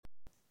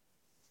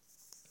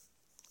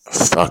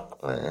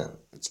Fuck, man.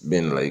 It's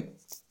been like,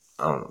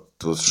 I don't know,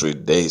 2, 3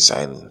 days.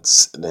 I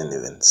didn't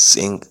even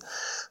sing.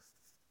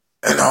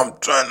 And I'm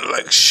trying to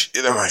like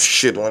shit and my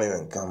shit won't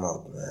even come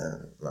out,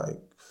 man.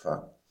 Like,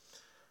 fuck.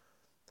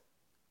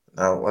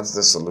 Now, what's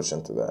the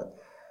solution to that?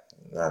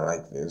 Not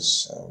like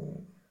this,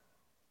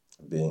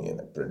 being in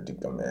a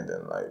predicament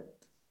and like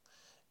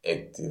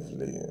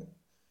actively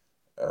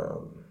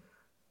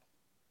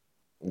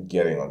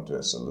getting onto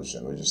a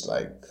solution, which is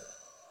like,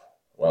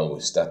 well, we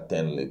start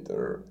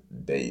 10-liter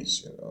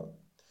days, you know.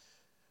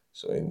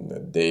 So in the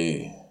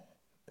day,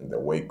 in the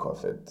wake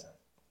of it,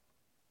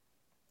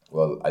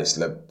 well, I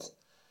slept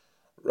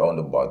around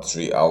about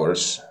 3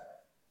 hours,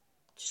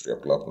 3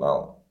 o'clock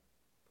now.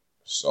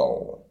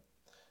 So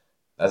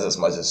that's as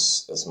much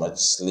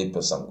sleep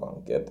as I'm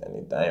gonna get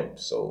anytime.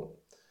 So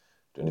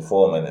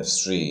 24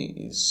 minus 3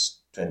 is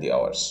 20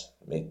 hours.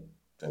 Make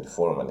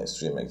 24 minus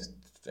 3 makes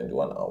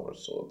 21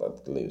 hours. So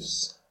that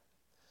leaves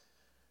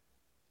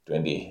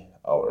 20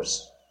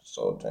 hours.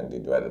 So 20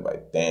 divided by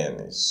 10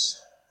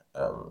 is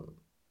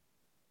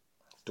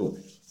 2,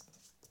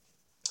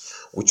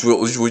 which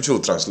will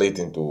translate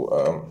into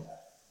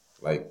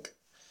like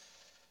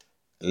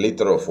a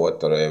liter of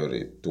water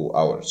every 2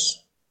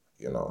 hours.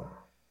 You know,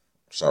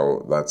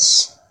 so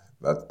that's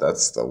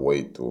the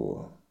way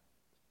to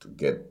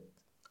get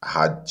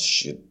hard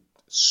shit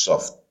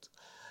soft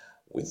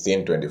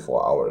within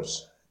 24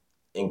 hours,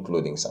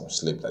 including some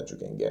sleep that you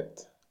can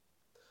get.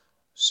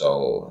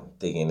 So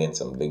taking in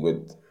some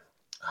liquid,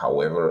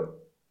 however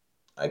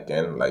I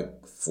can,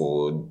 like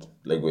food,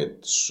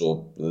 liquid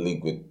soap,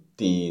 liquid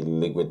tea,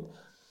 liquid,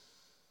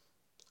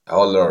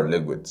 all our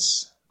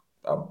liquids,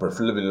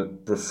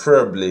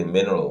 preferably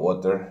mineral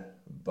water.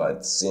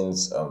 But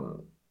since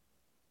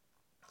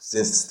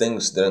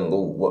things didn't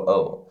go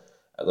well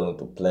according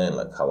to plan,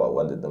 like how I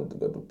wanted them to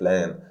go to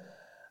plan,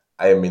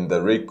 I am in the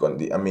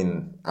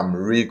I'm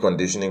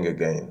reconditioning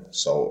again.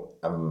 So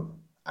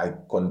I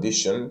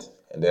conditioned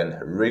and then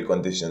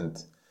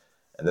reconditioned,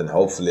 and then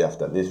hopefully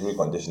after this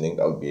reconditioning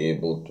I'll be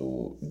able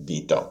to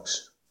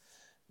detox.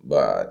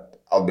 But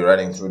I'll be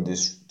running through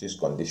this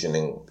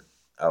conditioning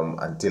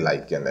until I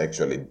can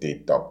actually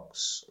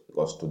detox.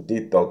 Because to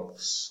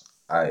detox,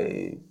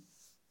 I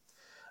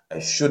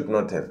should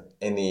not have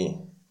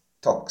any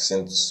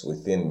toxins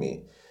within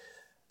me.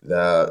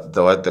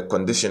 The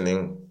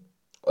conditioning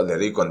or the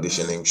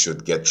reconditioning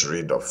should get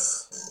rid of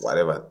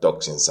whatever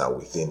toxins are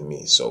within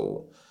me.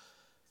 So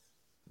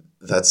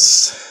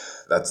that's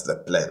the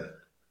plan.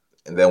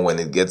 And then when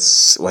it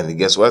gets what?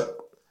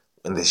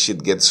 When the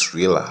shit gets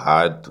real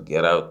hard to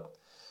get out,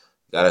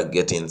 gotta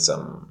get in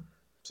some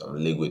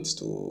liquids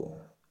to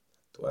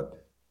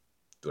what?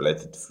 To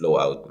let it flow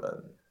out,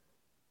 man.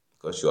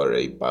 Because you are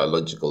a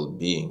biological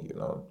being, you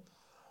know.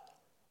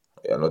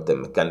 You're not a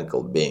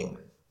mechanical being.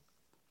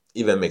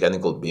 Even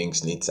mechanical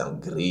beings need some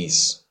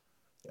grease.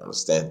 You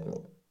understand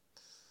me?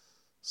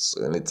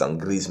 So you need some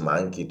grease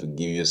monkey to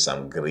give you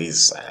some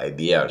grease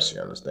ideas,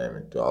 you understand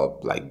me? To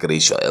help like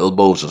grease your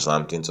elbows or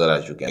something so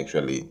that you can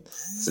actually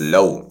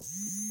flow.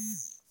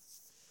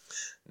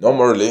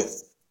 Normally,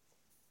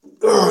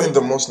 in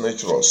the most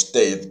natural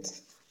state,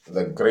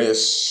 the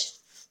grease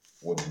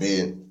would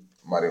be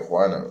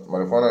marijuana.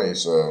 Marijuana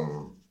is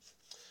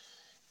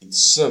it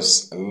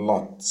serves a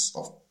lot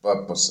of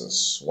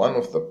purposes. One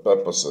of the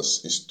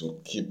purposes is to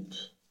keep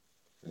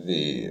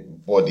the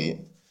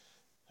body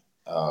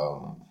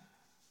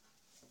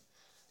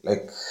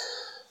like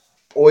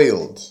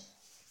oiled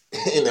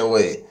in a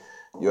way,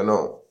 you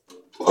know.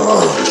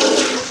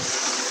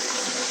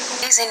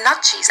 Using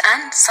nudges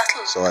and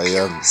subtle So I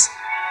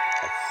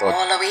thought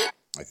all away.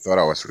 I thought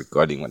I was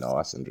recording when I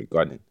wasn't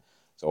recording.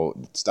 So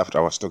the stuff that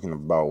I was talking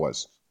about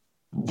was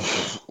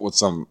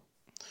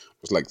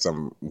like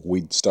some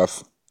weed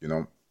stuff, you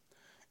know.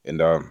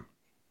 And uh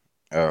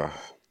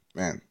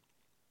man,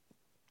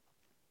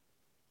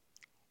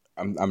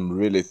 I'm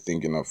really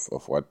thinking of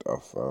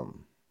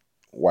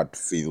what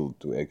field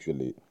to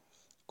actually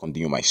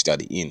continue my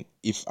study in,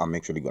 if I'm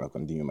actually gonna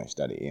continue my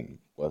study in,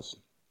 because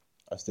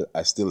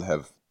I still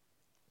have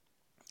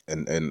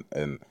an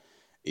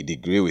a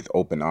degree with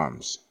open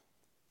arms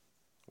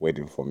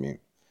waiting for me.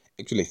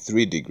 Actually,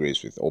 3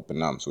 degrees with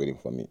open arms waiting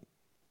for me.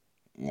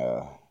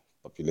 Uh,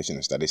 Population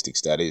and statistic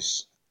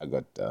studies. I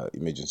got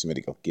emergency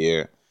medical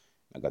care.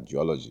 I got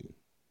geology,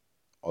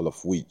 all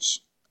of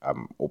which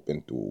I'm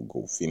open to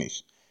go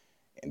finish.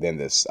 And then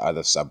there's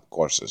other sub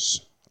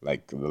courses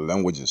like the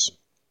languages,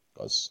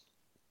 because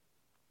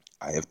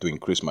I have to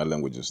increase my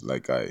languages.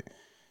 Like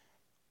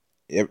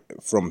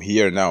from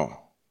here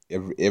now,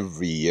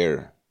 every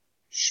year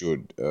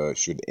should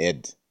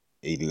add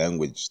a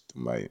language to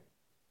my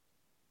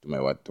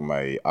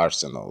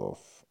arsenal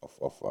of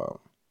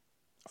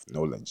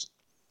knowledge.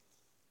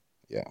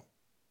 Yeah,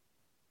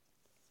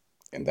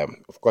 and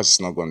of course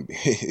it's not going to be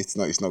it's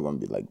not going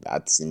to be like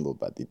that simple,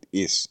 but it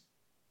is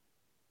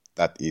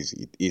that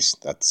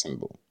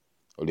simple.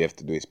 All you have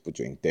to do is put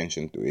your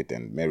intention to it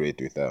and marry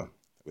it with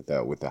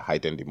a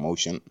heightened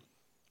emotion,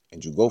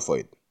 and you go for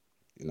it.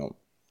 You know,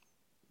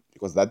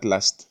 because that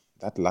last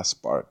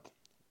part,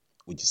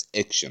 which is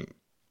action,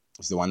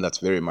 is the one that's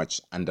very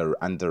much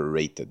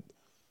underrated.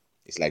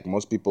 It's like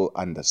most people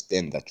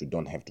understand that you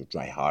don't have to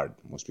try hard.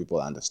 Most people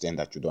understand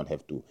that you don't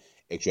have to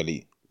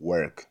actually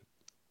work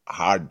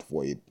hard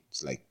for it.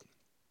 It's like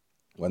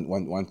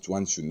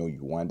once you know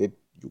you want it,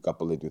 you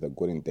couple it with a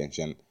good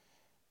intention.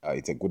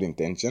 It's a good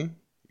intention.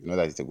 You know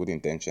that it's a good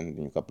intention.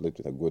 Then you couple it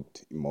with a good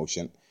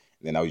emotion.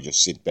 And then now you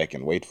just sit back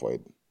and wait for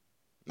it.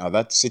 Now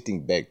that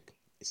sitting back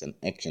is an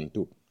action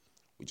too,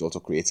 which also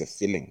creates a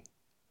feeling,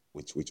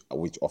 which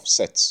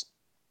offsets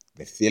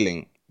the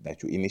feeling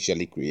that you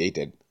initially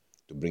created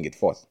to bring it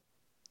forth.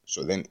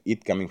 So then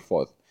it coming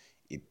forth,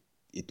 it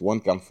it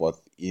won't come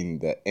forth in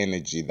the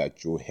energy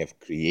that you have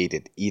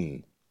created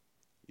in,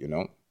 you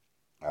know.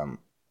 Um,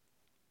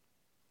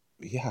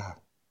 yeah,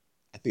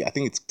 I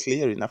think it's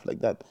clear enough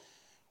like that.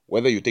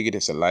 Whether you take it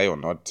as a lie or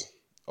not,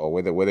 or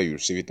whether you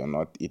receive it or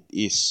not, it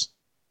is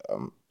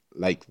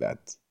like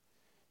that.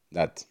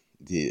 As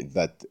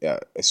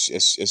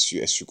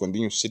you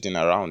continue sitting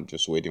around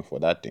just waiting for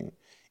that thing,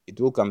 it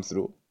will come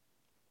through,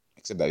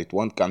 except that it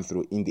won't come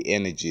through in the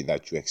energy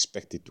that you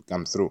expect it to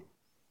come through.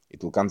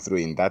 It will come through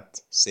in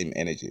that same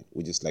energy,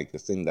 which is like the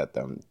thing that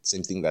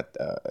same thing that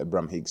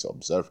Abraham Hicks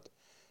observed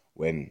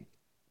when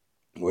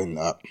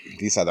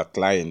this other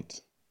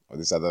client or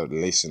this other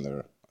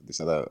listener,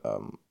 this other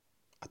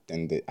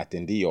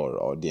attendee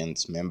or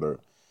audience member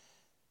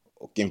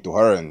came to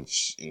her, and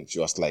she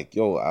was like,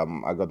 "Yo,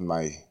 I got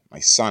my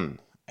son.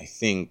 I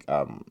think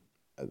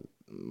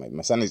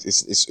my son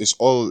is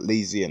all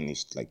lazy and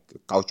he's like a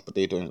couch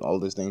potato and all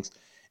these things,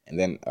 and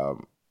then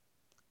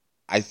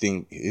I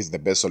think is the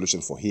best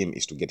solution for him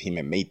is to get him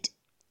a mate."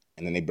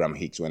 And then Abraham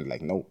Hicks went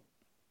like, "No,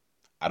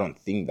 I don't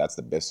think that's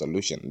the best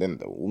solution." Then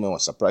the woman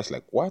was surprised,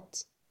 like,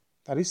 "What?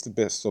 That is the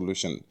best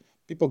solution.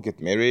 People get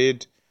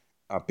married.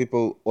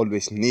 People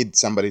always need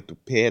somebody to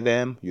pair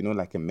them,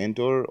 like a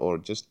mentor or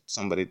just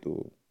somebody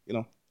to,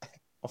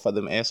 offer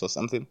them ass or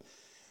something."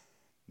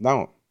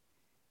 Now,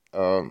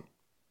 um,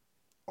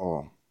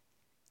 or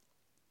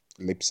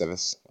lip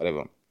service,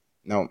 whatever.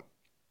 Now,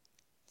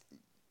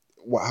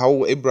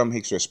 how Abraham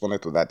Hicks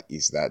responded to that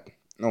is that,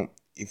 no,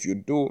 if you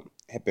do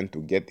happen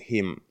to get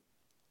him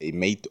a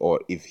mate,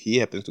 or if he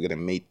happens to get a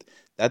mate,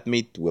 that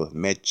mate will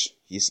match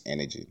his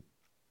energy,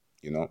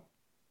 you know.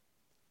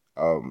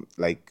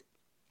 Like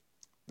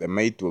the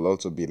mate will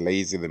also be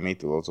lazy, the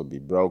mate will also be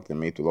broke, the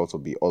mate will also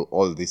be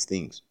all these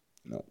things,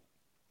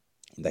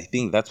 And I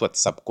think that's what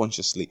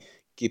subconsciously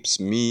keeps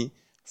me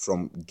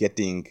from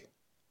getting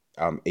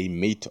a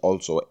mate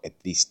also at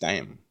this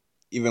time.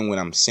 Even when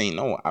I'm saying,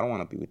 no, I don't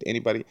want to be with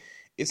anybody,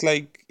 it's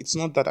like, it's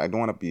not that I don't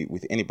want to be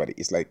with anybody.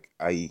 It's like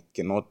I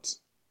cannot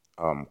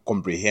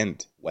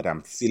comprehend what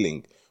I'm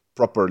feeling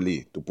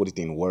properly to put it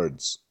in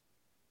words.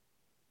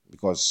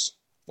 Because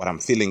what I'm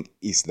feeling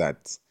is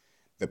that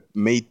the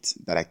mate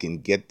that I can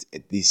get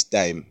at this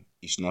time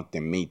is not the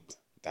mate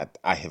that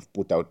I have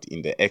put out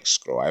in the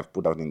escrow, I have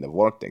put out in the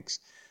vortex.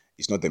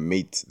 It's not the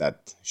mate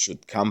that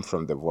should come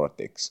from the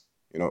vortex,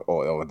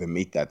 or the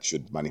mate that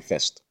should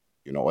manifest,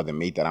 or the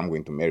mate that I'm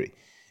going to marry.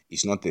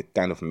 It's not the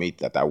kind of mate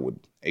that I would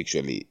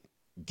actually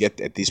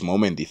get at this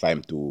moment if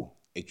I'm to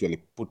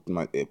actually put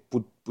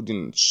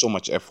in so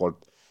much effort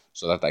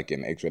so that I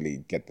can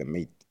actually get the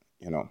mate.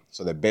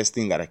 So the best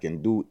thing that I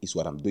can do is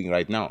what I'm doing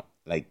right now,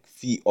 like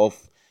fee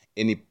off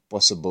any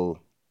possible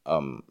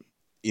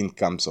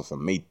incomes of a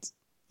mate,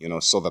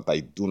 so that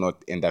I do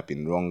not end up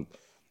in wrong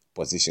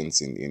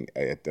positions in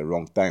at the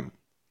wrong time.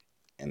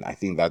 And I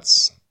think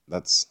that's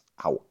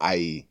how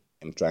I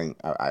am trying.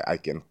 I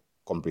can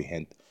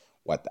comprehend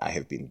what I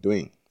have been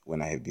doing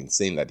when I have been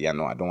saying that, yeah,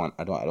 no, I don't want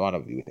to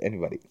be with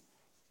anybody.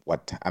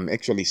 What I'm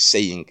actually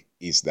saying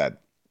is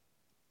that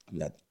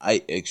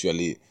I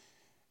actually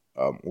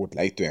would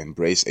like to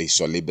embrace a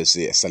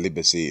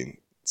celibacy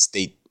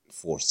state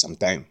for some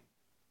time,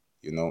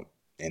 and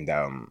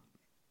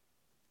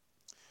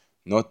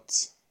not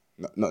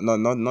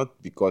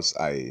not because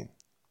I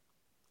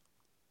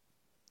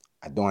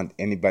don't want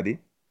anybody,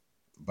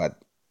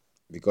 but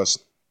because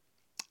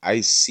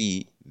I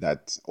see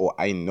that, or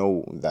I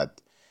know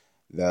that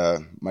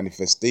the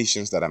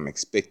manifestations that I'm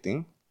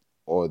expecting,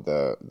 or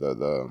the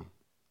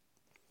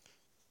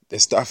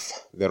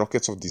stuff, the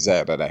rockets of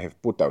desire that I have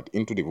put out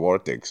into the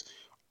vortex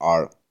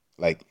are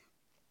like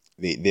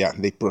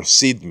they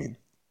precede me.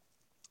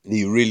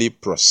 They really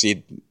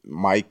precede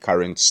my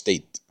current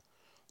state.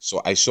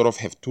 So I sort of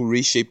have to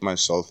reshape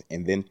myself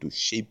and then to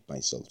shape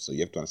myself. So you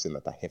have to understand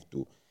that I have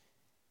to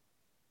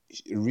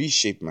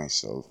reshape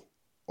myself,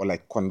 or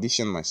like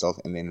condition myself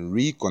and then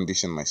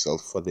recondition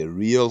myself for the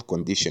real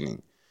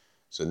conditioning.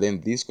 So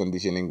then this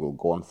conditioning will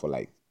go on for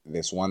like,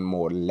 there's one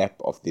more lap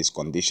of this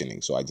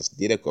conditioning. So I just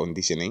did a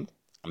conditioning,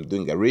 I'm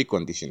doing a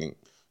reconditioning.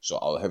 So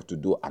I'll have to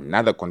do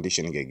another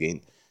conditioning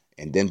again,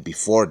 and then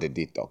before the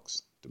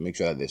detox to make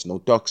sure that there's no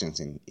toxins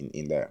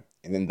in there.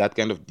 And then that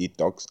kind of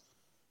detox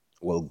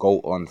will go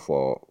on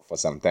for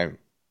some time,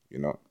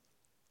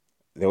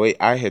 The way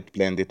I had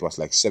planned it was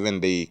like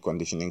 7-day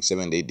conditioning,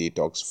 7-day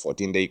detox,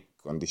 14-day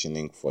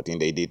conditioning,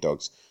 14-day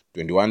detox,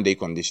 21-day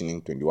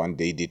conditioning,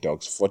 21-day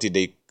detox,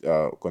 40-day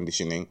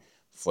conditioning,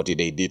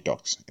 40-day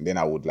detox. And then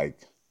I would like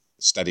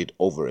start it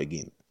over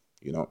again,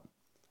 you know.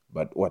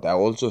 But what I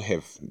also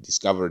have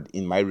discovered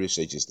in my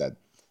research is that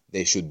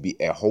there should be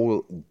a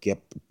whole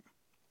gap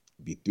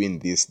between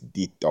these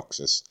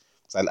detoxes.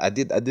 So I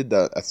did a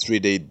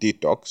 3-day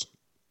detox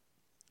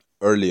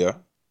earlier,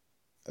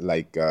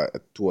 like 2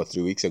 or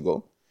 3 weeks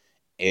ago,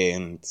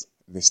 and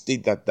the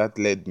state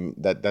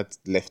that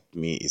left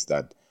me is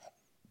that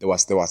there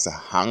was a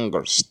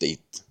hunger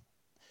state,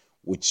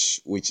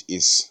 which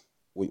is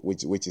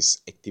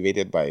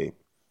activated by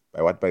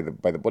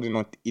the body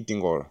not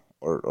eating or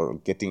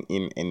getting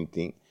in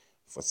anything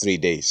for 3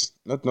 days.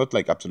 Not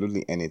like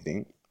absolutely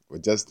anything,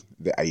 but just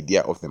the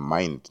idea of the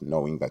mind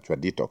knowing that you are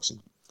detoxing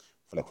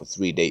for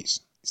 3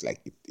 days. It's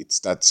like it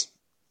starts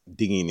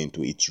digging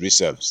into its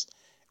reserves,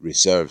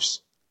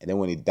 and then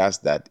when it does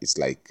that, it's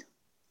like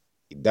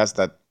it does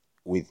that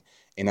with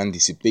an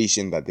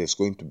anticipation that there's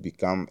going to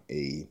become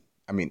it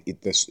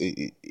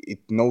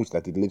knows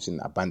that it lives in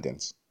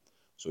abundance,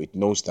 so it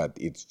knows that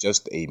it's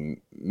just a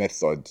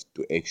method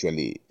to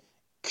actually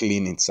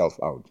clean itself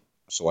out.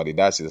 So what it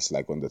does is,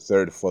 like, on the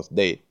third, fourth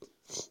day,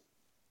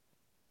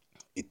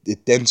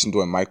 it turns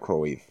into a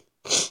microwave.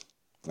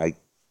 Like,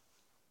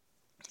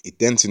 it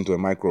turns into a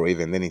microwave,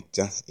 and then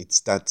it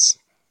starts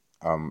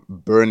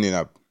burning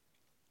up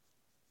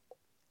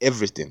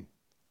everything,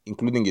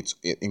 including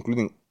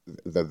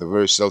the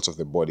very cells of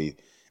the body.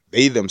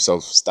 They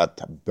themselves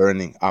start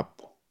burning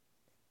up.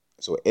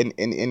 So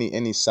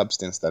any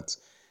substance that's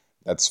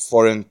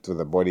foreign to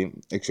the body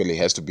actually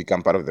has to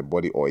become part of the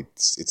body, or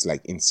it's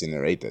like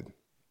incinerated.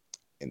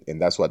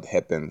 And that's what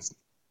happens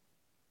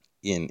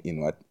in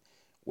what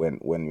when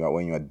you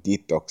are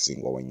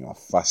detoxing, or when you are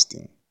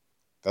fasting.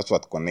 That's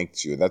what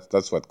connects you.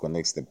 That's what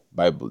connects the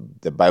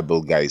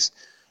Bible guys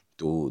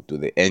to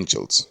the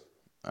angels.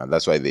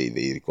 That's why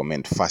they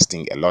recommend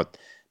fasting a lot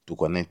to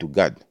connect to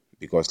God,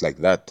 because like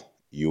that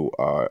you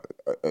are.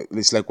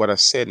 It's like what I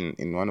said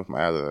in one of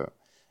my other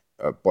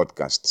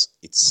podcasts.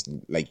 It's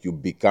like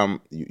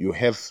you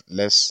have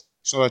less.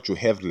 It's not that you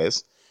have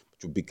less,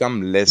 but you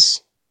become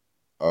less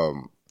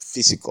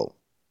physical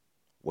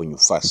when you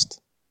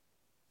fast.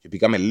 You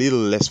become a little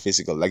less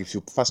physical. Like, if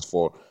you fast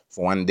for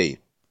one day,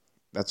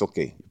 that's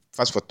okay.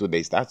 Fast for 2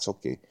 days, that's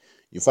okay.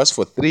 You fast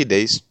for 3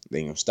 days,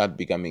 then you start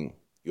becoming.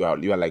 You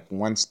are like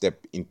one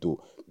step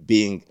into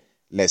being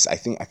less. I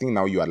think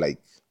now you are like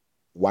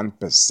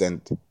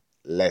 1%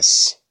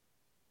 less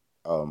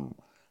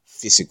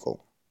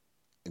physical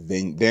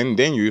than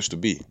you used to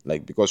be.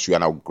 Like, because you are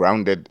now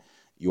grounded,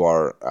 you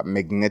are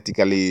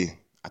magnetically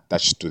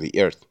attached to the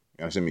earth.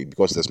 You understand me?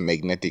 Because there's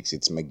magnetics,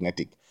 it's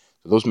magnetic.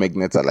 So those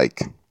magnets are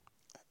like,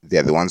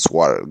 they're the ones who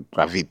are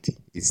gravity.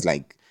 It's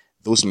like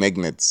those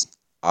magnets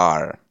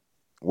are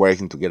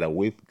working together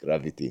with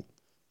gravity,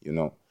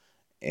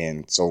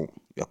 and so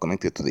you're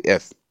connected to the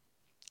earth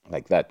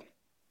like that.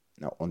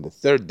 Now, on the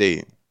third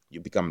day,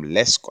 you become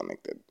less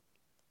connected,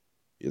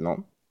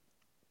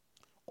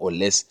 or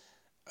less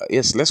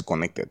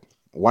connected,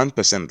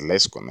 1%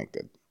 less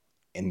connected.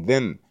 And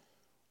then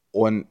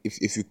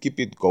if you keep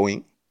it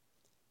going,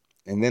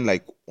 and then,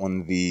 like,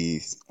 on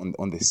the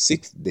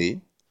sixth day,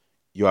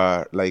 you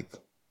are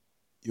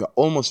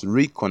almost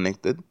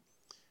reconnected,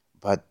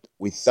 but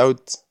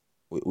without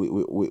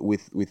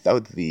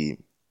without the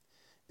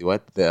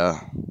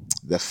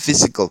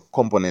physical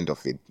component of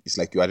it. It's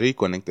like you are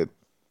reconnected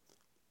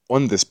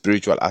on the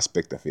spiritual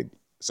aspect of it.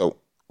 So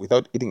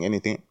without eating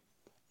anything,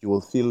 you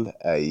will feel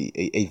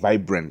a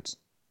vibrant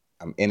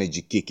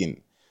energy kick in.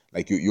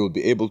 Like, you'll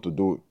be able to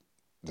do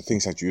the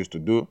things that you used to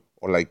do,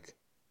 or like,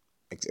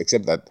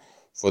 except that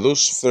for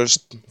those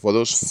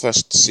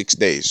first 6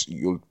 days,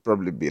 you'll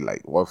probably be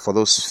like, well, for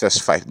those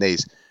first 5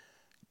 days,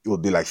 you'll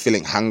be like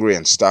feeling hungry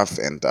and stuff,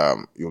 and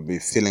you'll be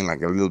feeling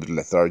like a little bit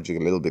lethargic,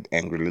 a little bit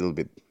angry, a little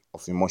bit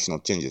of emotional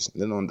changes.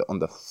 And then on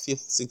the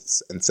fifth,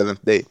 sixth, and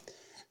seventh day,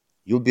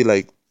 you'll be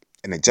like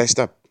energized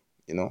up,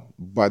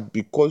 But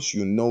because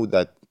you know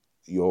that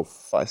your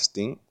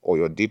fasting or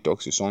your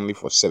detox is only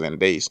for 7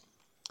 days,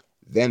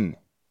 then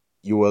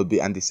you will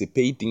be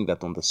anticipating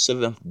that on the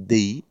seventh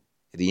day,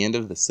 at the end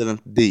of the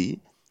seventh day,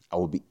 I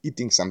will be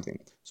eating something.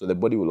 So the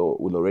body will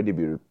already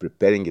be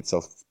preparing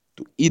itself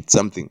to eat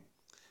something.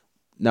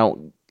 Now,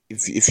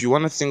 if you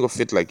want to think of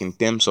it like in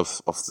terms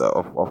of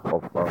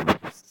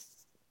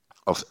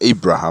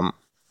Abraham,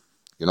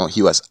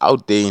 he was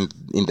out there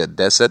in the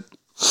desert,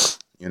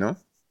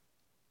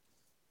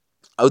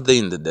 out there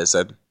in the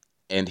desert,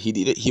 and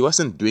he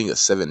wasn't doing a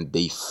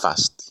 7-day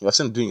fast. He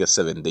wasn't doing a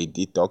 7-day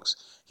detox.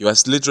 He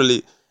was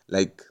literally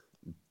like,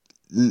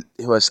 he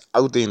was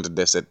out there in the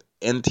desert,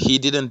 and he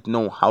didn't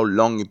know how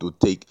long it would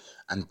take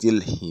until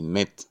he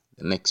met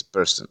the next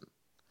person,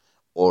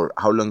 or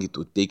how long it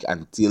would take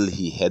until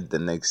he had the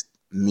next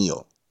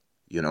meal.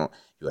 He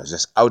was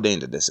just out there in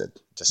the desert,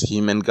 just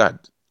him and God.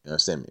 You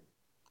understand me?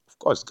 Of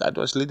course, God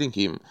was leading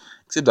him,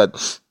 except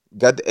that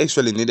God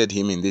actually needed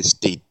him in this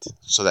state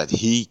so that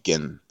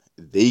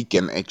they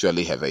can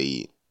actually have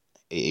a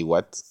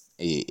what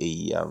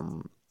a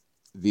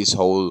this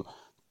whole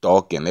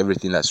talk and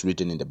everything that's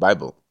written in the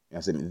Bible. You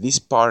understand? This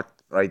part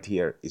right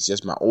here is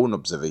just my own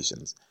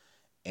observations,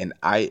 and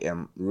I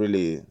am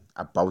really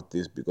about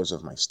this because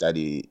of my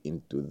study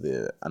into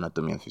the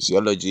anatomy and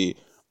physiology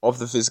of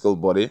the physical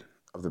body,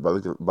 of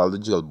the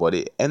biological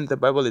body, and the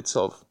Bible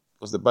itself.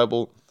 Because the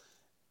Bible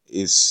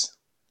is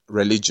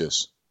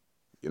religious,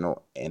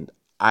 and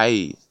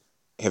I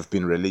have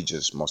been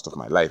religious most of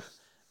my life.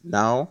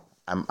 Now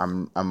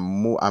I'm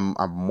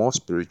more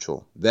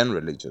spiritual than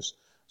religious.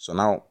 So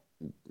now,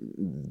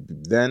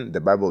 then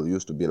the Bible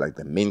used to be like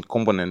the main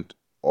component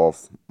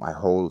of my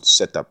whole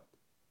setup,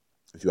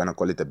 if you want to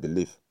call it a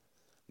belief.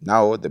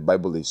 Now the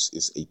Bible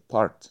is a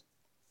part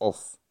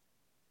of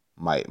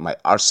my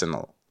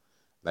arsenal,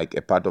 like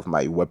a part of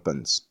my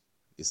weapons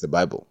is the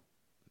Bible.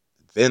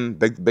 Then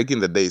back in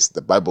the days,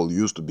 the Bible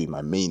used to be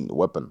my main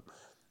weapon.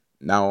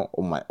 Now,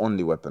 or my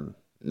only weapon.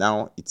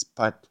 Now it's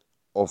part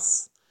of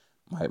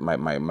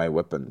my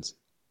weapons.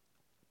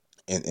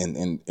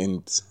 And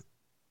it's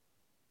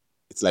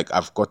like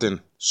I've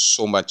gotten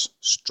so much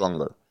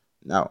stronger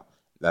now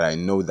that I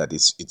know that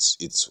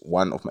it's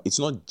one of my, it's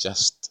not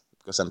just,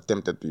 because I'm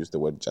tempted to use the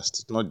word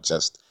just. It's not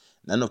just,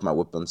 none of my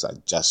weapons are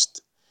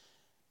just.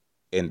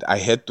 And I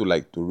had to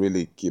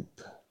really keep,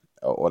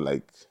 or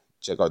like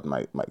check out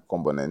my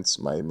components,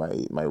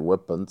 my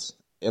weapons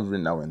every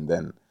now and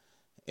then.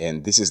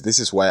 And this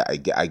is why I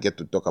get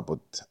to talk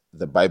about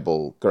the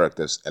Bible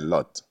characters a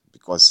lot,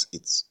 because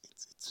it's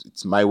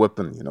my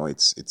weapon.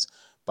 It's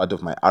part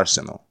of my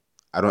arsenal.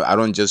 I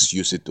don't just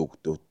use it to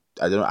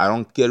I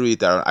don't carry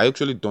it around. I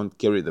actually don't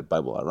carry the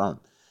Bible around,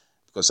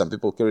 because some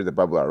people carry the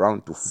Bible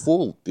around to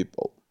fool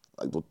people,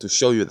 like to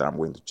show you that I'm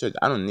going to church.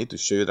 I don't need to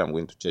show you that I'm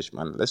going to church,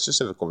 man. Let's just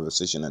have a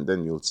conversation, and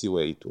then you'll see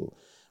where it will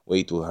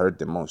hurt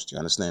the most. You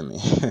understand me?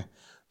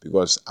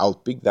 Because I'll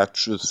pick that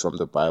truth from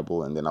the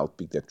Bible, and then I'll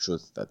pick the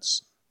truth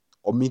that's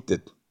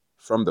omitted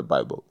from the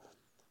Bible.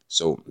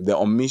 So the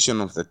omission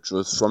of the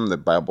truth from the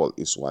Bible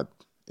it's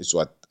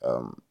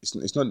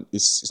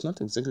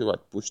not exactly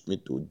what pushed me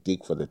to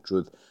dig for the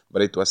truth,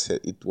 but it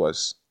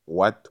was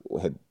what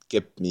had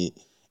kept me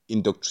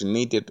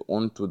indoctrinated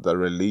onto the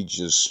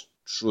religious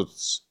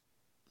truths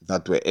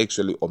that were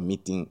actually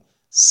omitting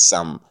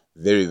some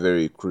very,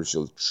 very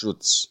crucial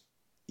truths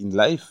in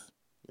life.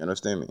 You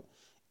understand me?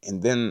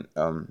 And then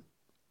back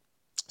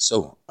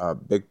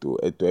to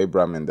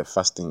Abraham and the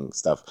fasting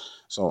stuff.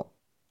 So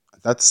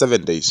that's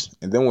 7 days,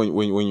 and then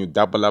when you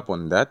double up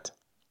on that,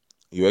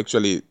 you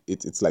actually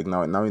it's like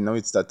now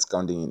it starts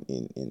counting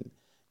in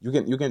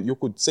you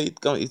could say it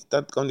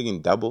starts counting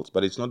in doubles,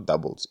 but it's not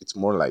doubles. It's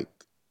more like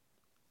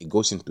it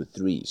goes into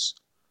threes,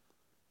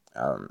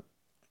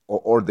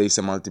 or there's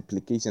a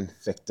multiplication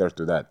factor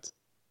to that.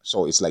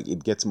 So it's like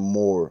it gets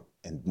more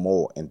and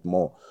more and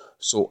more.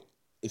 So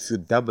if you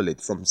double it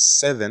from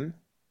 7,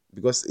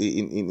 because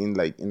in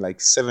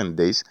 7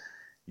 days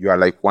you are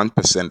like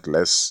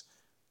 1%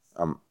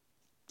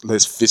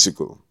 less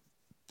physical.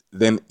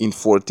 Then in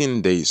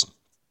 14 days,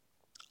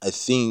 I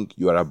think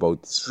you are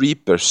about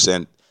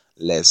 3%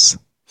 less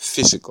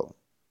physical.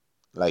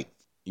 Like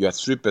you are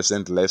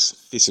 3% less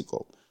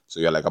physical. So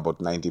you're like about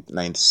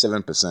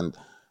 97%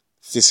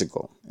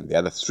 physical. And the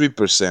other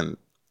 3%,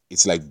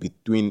 it's like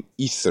between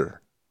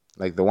ether.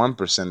 Like the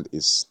 1%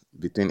 is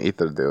between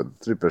ether, the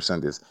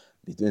 3% is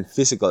between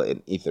physical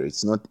and ether.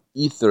 It's not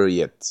ether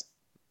yet,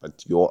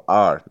 but you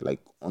are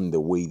like on the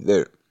way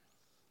there.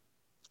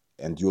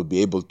 And you'll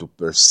be able to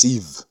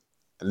perceive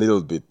a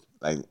little bit,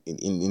 like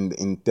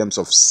in terms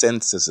of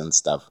senses and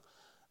stuff,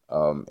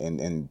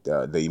 and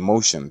the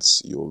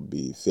emotions. You'll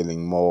be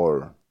feeling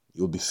more.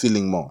 You'll be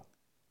feeling more.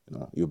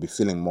 You'll be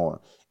feeling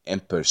more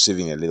and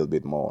perceiving a little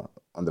bit more.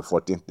 On the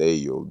 14th day,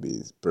 you'll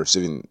be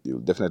perceiving. You'll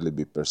definitely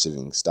be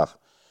perceiving stuff.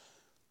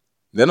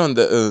 Then on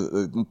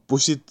the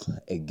push it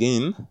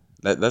again.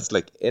 That's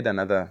like add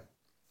another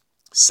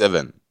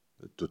 7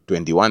 to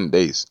 21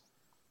 days,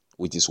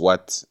 which is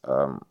what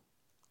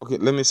okay,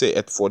 let me say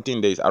at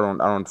 14 days,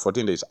 around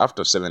 14 days,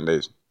 after 7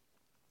 days,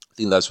 I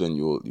think that's when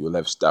you'll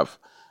have stuff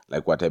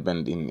like what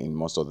happened in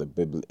most of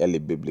the early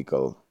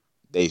biblical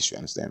days. You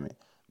understand me?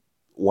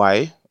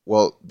 Why?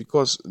 Well,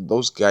 because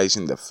those guys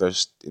in the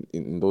first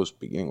in those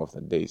beginning of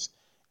the days,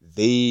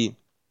 they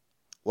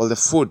the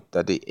food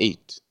that they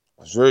ate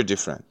was very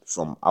different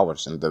from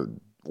ours, and the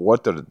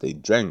water that they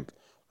drank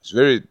was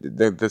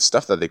the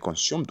stuff that they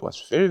consumed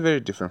was very,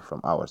 very different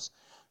from ours.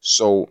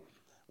 So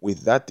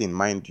with that in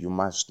mind, you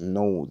must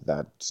know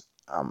that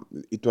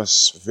it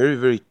was very,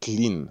 very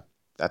clean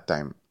that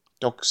time.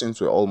 Toxins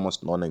were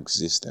almost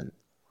non-existent.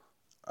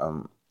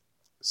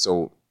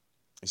 So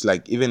it's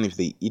like even if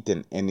they eat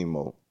an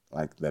animal,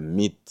 like the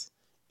meat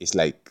is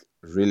like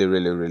really,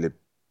 really, really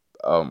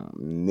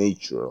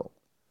natural,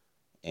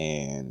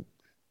 and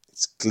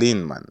it's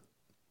clean, man.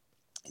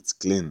 It's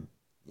clean.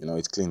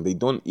 It's clean. They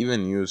don't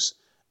even use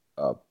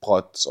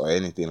pots or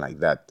anything like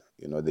that.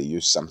 They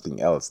use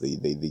something else. They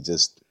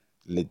just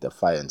lit the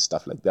fire and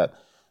stuff like that.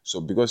 So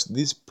because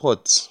these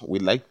pots, we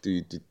like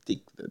to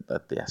think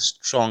that they are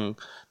strong,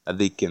 that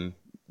they can,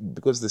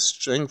 because the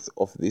strength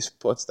of these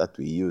pots that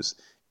we use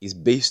is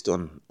based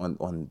on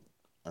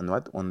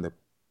on the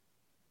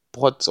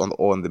pots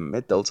on the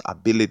metal's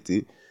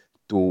ability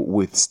to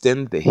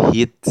withstand the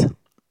heat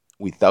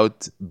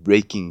without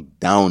breaking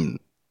down,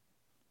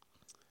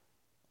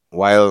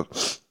 while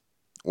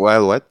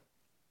what,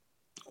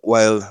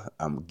 while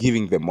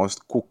giving the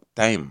most cook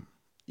time,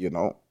 you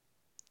know,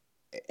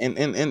 and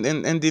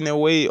in a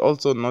way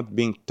also not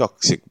being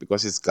toxic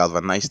because it's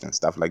galvanized and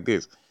stuff like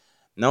this.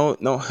 Now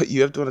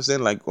you have to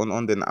understand, like on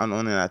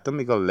an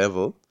atomical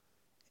level,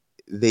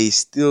 they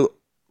still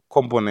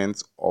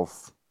components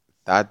of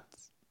that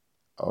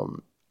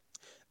um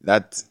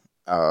that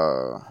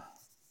uh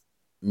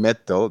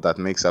metal that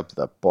makes up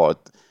the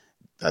pot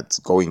that's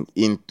going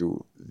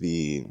into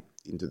the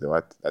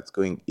what, that's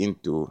going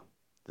into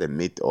the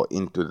meat or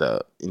into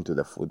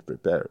the food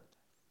prepared.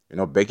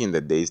 Back in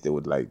the days they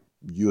would like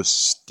use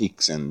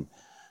sticks and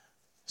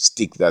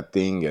stick that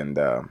thing and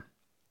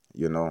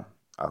you know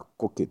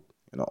cook it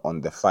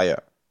on the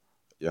fire.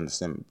 You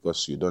understand?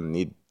 Because you don't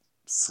need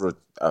fruit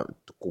to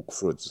cook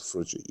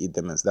fruits, you eat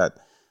them as that,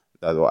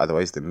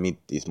 otherwise the meat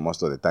is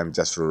most of the time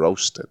just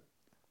roasted.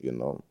 you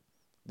know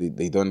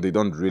they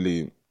don't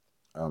really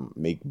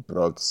make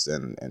broths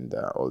and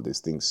all these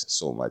things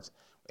so much.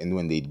 And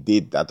when they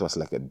did, that was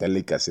like a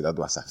delicacy. That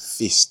was a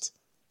feast.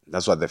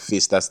 That's what the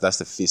feast. That's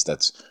the feast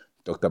that's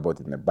talked about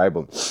in the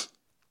Bible,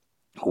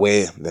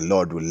 where the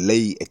Lord will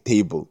lay a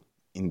table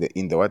in the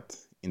what,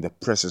 in the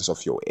presence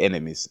of your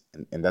enemies,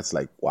 and that's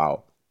like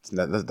wow.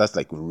 That's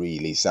like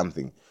really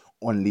something.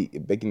 Only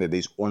back in the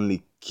days,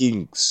 only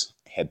kings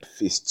had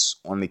feasts.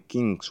 Only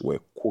kings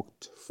were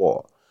cooked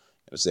for.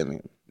 You know what I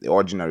mean? The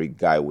ordinary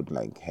guy would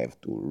like have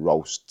to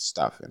roast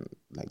stuff and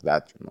like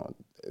that.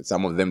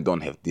 Some of them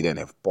didn't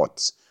have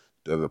pots.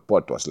 To have a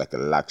pot was like a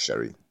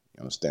luxury. You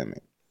understand me?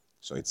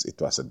 So it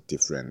was a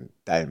different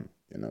time.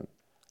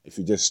 If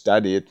you just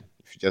study it,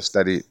 if you just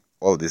study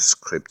all these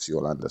scripts,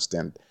 you'll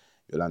understand.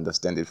 You'll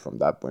understand it from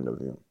that point of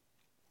view.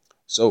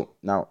 So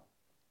now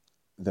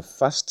the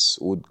fasts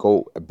would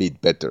go a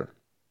bit better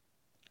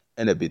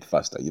and a bit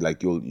faster.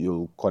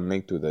 You'll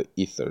connect to the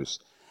ethers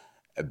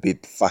a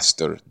bit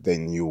faster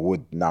than you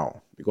would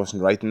now, because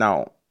right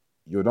now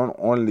you don't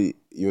only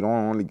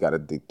gotta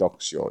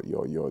detox your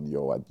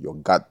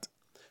gut.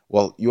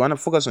 Well, you want to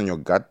focus on your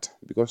gut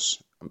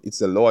because it's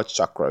the lower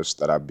chakras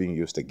that are being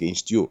used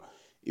against you.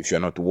 If you're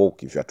not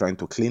woke, if you're trying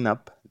to clean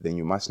up, then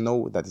you must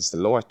know that it's the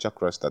lower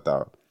chakras that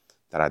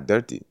are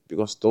dirty,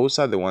 because those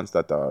are the ones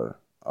that are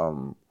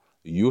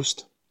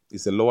used.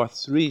 It's the lower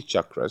three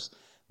chakras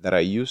that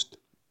are used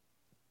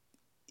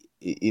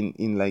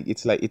in like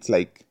it's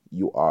like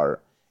you are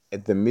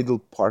at the middle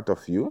part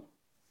of you,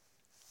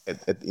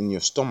 in your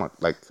stomach,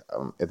 like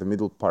at the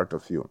middle part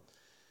of you,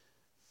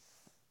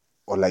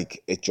 or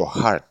like at your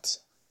heart.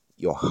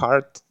 Your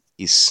heart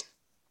is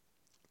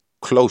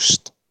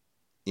closed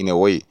in a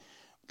way,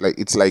 like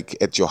it's like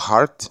at your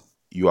heart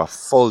you are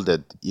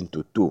folded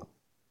into two,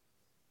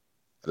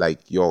 like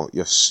your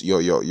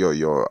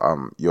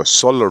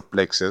solar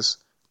plexus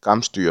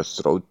comes to your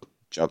throat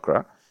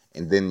chakra,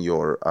 and then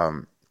your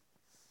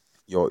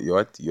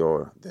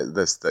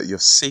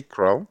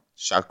sacral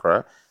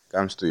chakra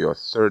comes to your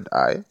third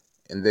eye,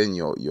 and then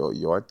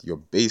your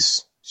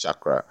base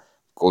chakra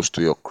goes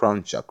to your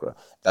crown chakra.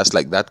 That's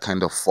like that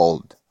kind of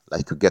fold,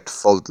 like you get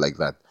fold like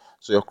that.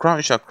 So your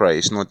crown chakra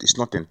is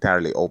not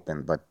entirely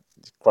open, but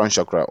the crown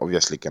chakra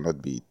obviously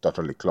cannot be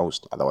totally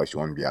closed, otherwise you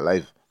won't be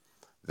alive.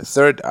 The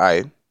third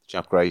eye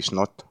chakra is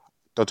not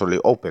totally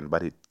open,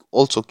 but it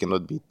also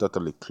cannot be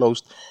totally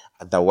closed,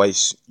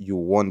 otherwise you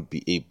won't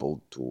be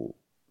able to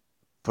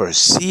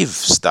perceive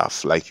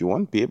stuff. Like you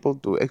won't be able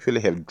to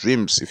actually have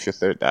dreams if your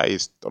third eye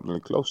is totally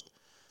closed,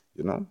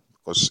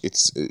 because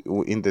it's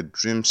in the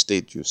dream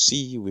state you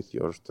see with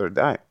your third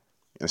eye.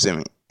 You see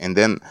me? And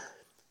then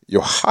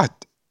your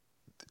heart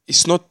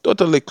is not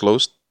totally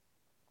closed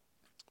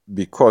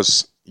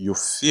because you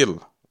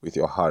feel with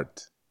your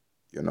heart,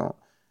 you know,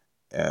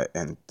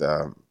 and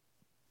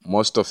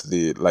most of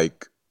the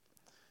like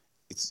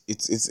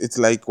it's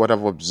like what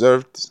I've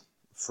observed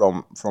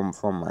from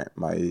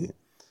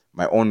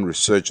my own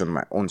research on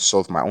my own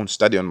self, my own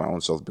study on my own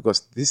self,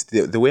 because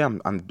the way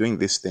I'm doing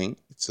this thing,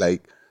 it's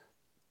like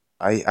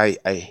I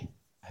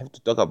have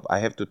to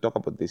talk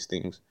about these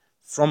things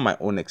from my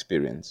own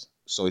experience.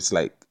 So it's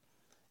like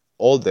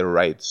all the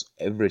rights,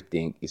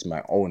 everything is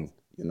my own.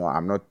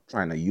 I'm not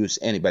trying to use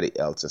anybody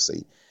else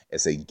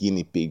as a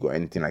guinea pig or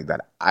anything like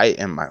that. I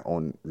am my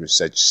own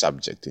research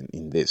subject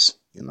in this,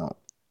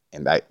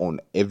 and I own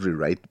every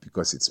right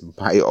because it's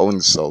my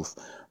own self,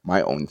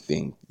 my own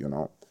thing,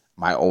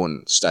 my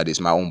own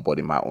studies, my own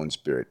body, my own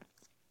spirit.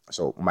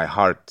 So my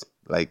heart,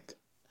 like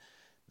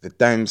the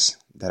times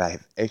that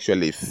I've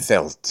actually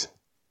felt,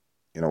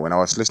 when I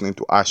was listening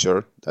to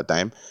Asher that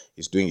time,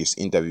 he's doing his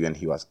interview and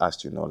he was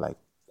asked, like,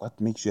 what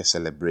makes you a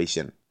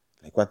celebration?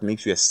 Like, what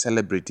makes you a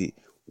celebrity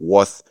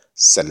worth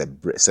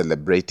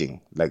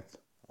celebrating? Like,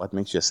 what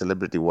makes you a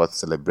celebrity worth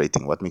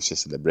celebrating? What makes you a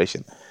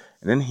celebration?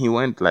 And then he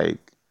went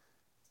like,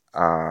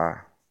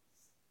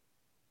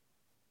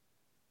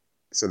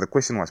 so the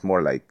question was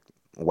more like,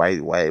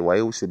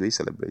 why should we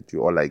celebrate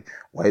you? Or like,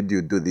 why do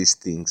you do these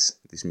things,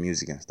 this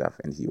music and stuff?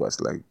 And he was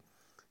like,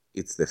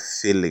 it's the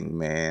feeling,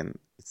 man.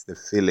 It's the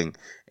feeling.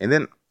 And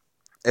then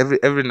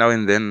every now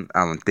and then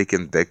I'm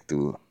taken back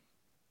to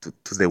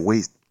the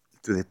ways,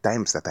 to the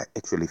times that I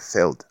actually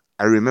felt.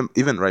 I remember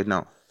even right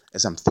now,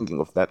 as I'm thinking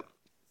of that,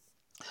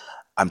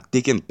 I'm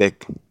taken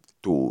back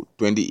to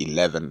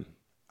 2011.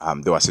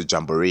 There was a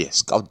jamboree, a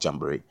scout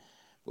jamboree,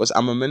 because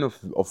I'm a man of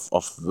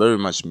very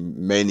much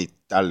many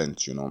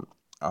talents.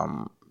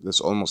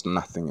 There's almost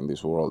nothing in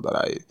this world that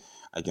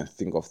I can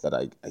think of that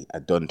I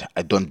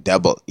don't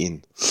dabble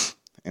in,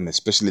 and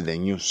especially the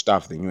new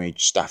stuff, the new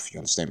age stuff. You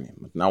understand me?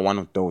 But now one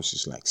of those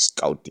is like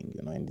scouting,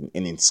 and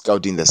in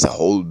scouting there's a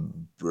whole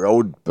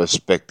broad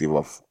perspective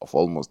of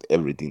almost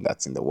everything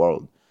that's in the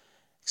world,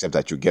 except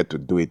that you get to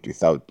do it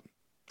without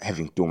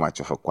having too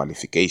much of a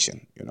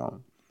qualification.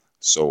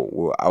 So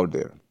we're out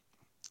there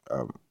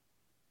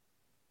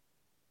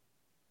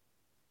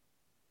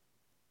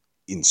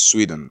in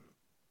Sweden.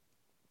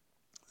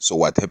 So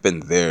what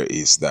happened there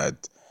is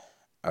that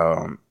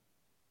a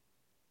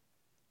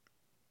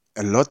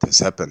lot has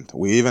happened.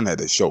 We even had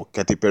a show.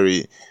 Katy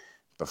Perry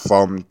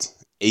performed,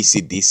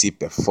 ACDC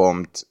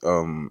performed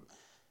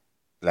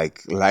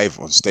like live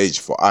on stage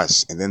for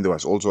us, and then there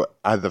was also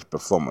other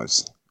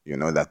performers,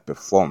 that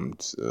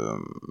performed.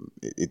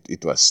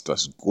 It was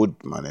good,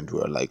 man, and we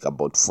were like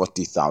about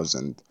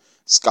 40,000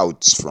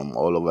 scouts from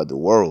all over the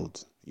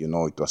world.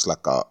 It was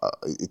like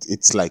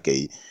it's like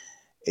a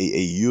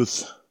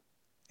youth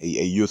a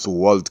youth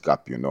World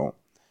Cup,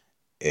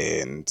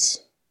 and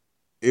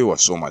it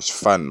was so much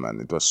fun, man.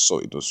 It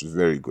was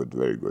very good,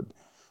 very good.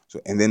 So,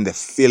 and then the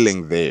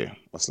feeling there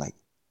was like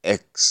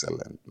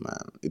excellent,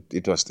 man.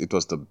 It was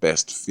the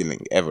best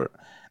feeling ever.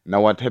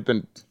 Now what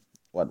happened?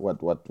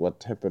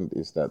 What happened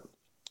is that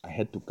I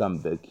had to come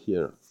back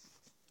here,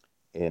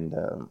 and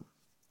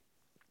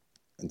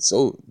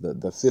so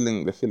the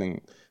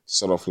feeling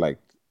sort of like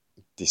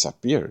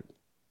disappeared,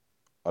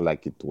 or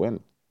like it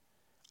went.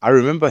 I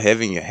remember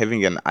having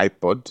an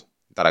iPod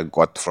that I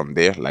got from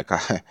there. Like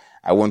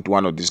I went to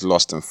one of these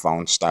lost and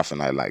found stuff,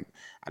 and I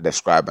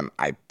describe an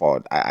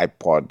iPod,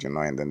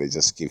 and then they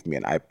just give me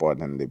an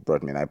iPod, and they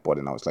brought me an iPod,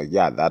 and I was like,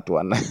 yeah, that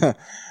one.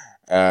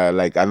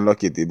 Like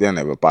unlock it. It didn't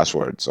have a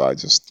password, so I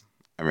just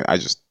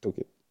took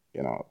it.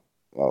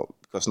 Well,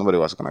 because nobody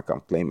was gonna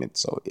come claim it,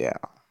 so yeah.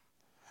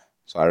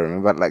 So I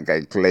remember like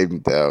I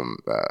claimed an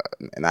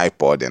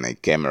iPod and a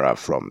camera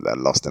from the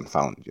lost and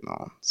found.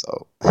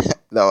 So that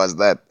was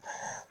that.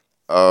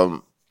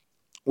 Um,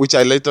 which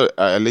I later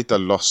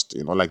lost.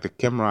 Like the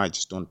camera, I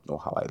just don't know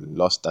how I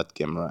lost that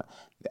camera.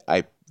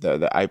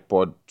 The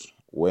iPod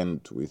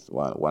went with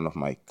one of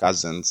my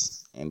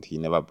cousins, and he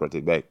never brought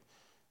it back.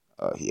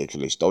 He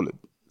actually stole it.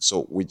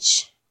 So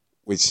which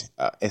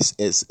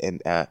SS,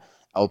 and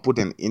I'll put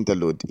an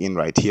interlude in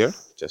right here.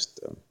 Just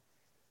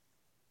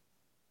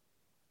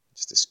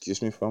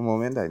excuse me for a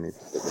moment. I need to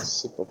take a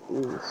sip of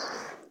this.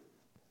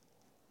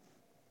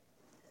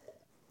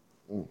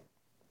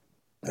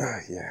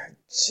 Yeah, yeah.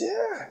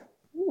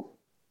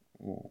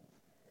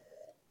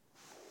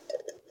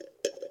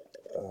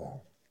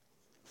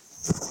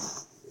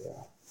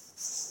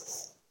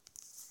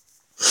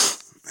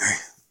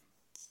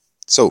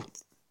 So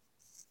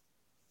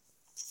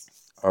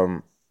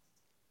um,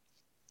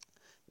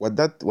 what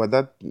that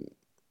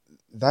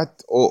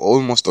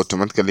almost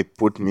automatically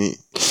put me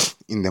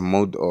in the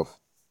mode of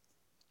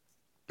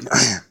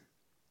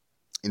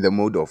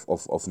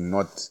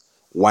not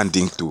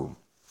wanting to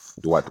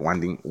do what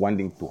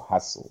wanting to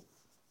hustle,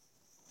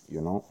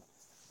 you know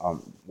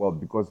well,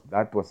 because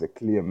that was a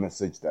clear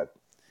message that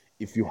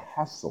if you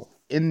hustle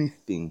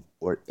anything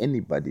or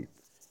anybody,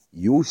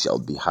 you shall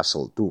be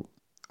hustled too.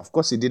 Of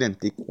course, it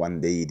didn't take one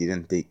day.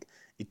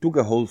 It took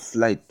a whole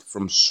flight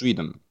from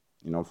Sweden,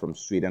 from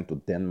Sweden to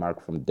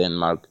Denmark, from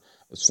Denmark,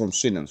 it's from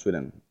Sweden,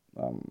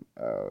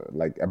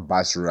 like a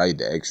bus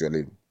ride,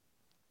 actually,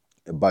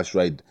 a bus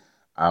ride,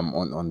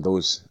 on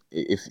those.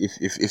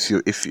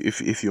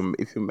 If you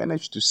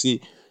manage to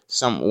see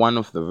one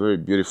of the very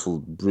beautiful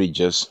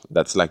bridges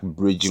that's like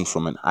bridging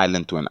from an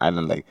island to an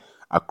island, like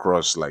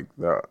across like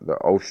the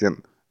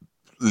ocean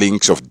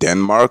links of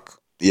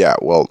Denmark. Yeah,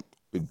 well,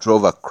 we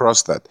drove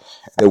across that.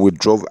 Then we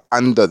drove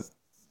under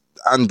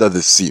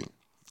the sea,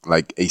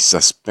 like a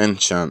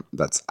suspension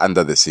that's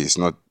under the sea. It's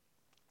not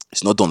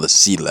on the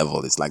sea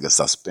level. It's like a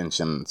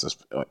suspension.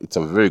 It's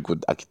a very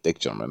good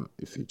architecture, man.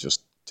 If you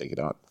just check it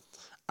out,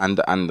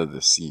 under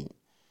the sea,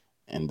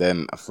 and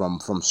then from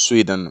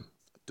Sweden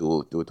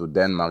to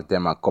Denmark,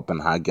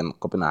 Copenhagen.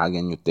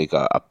 You take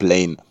a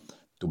plane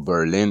to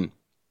Berlin.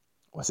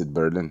 Was it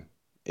Berlin?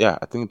 Yeah,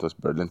 I think it was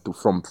Berlin.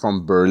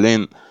 From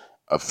Berlin,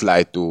 a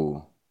flight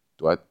to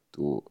what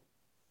to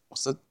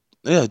what's that?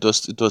 Yeah, it was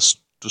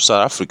to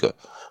South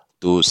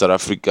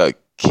Africa,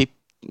 Cape.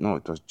 No,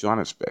 it was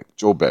Johannesburg,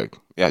 Joburg.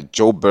 Yeah,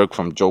 Joburg.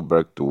 From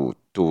Joburg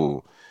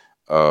to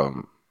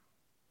um.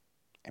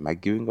 Am I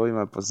giving away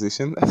my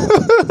position?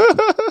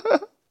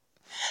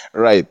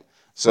 Right.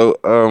 So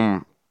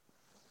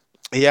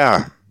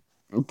yeah.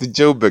 to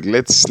Joburg.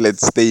 Let's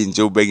stay in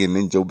Joburg, and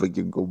then Joburg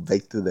you go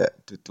back to the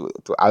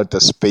to outer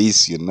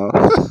space.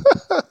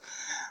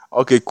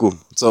 Okay, cool.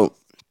 So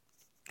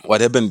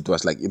what happened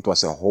was like it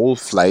was a whole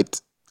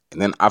flight,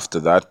 and then after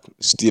that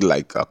still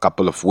like a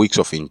couple of weeks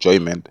of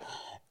enjoyment.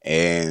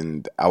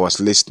 And I was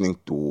listening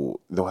to,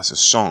 there was a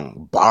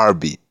song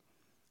Barbie,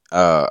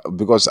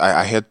 because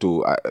I had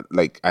to I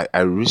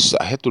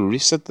had to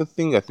reset the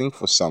thing, I think,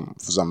 for some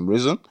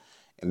reason.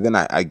 And then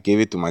I gave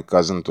it to my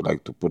cousin to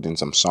like to put in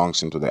some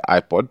songs into the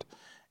iPod.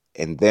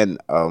 And then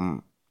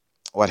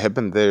what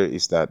happened there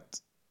is that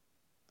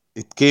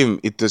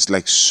it was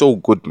like so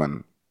good,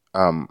 man.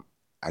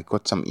 I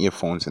got some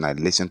earphones and I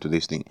listened to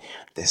this thing.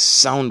 The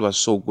sound was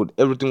so good.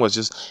 Everything was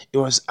just, it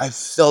was, I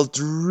felt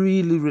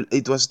really, really,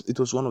 it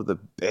was one of the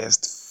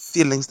best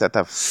feelings that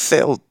I've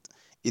felt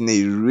in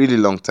a really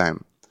long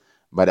time.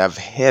 But I've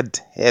had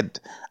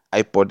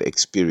iPod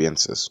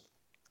experiences,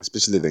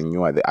 especially the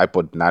newer, the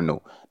iPod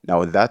Nano.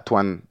 Now that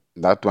one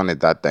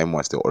at that time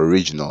was the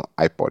original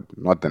iPod,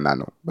 not the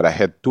Nano. But I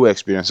had two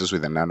experiences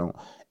with the Nano,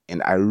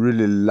 and I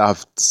really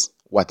loved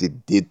what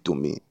it did to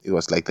me. It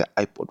was like the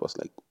iPod was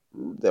like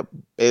the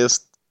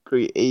best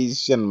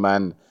creation,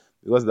 man.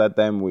 Because that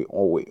time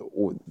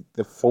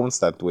the phones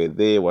that were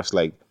there was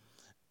like,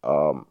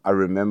 I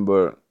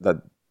remember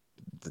that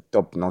the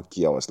top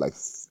Nokia was like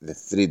the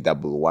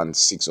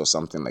 3116 or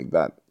something like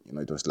that.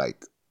 It was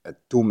like a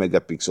 2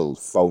 megapixel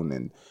phone,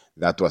 and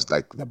that was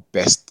like the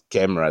best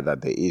camera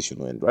that there is.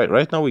 And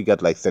right now we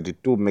got like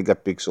 32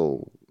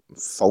 megapixel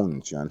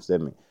phones. You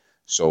understand me?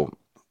 So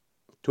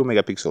 2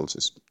 megapixels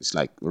is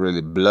like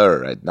really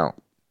blur right now.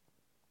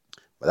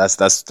 But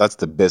that's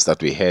the best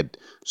that we had.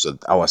 So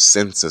our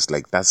senses,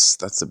 like that's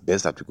the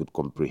best that we could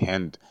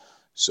comprehend.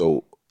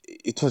 So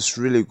it was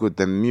really good.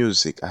 The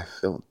music, I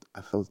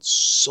felt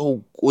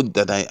so good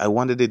that I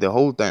wanted it the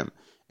whole time.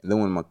 And then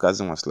when my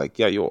cousin was like,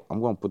 "Yeah, yo,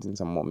 I'm gonna put in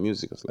some more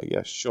music," I was like,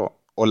 "Yeah, sure."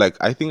 Or like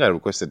I think I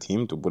requested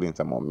him to put in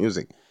some more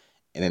music,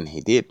 and then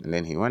he did, and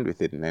then he went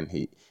with it, and then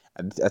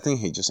I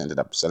think he just ended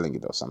up selling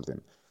it or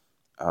something.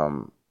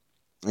 Um,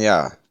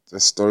 yeah, the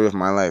story of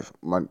my life.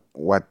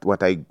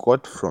 What I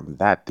got from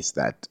that is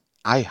that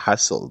I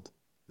hustled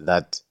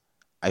that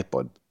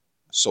iPod,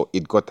 so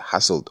it got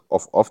hustled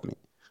off me,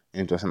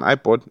 and it was an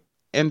iPod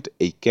and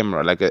a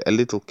camera, like a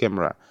little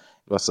camera.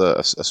 It was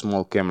a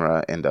small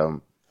camera,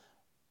 and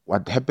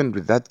what happened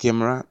with that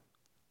camera?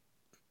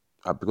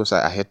 Because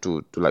I had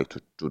to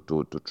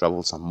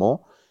travel some more.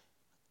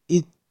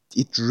 It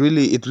it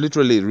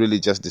literally really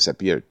just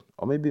disappeared,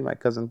 or maybe my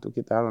cousin took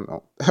it, I don't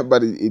know.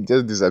 But it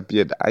just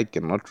disappeared. I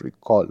cannot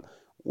recall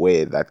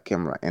where that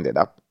camera ended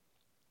up.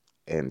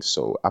 And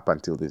so up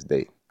until this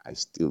day, I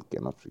still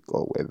cannot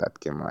recall where that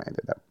camera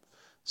ended up.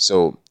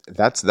 So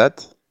that's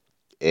that.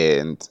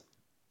 And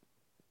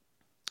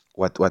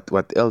what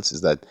else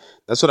is that,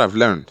 that's what I've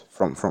learned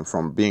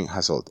from being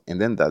hustled. And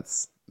then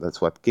that's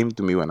what came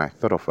to me when I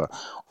thought of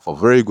a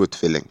very good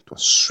feeling. It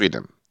was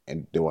Sweden,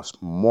 and there was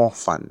more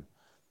fun.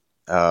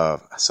 I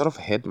sort of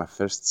had my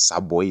first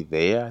subway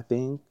there, I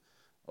think,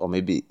 or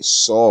maybe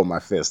saw my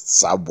first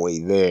subway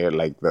there,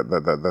 like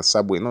the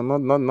subway. No,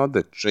 not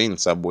the train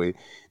subway,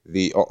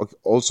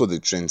 also the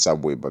train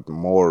subway, but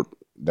more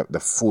the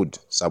food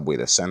subway,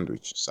 the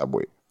sandwich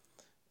subway.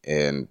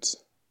 And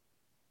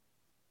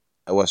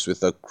I was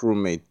with a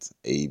crewmate,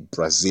 a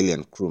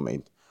Brazilian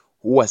crewmate,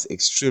 who was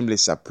extremely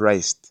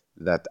surprised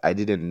that I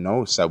didn't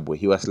know Subway.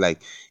 He was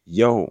like,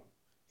 "Yo,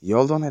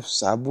 y'all don't have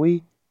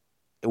Subway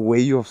where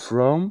you're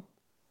from?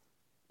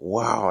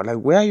 Wow, like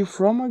where are you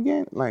from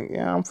again?" Like,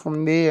 "Yeah, I'm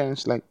from there." And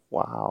it's like,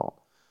 wow,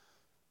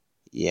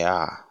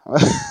 yeah,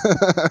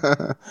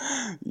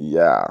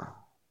 yeah.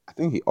 I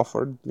think he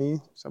offered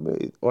me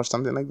Subway or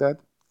something like that,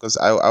 because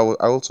I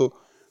also,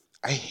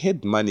 I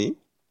had money.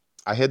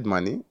 I had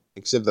money,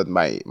 except that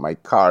my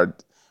card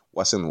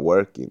wasn't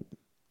working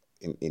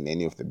in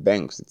any of the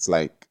banks. It's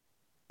like,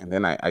 and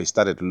then I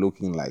started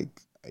looking like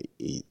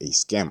a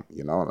scam,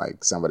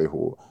 like somebody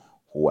who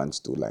wants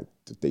to like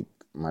to take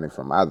money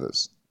from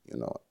others,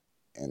 and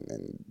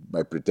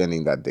by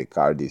pretending that the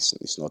card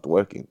is not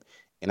working.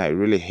 And I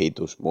really hate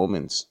those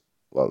moments.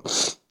 Well,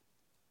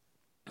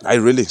 I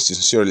really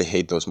sincerely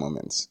hate those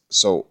moments.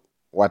 So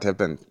what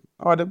happened?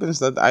 What happened is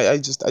that I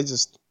just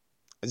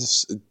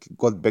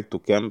got back to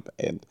camp,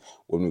 and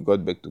when we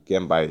got back to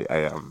camp, I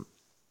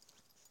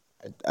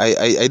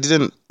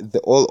didn't, the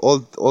all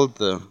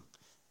the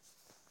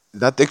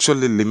that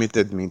actually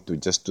limited me to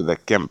just to the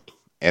camp.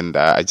 And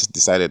I just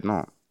decided,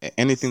 no,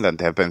 anything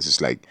that happens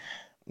is like,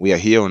 we are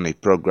here on a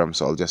program,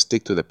 so I'll just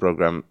stick to the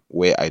program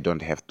where I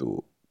don't have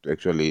to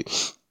actually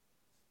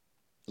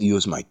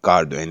use my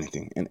card or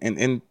anything. And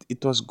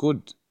it was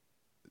good.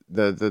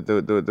 There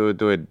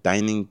were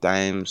dining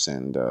times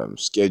and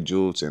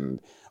schedules, and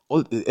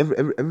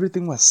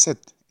everything was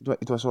set.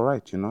 It was all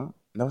right.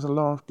 There was a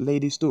lot of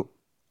ladies too.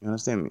 You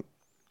understand me?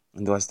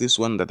 And there was this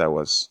one that I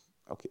was,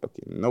 okay,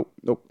 okay, nope,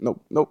 nope,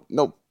 nope, nope,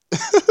 nope,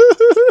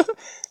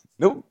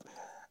 nope.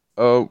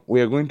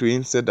 We are going to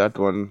insert that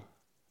one.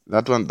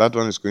 That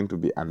one is going to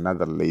be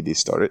another lady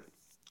story.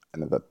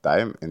 another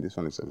time, and this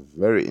one is a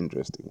very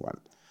interesting one.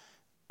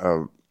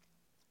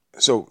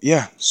 So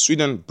yeah,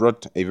 Sweden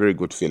brought a very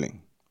good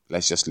feeling.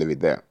 Let's just leave it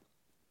there.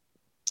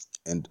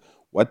 And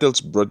what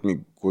else brought me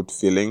good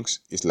feelings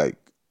is like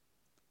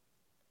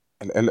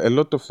a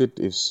lot of it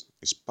is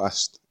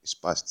past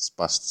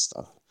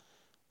stuff.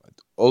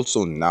 But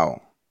also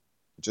now,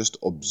 just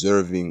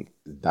observing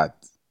that,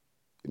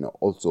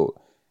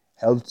 also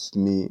helps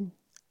me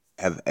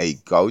have a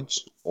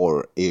gauge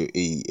or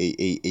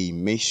a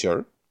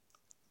measure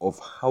of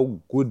how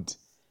good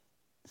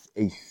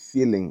a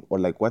feeling, or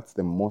like what's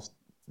the most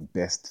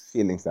best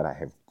feelings that I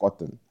have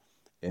gotten.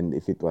 And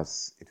if it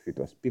was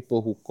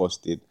people who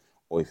caused it,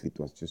 or if it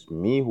was just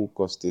me who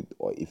caused it,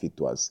 or if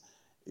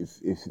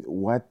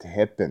what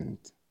happened,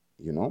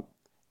 you know,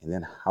 and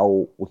then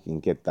how we can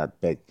get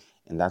that back.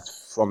 And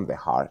that's from the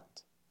heart,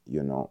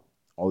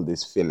 all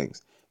these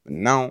feelings. But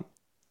now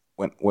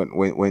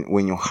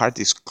when your heart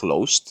is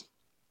closed,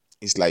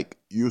 it's like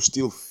you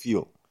still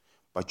feel,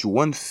 but you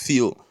won't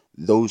feel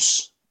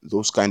those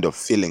kind of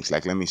feelings.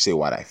 Like, let me say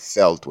what I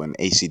felt when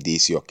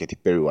ACDC or Katy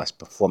Perry was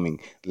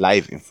performing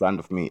live in front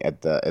of me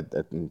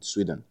in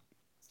Sweden,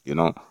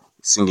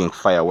 singing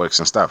fireworks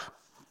and stuff,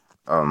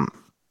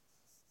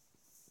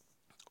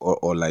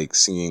 or like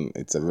singing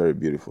 "It's a Very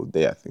Beautiful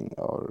Day," I think,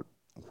 or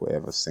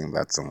whoever sang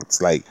that song.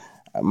 It's like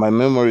my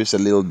memory is a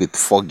little bit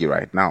foggy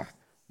right now,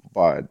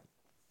 but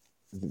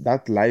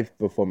that live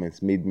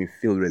performance made me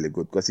feel really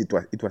good because it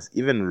was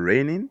even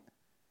raining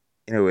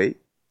in a way,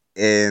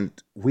 and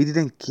we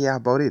didn't care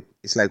about it.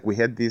 It's like we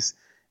had this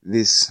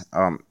these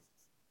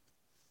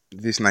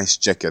nice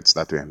jackets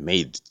that were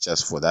made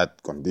just for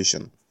that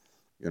condition,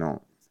 you know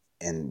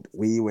and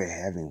we were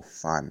having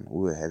fun.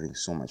 We were having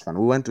so much fun.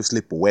 We went to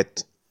sleep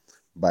wet,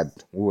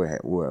 but we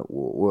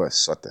were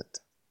sorted.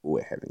 We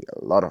were having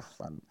a lot of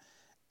fun,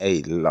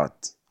 a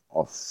lot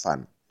of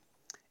fun.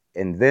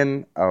 And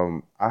then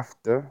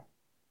after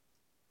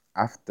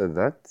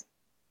that,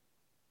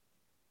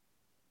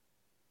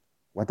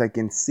 what I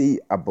can say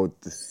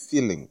about the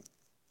feeling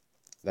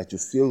that you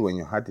feel when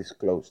your heart is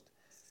closed,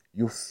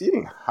 you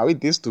feel how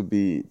it is to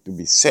be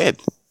sad.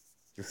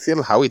 You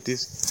feel how it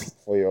is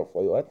for your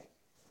what?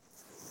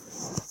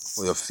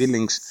 For your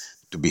feelings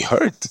to be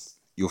hurt.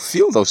 You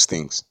feel those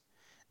things.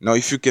 Now,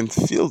 if you can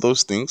feel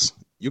those things,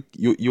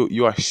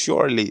 you are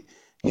surely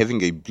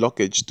having a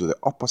blockage to the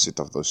opposite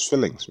of those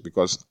feelings,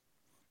 because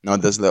now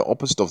there's the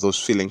opposite of those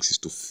feelings is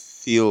to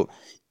feel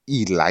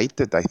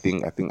elated. I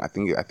think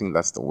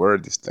that's the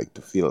word. Is like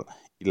to feel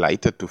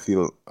elated, to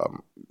feel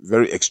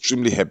very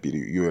extremely happy.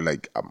 You're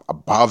like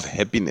above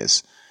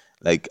happiness,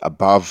 like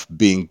above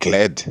being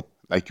glad.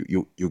 Like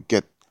you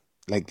get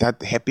like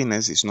that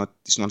happiness is not.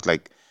 It's not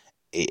like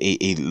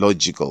a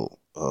logical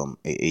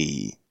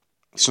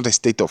it's not a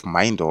state of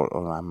mind,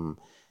 or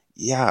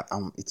yeah,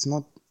 it's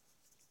not.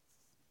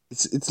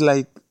 It's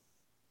like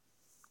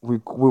we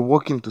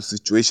walk into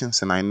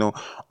situations, and I know,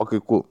 okay,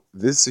 cool,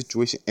 this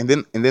situation, and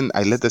then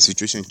I let the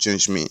situation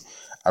change me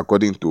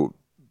according to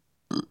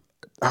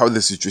how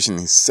the situation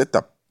is set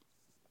up.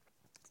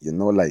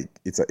 Like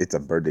it's a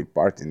birthday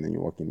party, and then you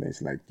walk in there,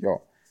 it's like,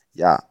 yo,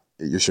 yeah,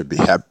 you should be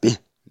happy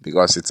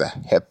because it's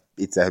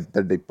a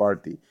birthday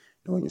party.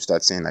 When you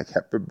start saying like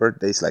happy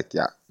birthday, it's like,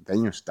 yeah,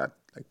 then you start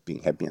like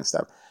being happy and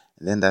stuff.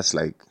 And then that's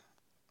like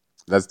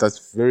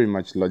that's very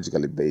much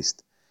logically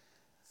based.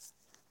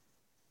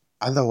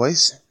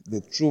 Otherwise,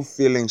 the true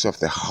feelings of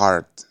the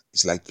heart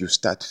is like you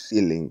start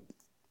feeling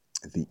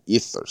the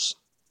ethers,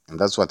 and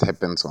that's what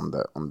happens on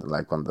the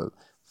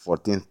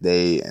 14th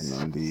day and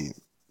on the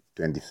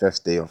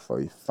 25th day of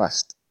a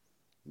fast.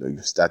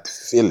 You start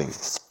feeling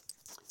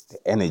the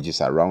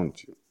energies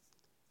around you,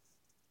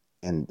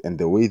 and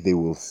the way they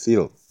will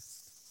feel.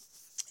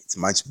 It's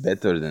much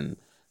better than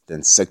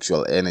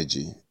sexual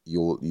energy.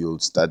 You'll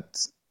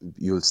start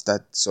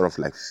sort of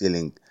like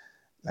feeling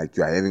like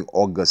you are having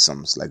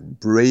orgasms, like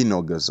brain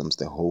orgasms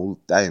the whole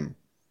time.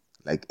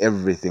 Like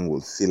everything will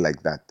feel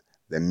like that.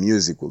 The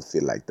music will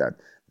feel like that.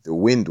 The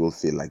wind will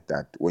feel like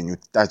that. When you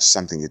touch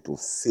something, it will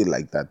feel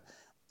like that.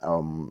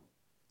 Um,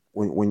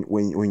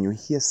 when you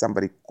hear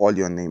somebody call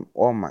your name,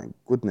 oh my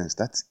goodness,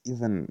 that's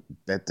even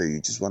better.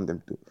 You just want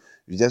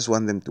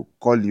them to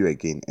call you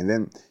again. And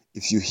then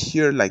if you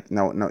hear, like,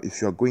 now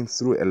if you're going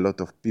through a lot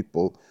of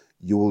people,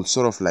 you will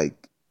sort of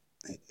like,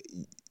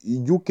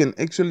 you can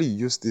actually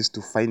use this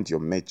to find your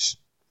match,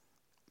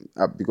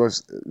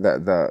 because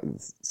the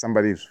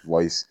somebody's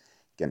voice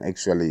can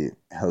actually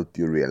help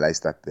you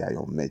realize that they are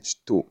your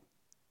match too.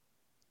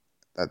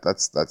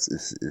 That's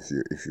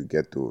if you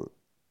get to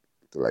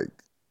like,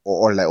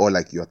 or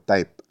like your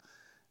type.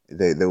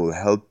 They will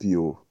help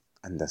you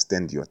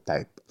understand your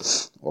type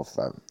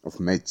of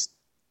match,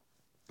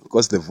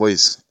 because the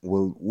voice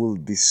will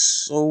be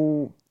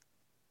so,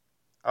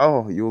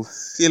 oh, you'll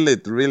feel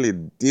it really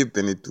deep,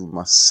 and it will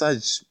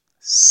massage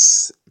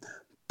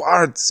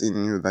parts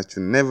in you that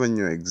you never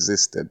knew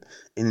existed.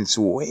 And it's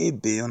way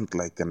beyond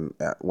like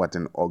what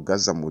an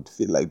orgasm would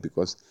feel like,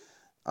 because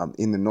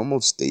in a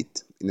normal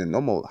state, in a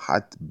normal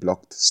heart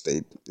blocked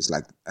state, it's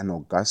like an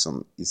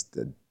orgasm is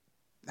the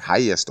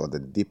highest or the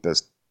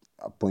deepest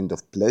a point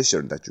of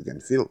pleasure that you can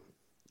feel,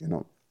 you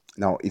know.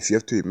 Now, if you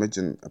have to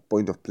imagine a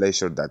point of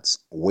pleasure that's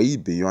way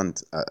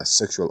beyond a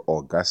sexual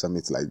orgasm,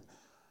 it's like,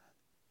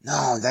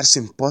 no, that's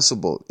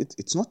impossible.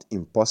 It's not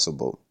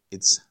impossible.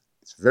 It's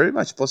very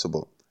much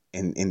possible,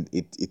 and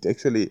it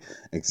actually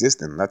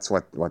exists, and that's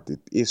what it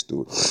is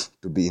to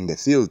be in the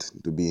field,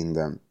 to be in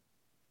the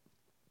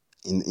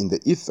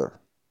ether,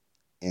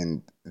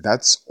 and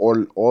that's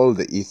all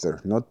the ether.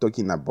 Not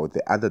talking about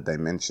the other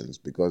dimensions,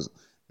 because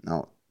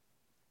now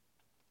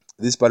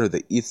this part of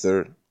the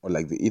ether, or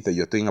like the ether,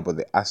 you're talking about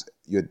the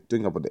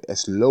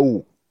as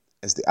low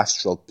as the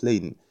astral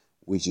plane,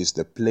 which is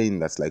the plane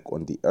that's like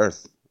on the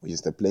earth, which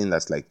is the plane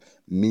that's like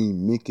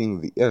mimicking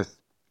the earth.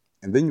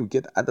 And then you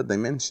get other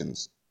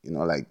dimensions,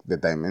 like the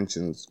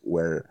dimensions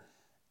where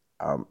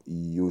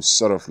you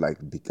sort of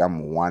like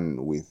become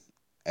one with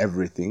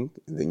everything,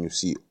 and then you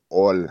see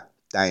all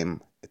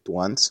time at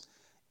once,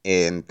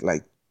 and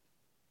like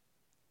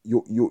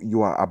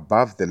you are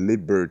above the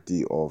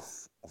liberty of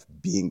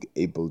being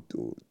able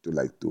to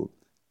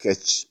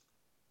catch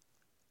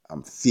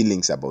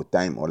feelings about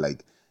time, or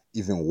like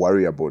even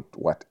worry about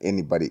what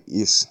anybody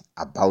is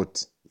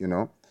about,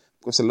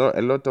 because a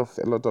lot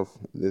of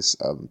this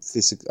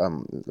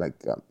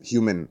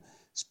human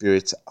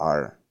spirits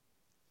are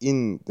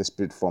in the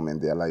spirit form,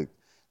 and they're like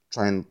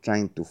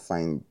trying to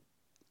find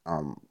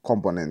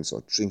components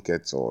or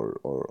trinkets,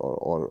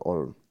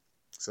 or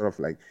sort of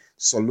like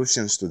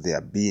solutions to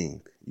their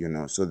being,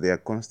 so they are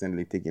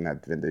constantly taking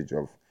advantage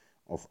of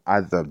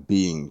other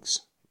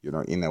beings,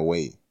 in a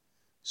way.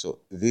 So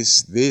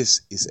this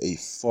is a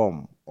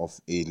form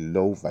of a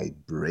low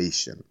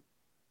vibration,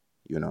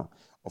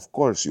 of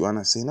course you want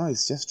to say no,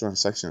 it's just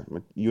transaction,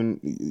 but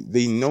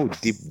they know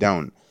deep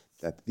down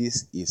that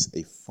this is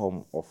a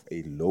form of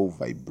a low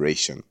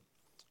vibration,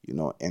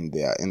 and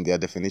their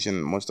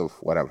definition, most of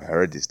what I've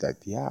heard is that,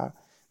 yeah,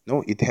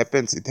 no, it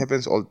happens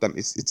all the time.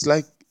 It's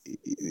like,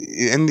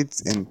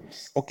 and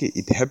okay,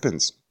 it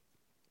happens,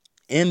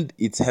 and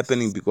it's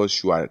happening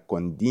because you are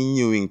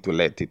continuing to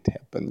let it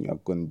happen, you are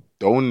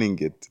condoning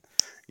it,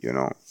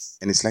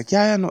 and it's like,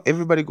 yeah, no,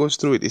 everybody goes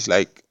through it. It's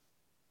like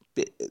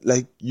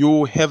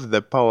you have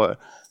the power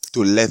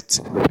to let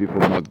the people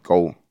not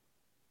go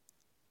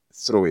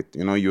through it.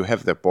 You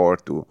have the power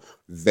to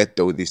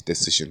veto this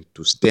decision,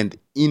 to stand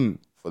in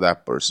for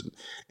that person.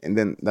 And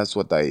then that's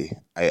what what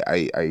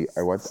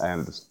I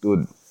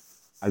understood.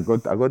 I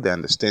got the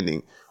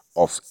understanding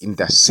of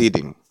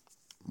interceding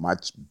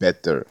much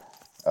better,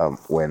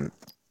 when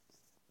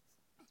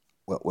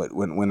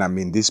I'm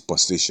in this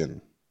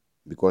position,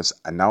 because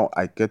now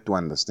I get to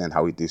understand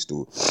how it is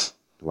to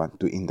want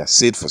to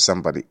intercede for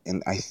somebody.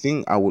 And I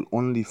think I will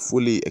only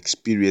fully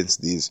experience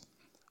this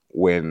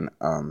when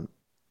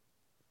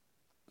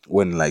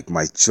like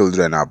my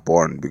children are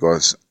born,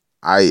 because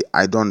I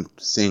don't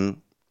think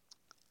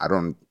I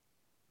don't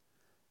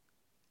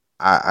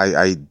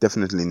I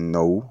definitely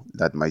know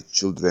that my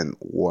children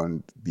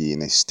won't be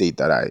in a state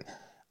that I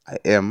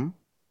am,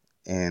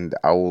 and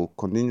I will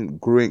continue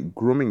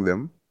grooming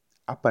them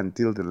up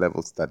until the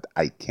levels that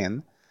I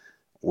can,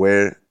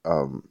 where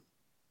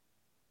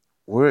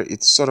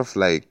it's sort of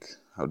like,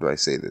 how do I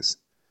say this,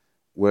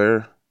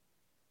 where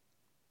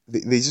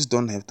they just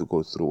don't have to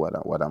go through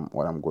what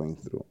I'm going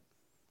through.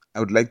 I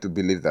would like to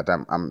believe that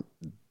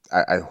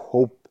I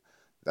hope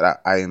that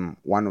I am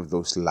one of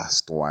those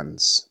last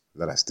ones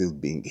that are still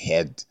being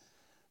had,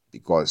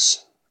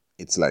 because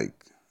it's like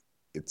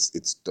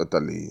it's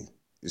totally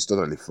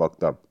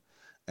fucked up.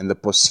 And the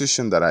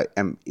position that I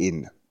am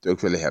in, to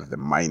actually have the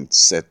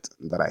mindset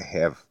that I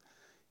have,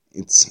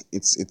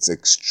 it's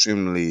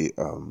extremely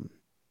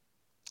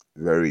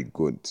very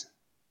good,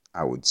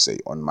 I would say,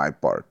 on my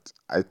part.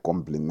 I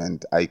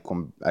compliment I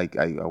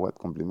what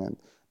compliment,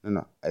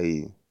 no,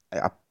 I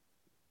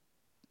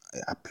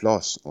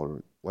applause,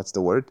 or what's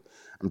the word,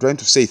 I'm trying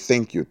to say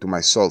thank you to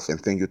myself, and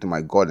thank you to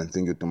my God, and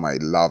thank you to my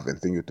love, and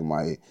thank you to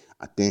my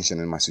attention,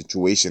 and my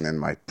situation, and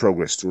my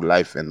progress through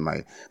life, and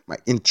my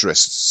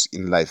interests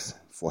in life,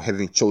 for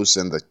having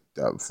chosen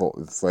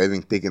for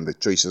having taken the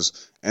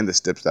choices and the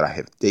steps that I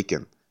have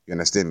taken. You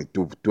understand me,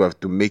 to have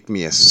to make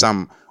me a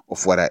sum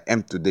of what I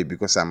am today,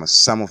 because I'm a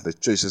sum of the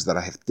choices that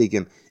I have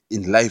taken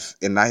in life,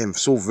 and I am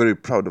so very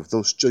proud of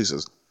those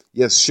choices.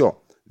 Yes, sure,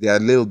 there are a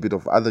little bit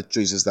of other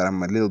choices that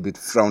I'm a little bit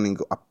frowning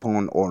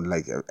upon, or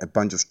like a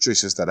bunch of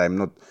choices that I'm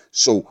not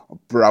so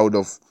proud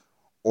of,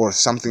 or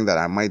something that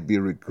I might be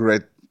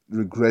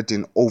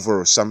regretting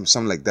over, or some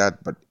like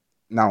that. But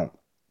now,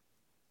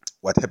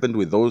 what happened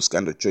with those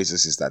kind of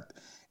choices is that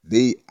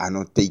they are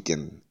not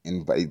taken,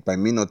 and by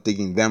me not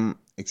taking them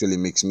actually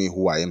makes me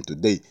who I am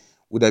today.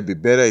 Would I be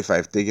better if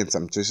I've taken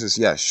some choices?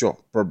 Yeah, sure,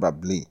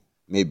 probably,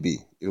 maybe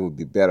it would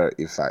be better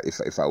if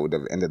I would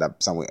have ended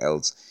up somewhere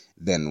else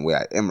than where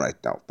I am right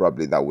now.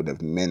 Probably that would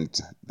have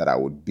meant that I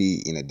would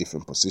be in a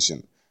different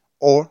position,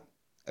 or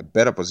a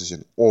better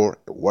position, or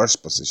a worse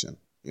position,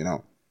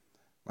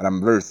 but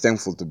I'm very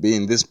thankful to be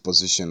in this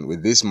position,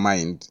 with this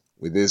mind,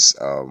 with this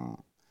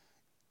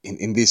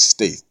in this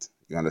state.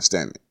 You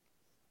understand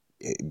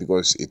me?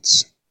 Because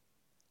it's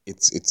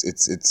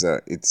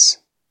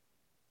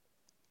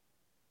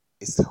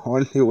It's the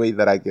only way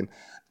that I can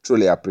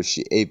truly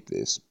appreciate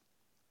this.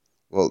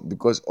 Well,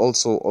 because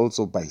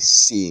also by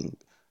seeing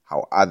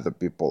how other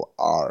people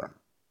are,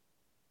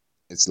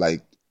 it's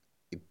like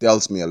it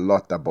tells me a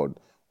lot about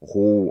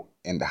who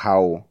and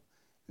how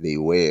they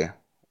were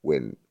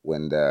when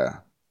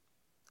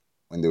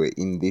they were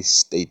in this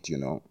state,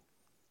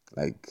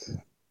 like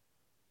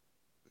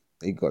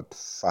they got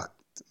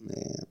fucked,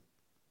 man.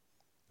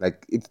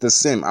 Like it's the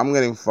same. I'm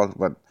getting fucked,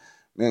 but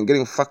man,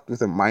 getting fucked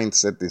with a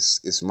mindset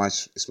is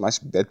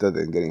much better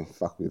than getting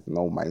fucked with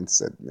no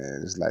mindset,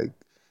 man. It's like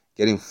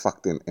getting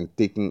fucked and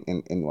taking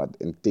in what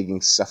and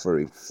taking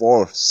suffering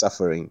for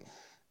suffering.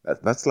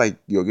 That's like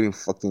you're getting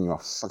fucked and you're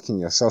fucking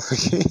yourself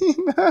again.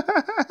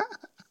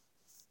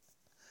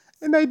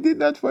 And I did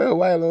that for a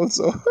while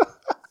also.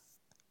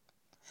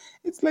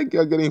 It's like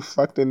you're getting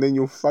fucked and then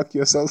you fuck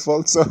yourself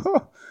also.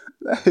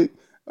 like,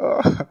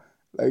 oh,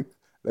 like,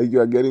 like you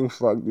are getting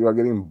fucked, you are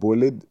getting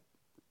bullied,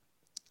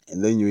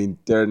 and then you in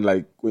turn,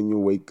 like when you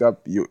wake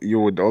up, you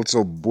would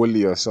also bully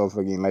yourself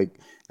again. Like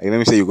let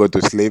me say you go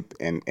to sleep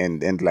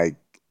and like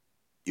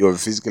you're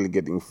physically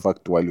getting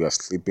fucked while you are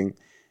sleeping,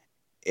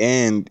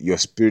 and your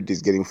spirit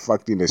is getting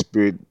fucked in the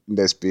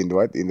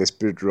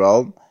spirit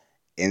realm,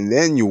 and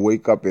then you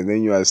wake up and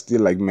then you are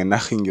still like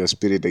menaching your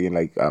spirit again.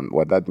 Like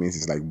what that means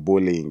is like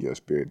bullying your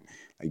spirit.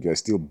 Like you're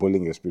still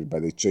bullying your spirit by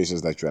the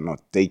choices that you are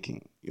not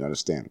taking, you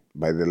understand,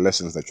 by the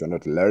lessons that you're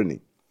not learning.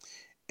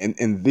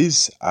 And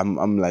this,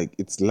 I'm like,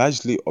 it's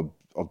largely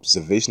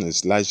observational,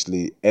 it's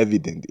largely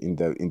evident in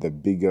the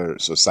bigger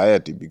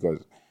society, because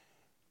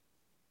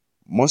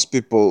most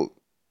people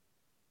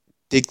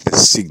take the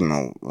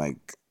signal,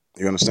 like,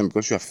 you understand,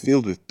 because you are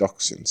filled with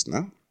toxins,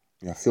 no?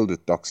 You are filled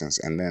with toxins,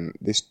 and then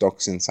these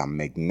toxins are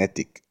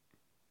magnetic.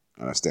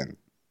 Understand?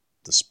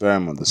 The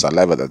sperm or the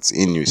saliva that's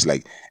in you is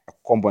like a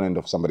component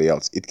of somebody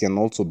else. It can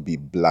also be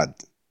blood.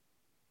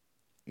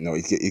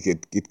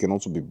 It can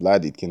also be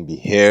blood. It can be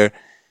hair.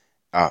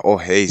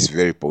 Hair is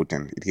very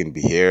potent. It can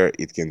be hair.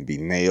 It can be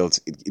nails.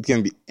 It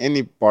can be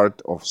any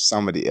part of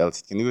somebody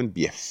else. It can even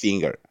be a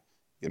finger.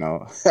 You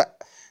know.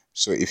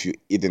 So if you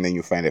eat and then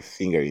you find a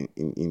finger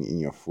in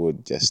your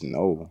food, just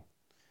know.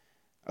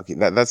 Okay,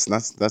 that's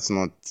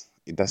not.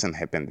 It doesn't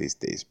happen these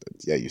days, but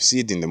yeah, you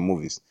see it in the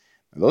movies.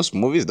 Those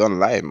movies don't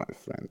lie, my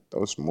friend.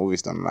 Those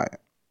movies don't lie.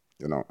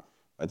 You know.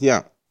 But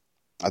yeah,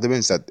 that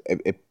means that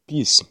a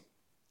piece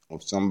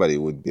of somebody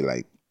would be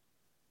like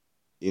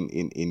in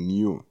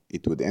you.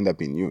 It would end up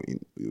in you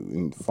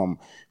in from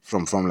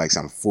like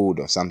some food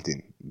or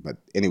something. But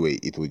anyway,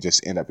 it would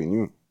just end up in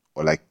you,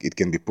 or like it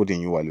can be put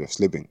in you while you're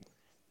sleeping.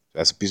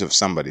 That's a piece of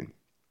somebody.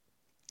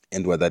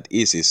 And what that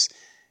is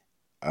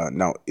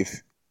now,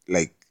 if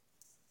like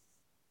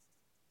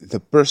the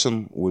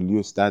person will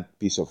use that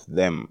piece of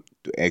them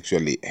to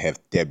actually have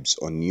tabs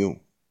on you,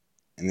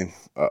 and then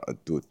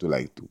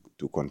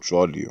to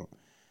control you,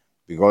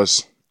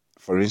 because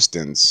for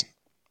instance,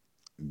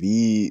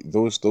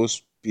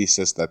 those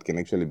pieces that can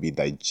actually be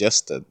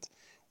digested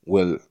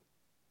will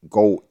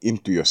go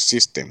into your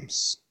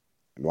systems,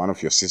 and one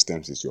of your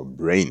systems is your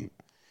brain,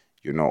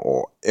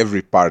 or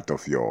every part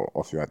of your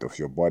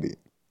body,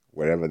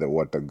 wherever the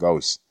water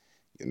goes,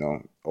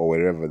 or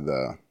wherever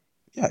the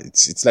yeah,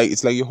 it's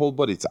like your whole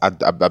body. It's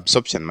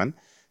absorption, man.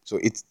 So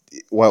it's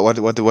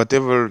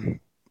whatever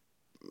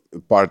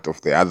part of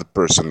the other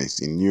person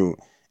is in you,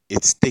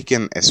 it's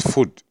taken as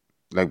food,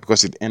 like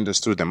because it enters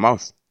through the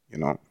mouth,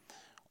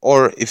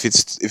 or if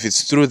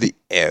it's through the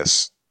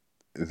ass,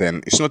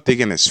 then it's not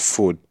taken as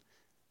food,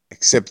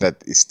 except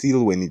that it's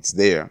still, when it's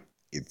there,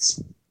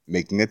 it's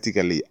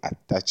magnetically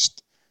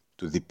attached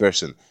to the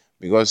person,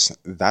 because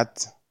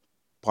that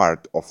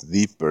part of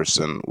the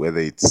person, whether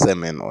it's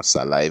semen or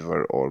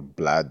saliva or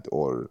blood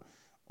or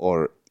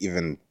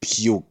even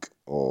puke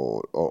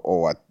or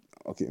what.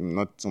 Okay,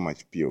 not so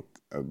much puke,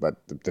 but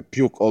the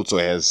puke also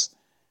has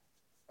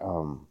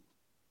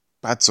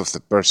parts of the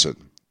person,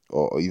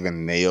 or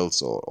even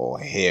nails or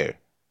hair,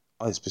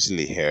 or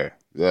especially hair.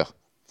 Yeah,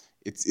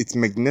 it's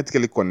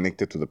magnetically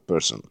connected to the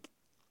person.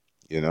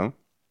 You know,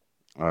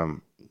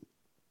 um,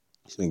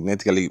 it's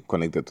magnetically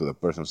connected to the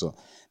person, so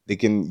they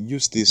can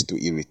use this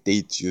to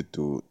irritate you,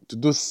 to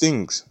do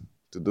things,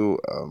 to do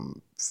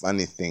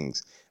funny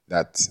things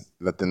that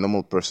the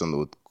normal person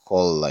would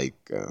call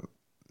like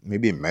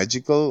maybe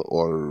magical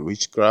or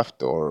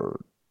witchcraft or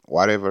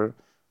whatever.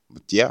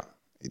 But yeah,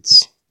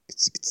 it's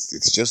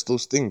just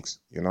those things,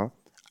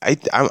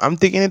 I'm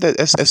taking it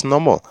as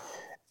normal.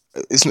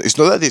 It's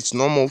not that it's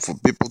normal for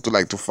people to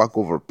like to fuck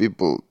over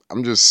people.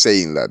 I'm just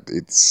saying that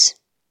it's,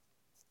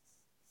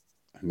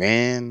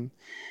 man,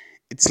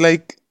 it's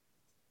like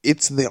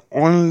it's the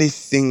only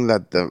thing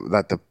that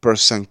the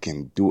person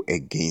can do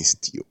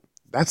against you.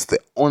 That's the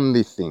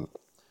only thing.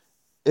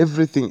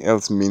 Everything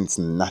else means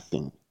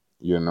nothing.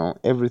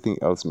 Everything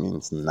else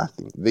means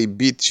nothing. They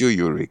beat you,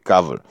 you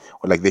recover.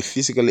 Or like they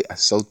physically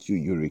assault you,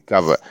 you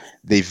recover.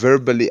 They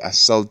verbally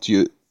assault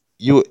you,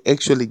 you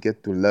actually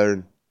get to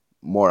learn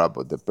more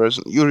about the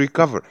person. You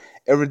recover.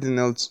 Everything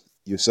else,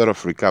 you sort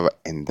of recover.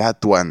 And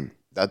that one,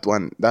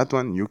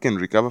 you can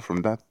recover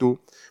from that too.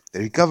 The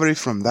recovery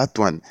from that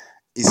one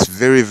is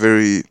very,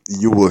 very,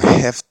 you will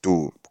have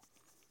to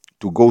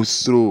go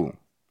through,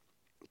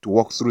 to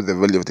walk through the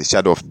valley of the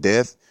shadow of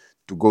death,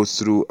 to go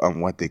through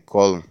what they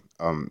call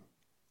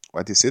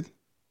what is it,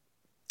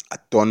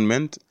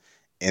 atonement,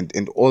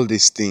 and all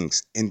these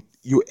things. And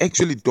you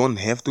actually don't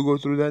have to go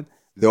through that.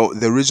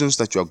 The reasons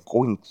that you are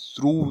going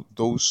through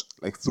those,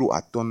 like through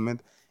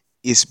atonement,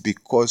 is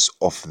because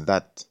of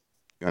that.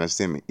 You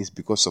understand me? It's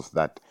because of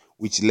that,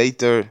 which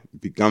later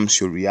becomes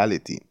your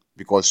reality,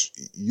 because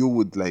you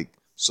would like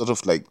sort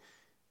of like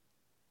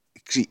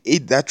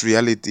create that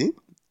reality,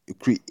 you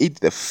create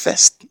the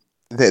first,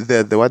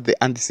 the what,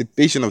 the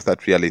anticipation of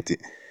that reality,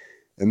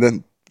 and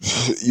then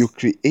you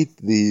create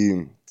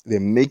the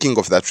making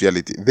of that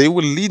reality. They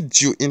will lead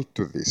you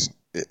into this,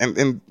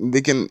 and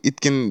they can,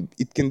 it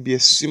can be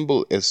as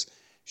simple as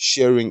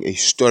sharing a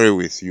story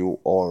with you,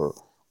 or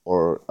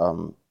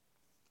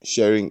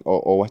sharing,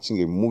 or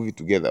watching a movie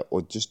together,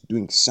 or just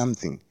doing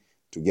something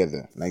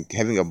together, like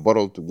having a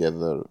bottle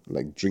together,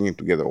 like drinking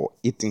together, or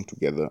eating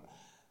together.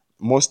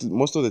 Most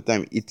of the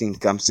time, eating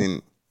comes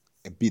in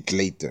a bit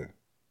later,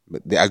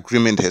 but the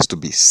agreement has to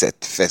be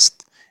set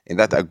first, and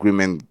that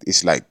agreement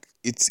is like,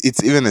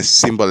 it's even as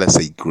simple as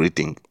a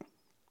greeting,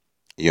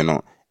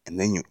 and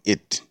then you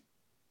eat,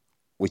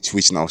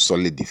 which now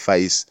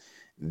solidifies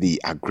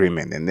the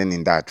agreement. And then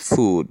in that,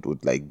 food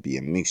would like be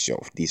a mixture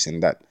of this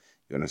and that.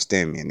 You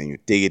understand me? And then you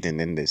take it, and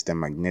then there's the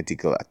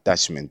magnetical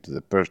attachment to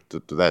the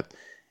to that.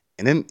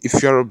 And then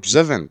if you're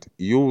observant,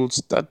 you will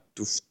start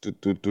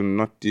to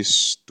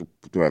notice, to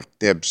have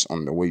tabs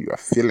on the way you are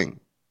feeling.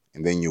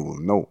 And then you will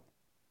know.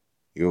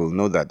 You will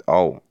know that,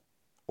 oh,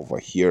 over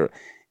here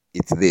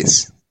it's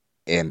this,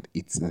 and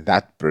it's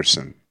that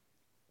person.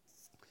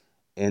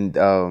 And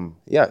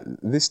yeah,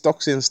 these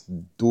toxins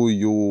do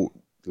you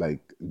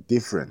like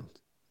different.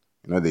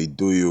 They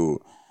do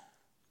you,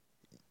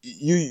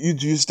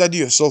 you study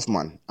yourself,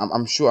 man.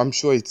 I'm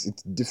sure it's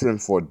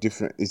different for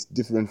different, it's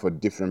different for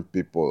different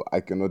people. I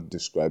cannot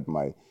describe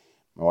my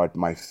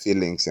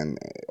feelings, and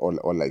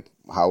or like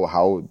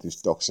how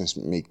these toxins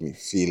make me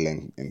feel,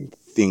 and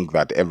think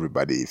that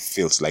everybody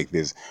feels like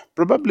this.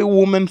 Probably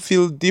women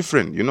feel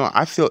different.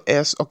 I feel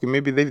S. Okay,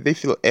 maybe they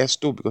feel S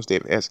too, because they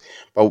have S.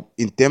 But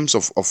in terms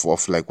of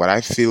like what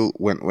I feel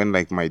when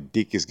like my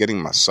dick is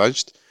getting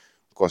massaged,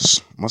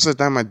 because most of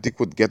the time my dick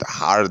would get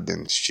hard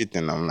and shit,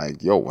 and I'm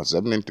like, yo, what's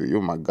happening to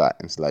you, my guy?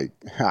 And it's like,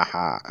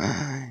 haha,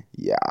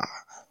 yeah.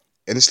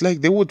 And it's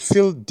like they would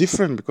feel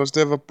different because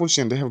they have a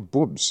pussy and they have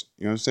boobs.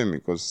 You understand me?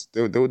 Because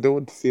they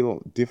would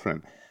feel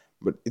different.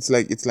 But it's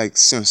like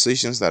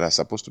sensations that are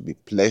supposed to be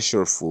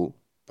pleasureful,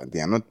 but they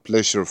are not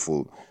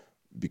pleasureful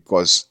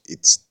because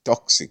it's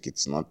toxic.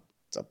 It's not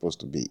supposed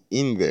to be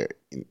in there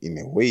in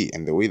a way.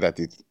 And the way that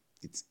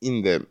it's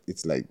in there,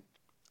 it's like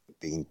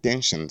the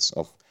intentions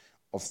of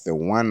the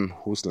one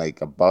who's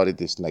like about it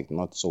is like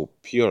not so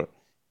pure.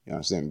 You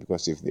understand?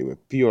 Because if they were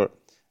pure,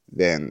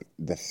 then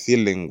the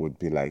feeling would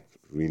be like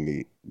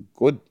really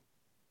good.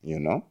 You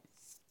know,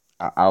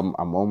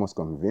 I'm almost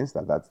convinced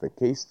that that's the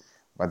case.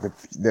 But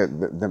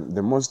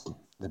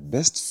the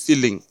best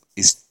feeling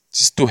is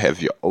just to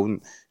have your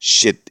own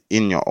shit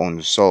in your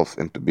own self,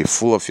 and to be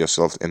full of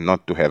yourself, and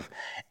not to have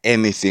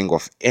anything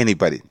of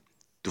anybody,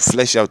 to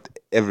flesh out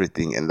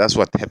everything. And that's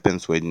what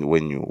happens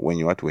when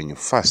you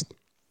fast.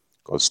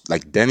 Because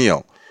like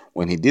Daniel,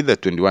 when he did the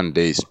 21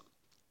 days,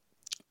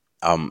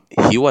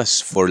 he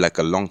was for like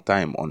a long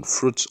time on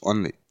fruits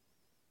only.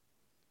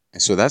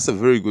 And so that's a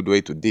very good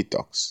way to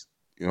detox.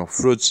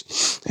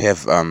 Fruits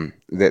have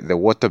the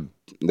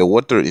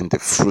water in the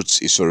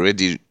fruits is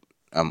already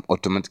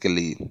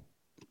automatically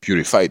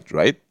purified,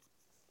 right?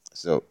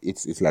 So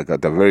it's like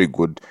at a very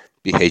good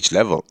pH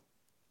level.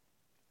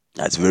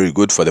 That's very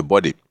good for the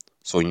body.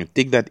 So when you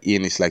take that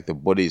in, it's like the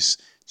body is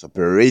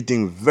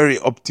operating very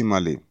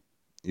optimally,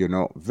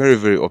 very,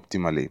 very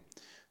optimally.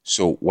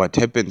 So what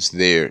happens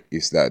there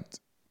is that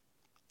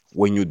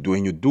when you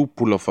do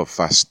pull off a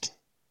fast,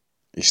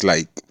 it's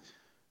like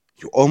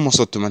you almost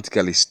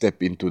automatically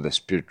step into the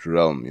spirit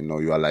realm.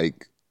 You are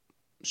like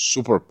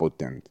super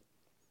potent.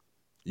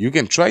 You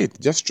can try it.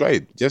 Just try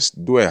it.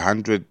 Just do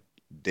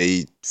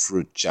 100-day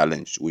fruit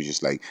challenge, which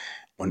is like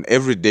on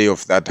every day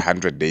of that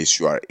 100 days,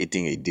 you are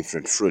eating a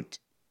different fruit,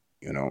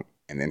 and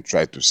then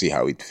try to see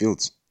how it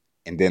feels.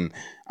 And then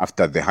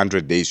after the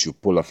 100 days, you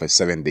pull off a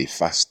 7-day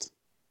fast.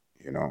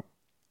 You'll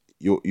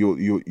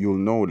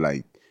know,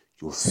 like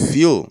you'll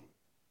feel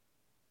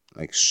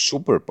like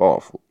super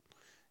powerful.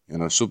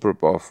 Super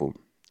powerful.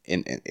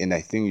 And I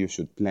think you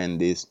should plan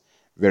this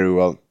very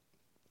well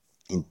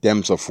in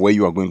terms of where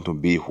you are going to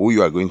be, who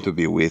you are going to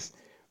be with,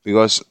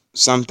 because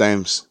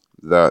sometimes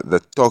the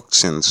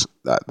toxins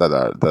that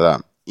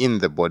are in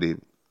the body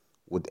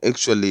would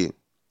actually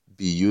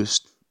be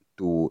used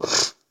to,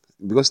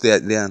 because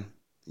they are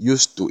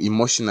used to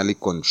emotionally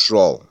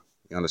control.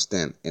 You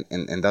understand?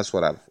 And that's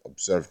what I've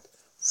observed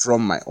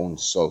from my own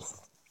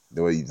self.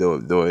 They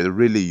were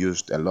really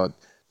used a lot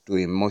to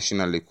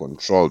emotionally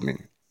control me,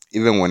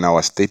 even when I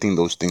was stating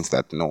those things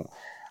that no,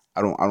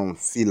 I don't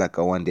feel like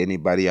I want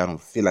anybody. I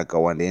don't feel like I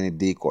want any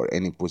dick or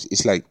any pussy.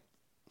 It's like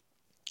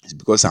it's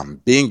because I'm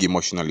being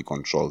emotionally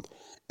controlled.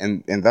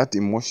 And that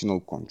emotional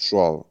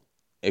control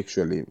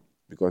actually,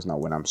 because now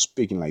when I'm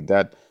speaking like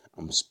that,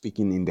 I'm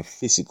speaking in the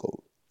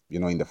physical,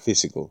 in the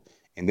physical.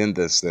 And then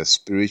there's the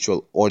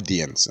spiritual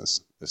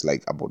audiences. There's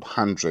like about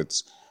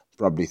hundreds,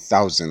 probably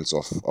thousands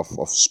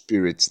of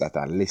spirits that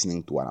are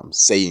listening to what I'm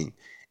saying.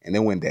 And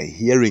then when they're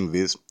hearing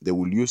this, they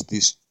will use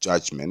this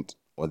judgment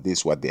or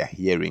this what they are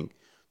hearing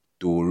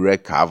to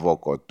wreak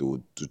havoc or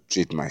to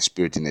treat my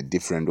spirit in a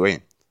different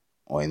way,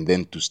 or and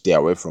then to stay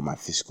away from my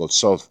physical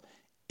self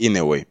in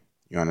a way.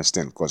 You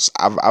understand? Because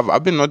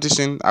I've been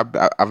noticing,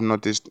 I've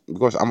noticed,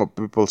 because I'm a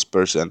people's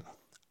person.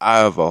 I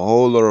have a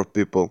whole lot of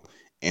people,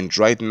 and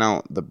right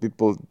now the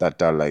people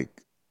that are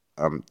like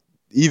um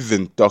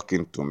even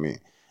talking to me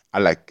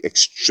are like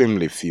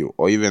extremely few,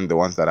 or even the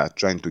ones that are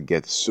trying to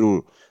get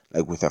through,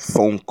 like with a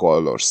phone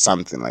call or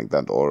something like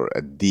that, or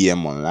a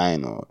DM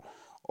online,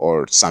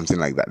 or something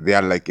like that. They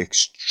are like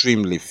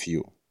extremely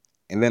few,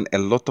 and then a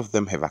lot of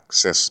them have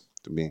access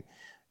to me,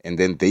 and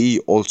then they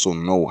also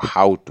know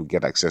how to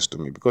get access to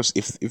me, because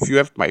if you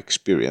have my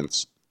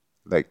experience,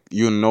 like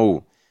you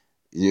know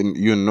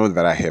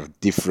that I have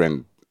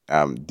different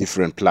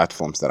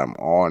platforms that I'm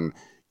on.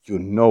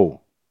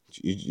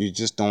 You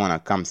just don't want to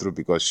come through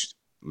because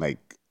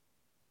like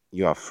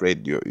you're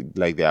afraid. You're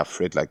like they're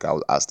afraid. Like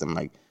I'll ask them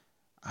like,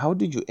 how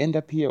did you end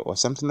up here or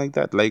something like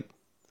that. Like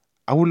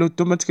I will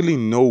automatically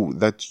know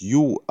that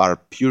you are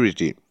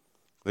purity,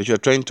 that you're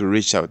trying to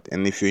reach out,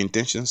 and if your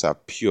intentions are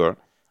pure,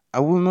 I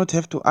will not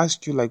have to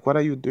ask you like, what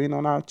are you doing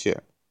on out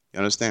here? You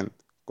understand?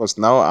 Because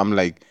now I'm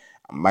like,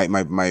 my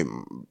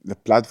the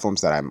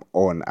platforms that I'm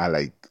on are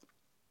like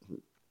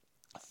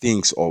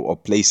things or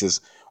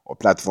places or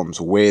platforms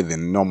where the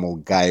normal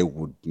guy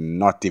would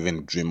not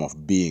even dream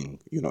of being.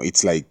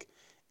 It's like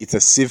it's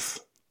as if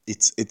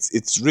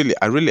it's really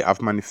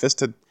I've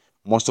manifested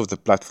most of the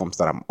platforms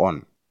that I'm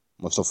on.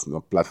 Most of the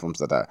platforms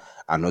that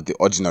are not the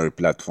ordinary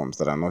platforms,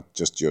 that are not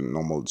just your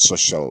normal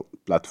social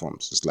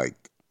platforms. It's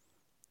like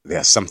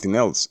there's something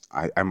else.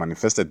 I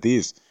manifested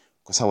this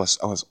because I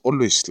was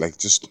always like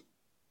just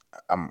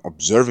I'm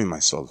observing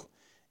myself,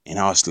 and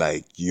I was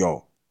like,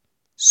 yo,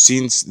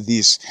 since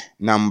these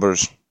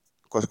numbers,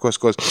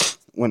 because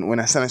when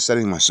I started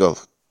studying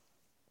myself,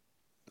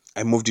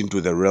 I moved into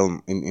the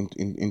realm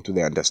into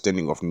the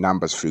understanding of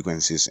numbers,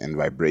 frequencies, and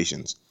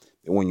vibrations.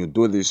 And when you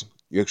do this,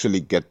 you actually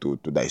get to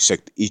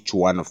dissect each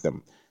one of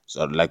them.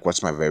 So like,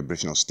 what's my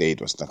vibrational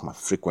state? What's like my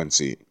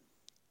frequency?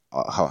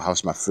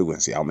 How's my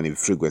frequency? How many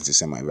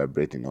frequencies am I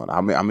vibrating on?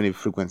 How many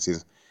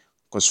frequencies?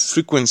 Because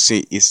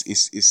frequency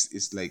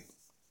is like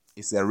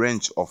it's a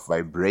range of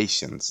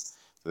vibrations.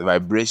 The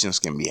vibrations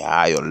can be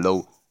high or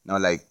low. Now,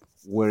 like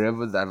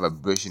wherever that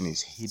vibration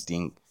is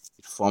hitting,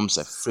 it forms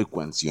a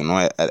frequency.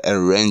 A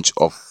range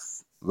of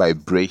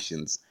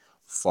vibrations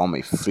form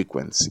a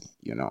frequency.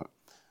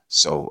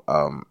 So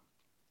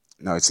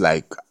now it's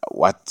like,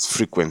 what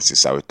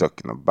frequencies are we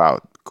talking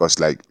about? Because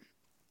like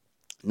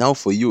now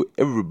for you,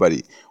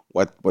 everybody,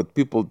 what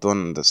people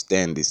don't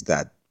understand is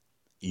that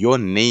your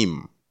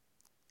name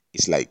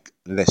is like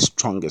the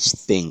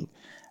strongest thing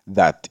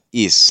that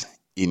is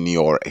in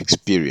your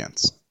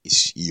experience.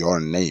 Is your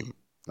name.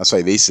 That's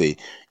why they say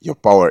your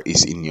power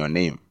is in your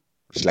name.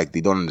 It's like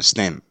they don't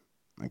understand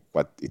like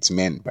what it's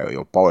meant by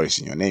your power is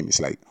in your name. It's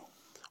like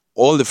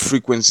all the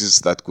frequencies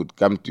that could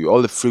come to you,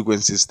 all the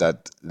frequencies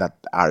that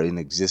are in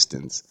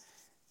existence,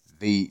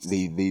 they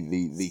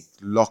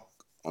lock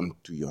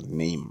onto your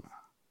name.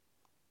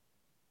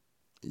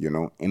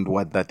 And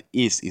what that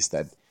is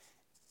that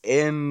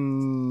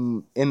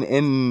in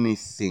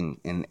anything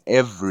and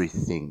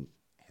everything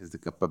has the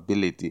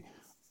capability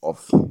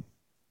of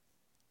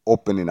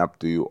opening up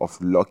to you, of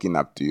locking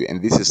up to you.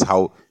 And this is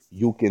how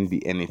you can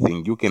be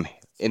anything. You can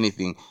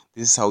anything.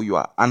 This is how you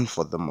are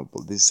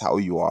unfathomable. This is how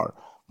you are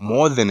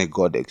more than a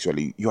god.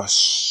 Actually, you are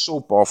so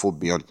powerful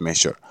beyond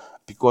measure,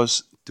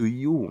 because to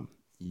you,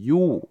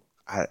 you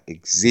are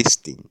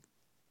existing.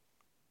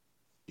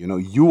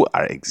 You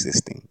are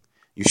existing.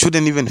 You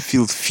shouldn't even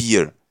feel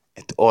fear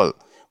at all.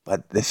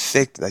 But the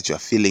fact that you're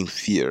feeling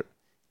fear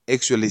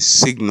actually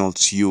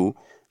signals you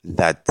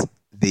that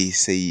there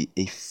is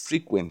a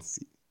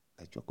frequency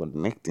that you're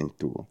connecting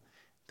to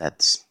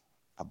that's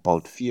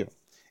about fear.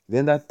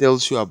 Then that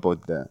tells you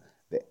about the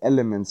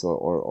elements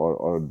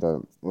or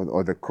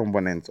the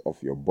components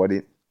of your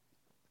body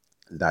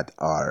that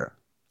are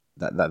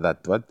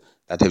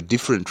that have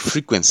different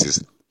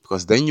frequencies,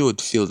 because then you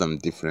would feel them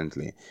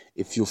differently.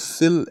 If you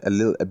feel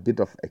a bit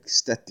of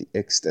ecstatic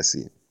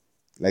ecstasy,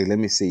 like let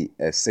me say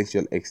a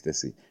sexual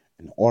ecstasy,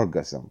 an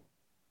orgasm,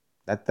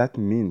 that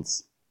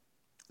means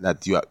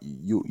that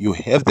you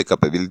have the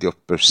capability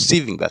of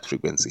perceiving that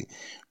frequency.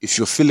 If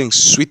you're feeling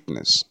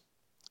sweetness,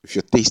 if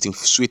you're tasting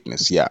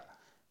sweetness, yeah,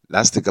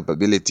 that's the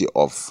capability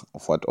of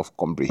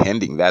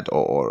comprehending that,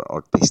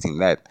 or tasting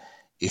that.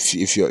 If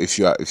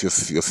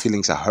your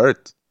feelings are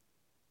hurt,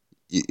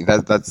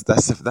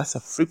 that's a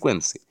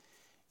frequency.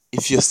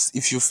 If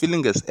you're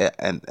feeling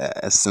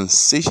a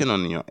sensation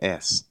on your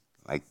ass,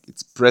 like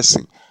it's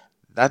pressing.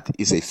 That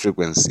is a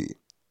frequency.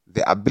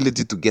 The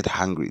ability to get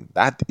hungry,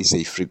 that is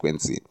a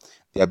frequency.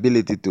 The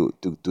ability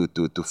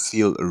to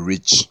feel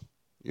rich,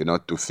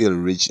 to feel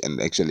rich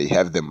and actually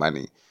have the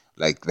money,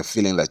 like the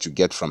feeling that you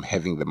get from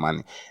having the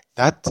money,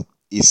 that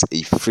is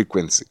a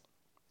frequency.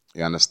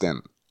 You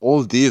understand?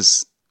 All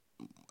this,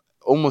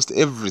 almost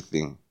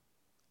everything,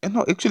 and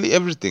no, actually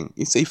everything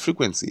is a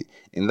frequency,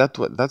 and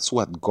that's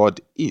what God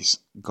is.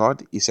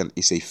 God is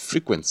a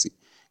frequency.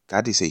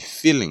 God is a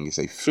feeling, is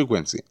a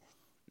frequency.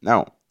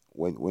 Now,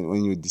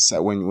 when you decide,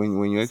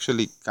 when you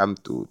actually come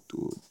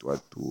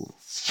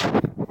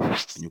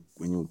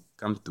when you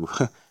come to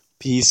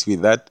peace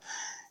with that,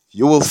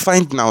 you will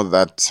find now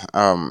that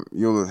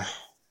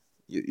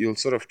you'll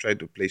sort of try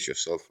to place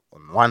yourself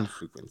on one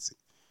frequency,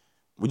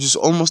 which is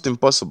almost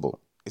impossible.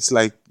 It's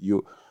like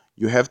you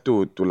have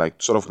to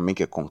like sort of make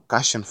a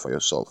concussion for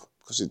yourself,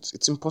 because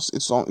it's impossible.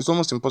 It's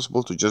almost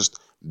impossible to just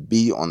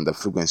be on the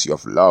frequency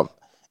of love.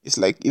 It's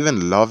like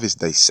even love is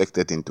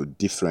dissected into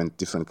different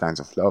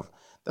kinds of love.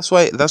 That's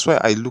why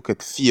I look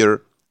at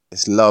fear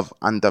as love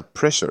under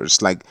pressure.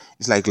 It's like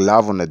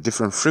love on a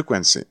different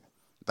frequency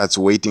that's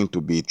waiting to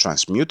be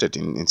transmuted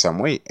in some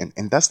way.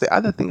 And that's the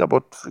other thing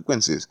about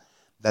frequencies,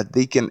 that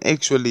they can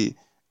actually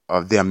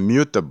they are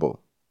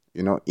mutable,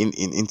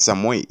 in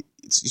some way.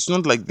 It's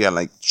not like they are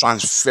like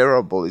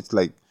transferable. It's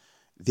like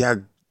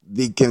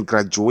they can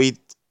graduate,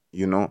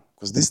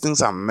 because these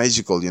things are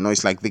magical.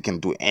 It's like they can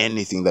do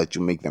anything that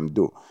you make them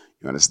do.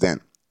 You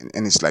understand?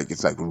 And it's like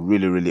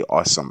really really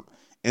awesome.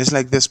 And it's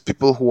like there's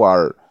people who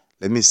are,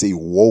 let me say,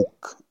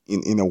 woke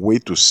in a way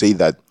to say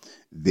that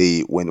they,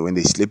 when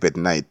they sleep at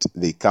night,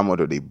 they come out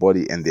of their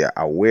body and they are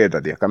aware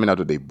that they are coming out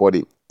of their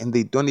body, and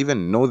they don't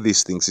even know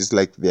these things. It's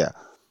like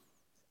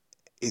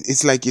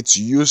it's like it's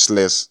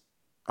useless.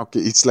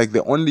 Okay, it's like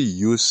the only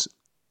use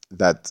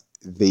that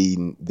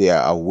they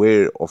are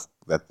aware of,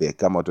 that they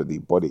come out of the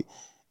body,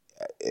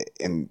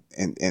 and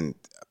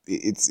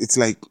it's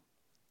like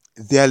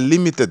they are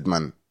limited,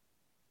 man.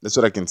 That's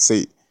what I can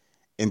say.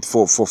 And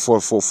for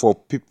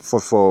people,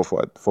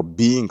 for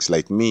beings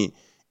like me,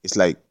 it's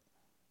like,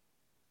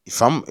 if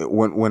I'm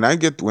when I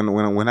get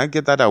when I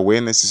get that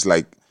awareness, it's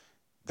like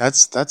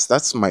that's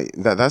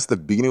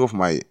the beginning of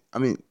my, I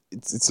mean,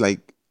 it's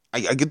like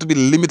I get to be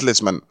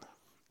limitless, man.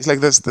 It's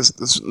like there's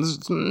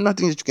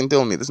nothing that you can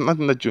tell me. There's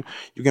nothing that you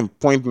can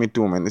point me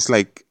to, man. It's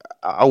like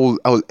I will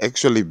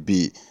actually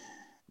be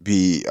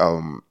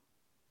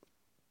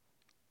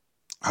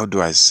how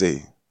do I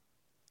say?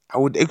 I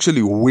would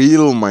actually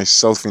will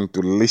myself into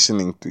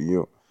listening to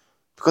you,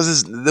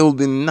 because there will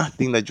be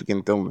nothing that you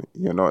can tell me.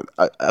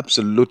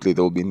 Absolutely,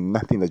 there will be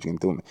nothing that you can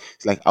tell me.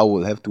 It's like I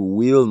will have to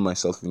will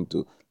myself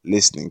into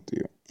listening to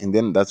you, and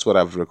then that's what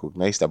I've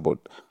recognized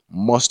about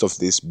most of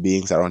these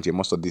beings around here.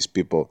 Most of these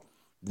people,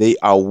 they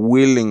are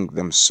willing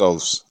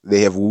themselves.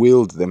 They have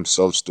willed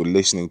themselves to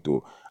listening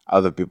to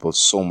other people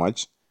so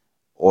much,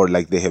 or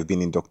like they have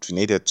been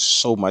indoctrinated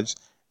so much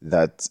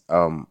that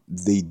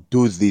they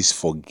do this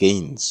for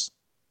gains,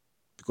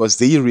 because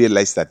they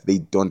realize that they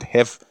don't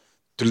have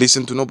to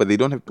listen to nobody, they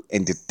don't have to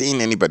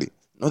entertain anybody,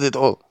 not at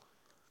all.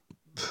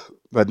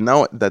 But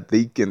now that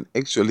they can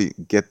actually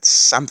get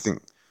something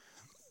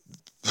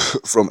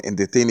from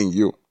entertaining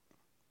you,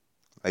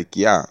 like,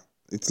 yeah,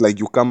 it's like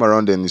you come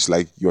around and it's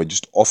like you're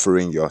just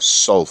offering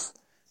yourself.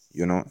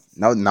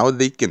 Now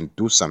they can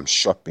do some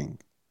shopping.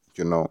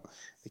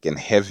 They can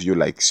have you,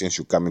 like, since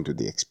you come into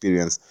the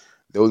experience,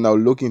 they will now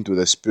look into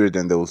the spirit,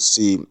 and they will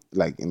see,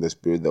 like, in the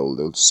spirit,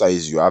 they'll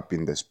size you up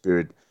in the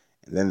spirit,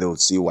 and then they will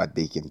see what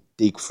they can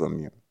take from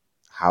you,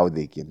 how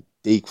they can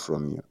take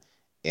from you,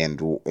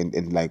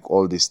 and like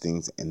all these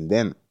things. And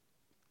then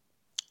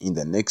in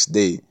the next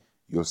day,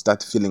 you'll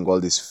start feeling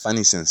all these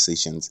funny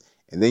sensations,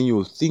 and then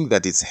you'll think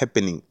that it's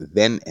happening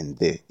then and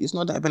there. It's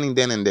not happening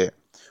then and there.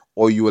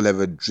 Or you will have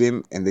a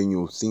dream, and then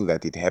you'll think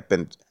that it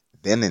happened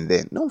then and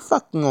there. No,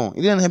 fuck no,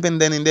 it didn't happen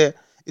then and there.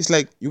 It's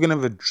like you can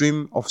have a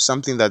dream of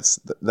something that's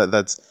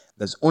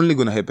only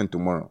gonna happen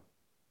tomorrow,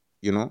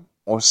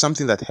 or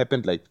something that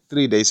happened like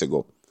 3 days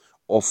ago,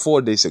 or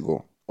 4 days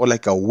ago, or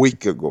like a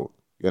week ago.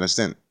 You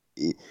understand?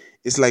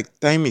 It's like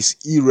time is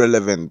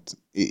irrelevant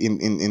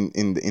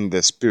in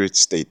the spirit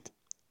state.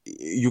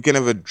 You can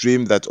have a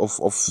dream that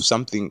of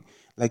something,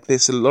 like,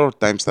 there's a lot of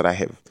times that I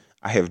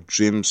have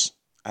dreams.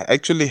 I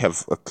actually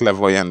have a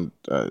clairvoyant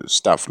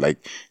stuff,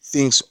 like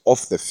things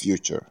of the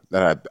future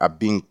that are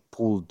being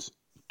pulled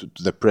to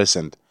the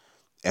present,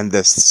 and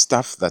there's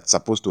stuff that's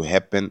supposed to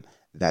happen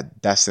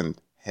that doesn't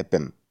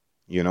happen.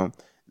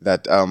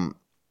 That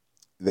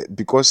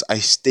because I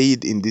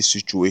stayed in this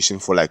situation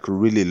for like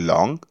really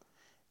long,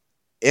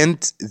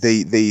 and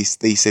there's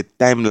a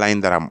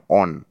timeline that I'm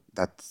on,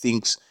 that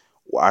things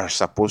are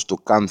supposed to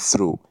come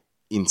through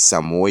in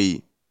some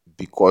way,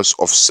 because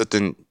of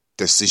certain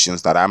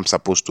decisions that I'm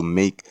supposed to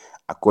make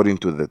according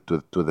to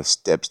the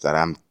steps that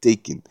I'm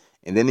taking.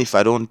 And then if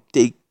I don't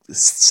take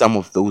some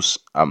of those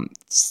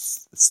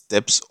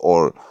steps,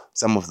 or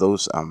some of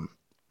those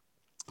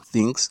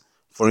things,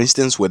 for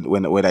instance,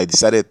 when I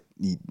decided,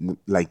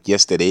 like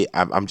yesterday,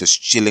 I'm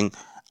just chilling,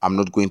 I'm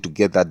not going to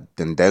get that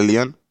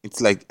dandelion.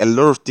 It's like a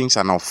lot of things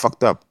are now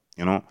fucked up,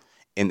 and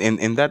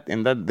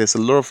that there's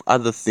a lot of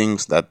other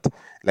things that,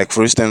 like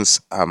for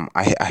instance,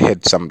 I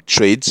had some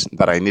trades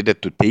that I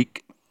needed to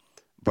take,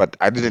 but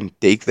I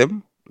didn't take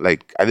them.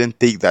 Like I didn't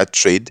take that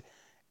trade.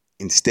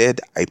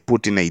 Instead, I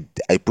put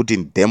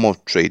in demo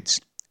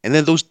trades, and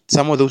then those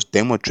some of those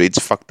demo trades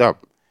fucked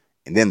up,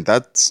 and then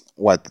that's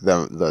what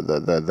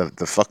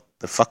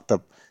the fucked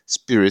up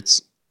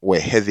spirits were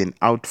having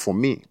out for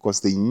me,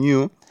 because they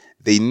know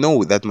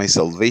that my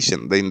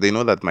salvation, they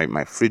know that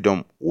my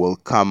freedom will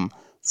come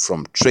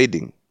from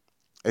trading.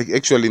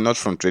 Actually, not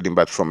from trading,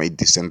 but from a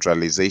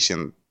decentralized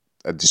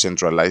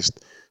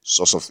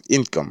source of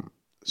income.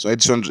 So a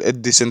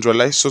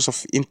decentralized source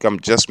of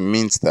income just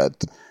means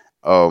that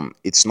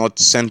it's not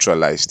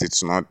centralized.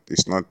 It's not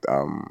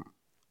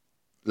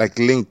like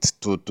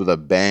linked to the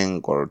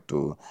bank or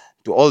to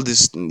all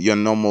this your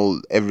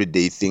normal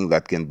everyday thing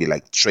that can be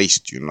like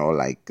traced.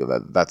 Like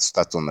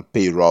that's on a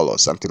payroll or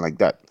something like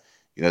that.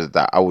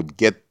 That I would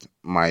get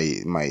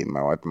my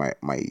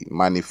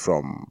money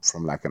from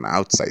like an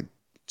outside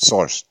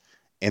source,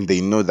 and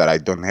they know that I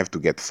don't have to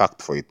get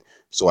fucked for it.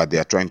 So what they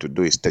are trying to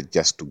do is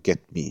just to get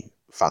me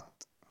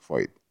fucked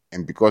for it.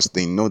 And because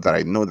they know that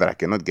I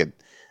cannot get,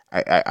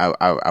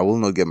 I will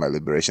not get my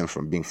liberation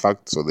from being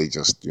fucked. So they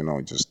just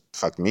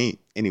fuck me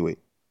anyway.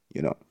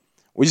 You know,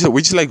 which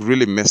is like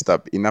really messed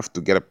up enough to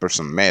get a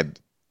person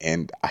mad.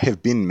 And I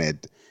have been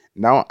mad.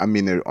 Now I'm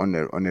on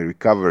a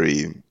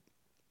recovery,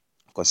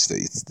 because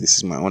this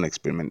is my own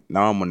experiment.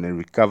 Now I'm on a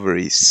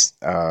recovery.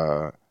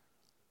 How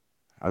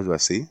do I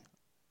say?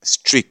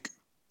 Streak,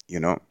 you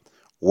know,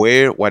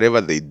 where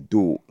whatever they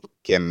do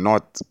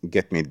cannot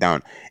get me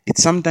down. It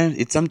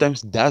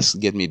sometimes does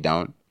get me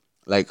down.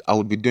 Like I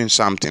would be doing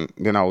something,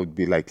 then I would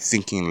be like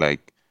thinking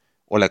like,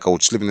 or like I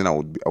would sleep and then I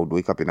would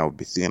wake up and I would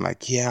be thinking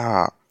like,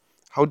 yeah,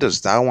 how does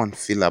that one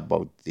feel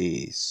about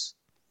this?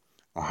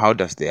 Or how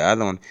does the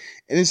other one?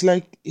 And it's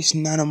like it's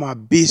none of my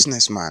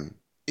business, man.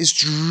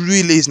 It's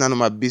really is none of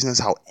my business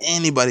how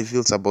anybody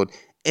feels about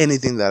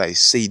anything that I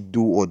say,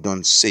 do, or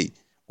don't say,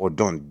 or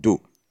don't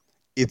do.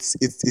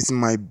 It's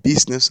my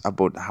business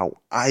about how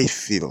I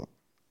feel.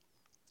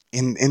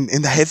 And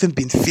I haven't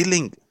been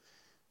feeling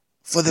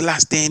for the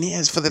last 10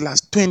 years, for the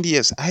last 20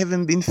 years. I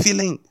haven't been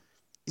feeling.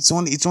 It's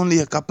only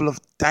a couple of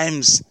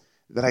times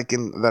that I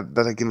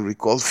can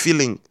recall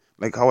feeling,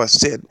 like how I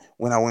said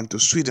when I went to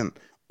Sweden,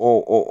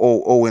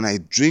 or when I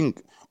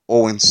drink,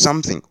 or when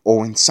something.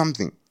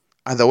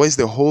 Otherwise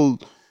the whole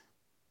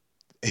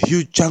a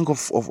huge chunk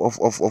of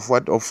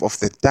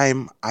the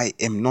time I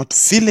am not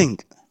feeling.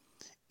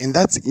 And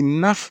that's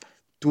enough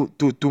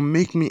to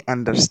make me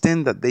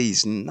understand that there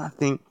is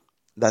nothing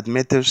that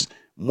matters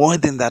more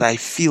than that I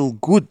feel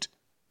good.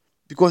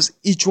 Because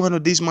each one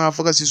of these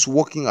motherfuckers is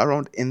walking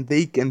around and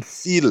they can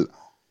feel,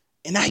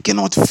 and I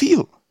cannot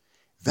feel.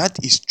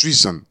 That is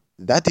treason.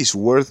 That is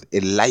worth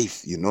a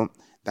life.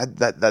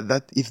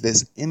 That if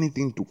there's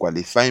anything to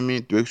qualify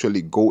me to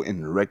actually go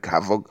and wreak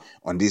havoc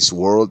on this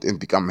world and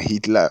become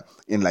Hitler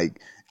and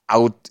like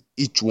out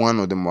each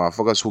one of the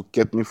motherfuckers who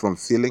kept me from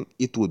feeling,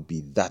 it would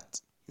be that.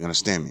 You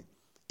understand me?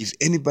 If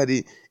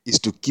anybody is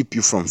to keep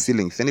you from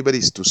feeling, if anybody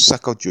is to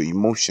suck out your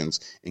emotions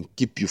and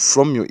keep you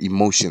from your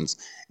emotions,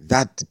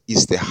 that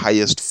is the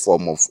highest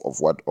form of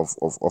what of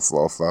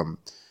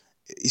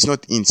it's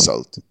not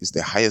insult, it's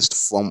the highest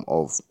form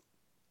of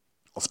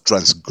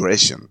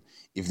transgression.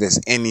 If there's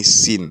any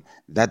sin,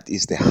 that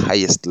is the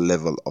highest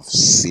level of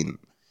sin.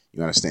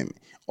 You understand me?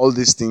 All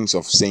these things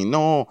of saying,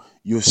 no,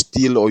 you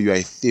steal or you're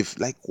a thief.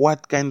 Like,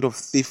 what kind of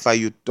thief are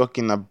you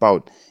talking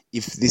about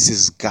if this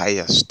is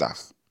Gaia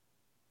stuff?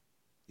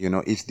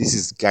 If this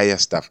is Gaia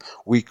stuff,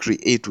 we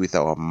create with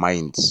our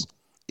minds.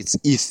 It's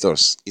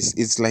ethos.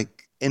 It's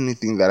like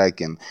anything that I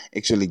can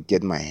actually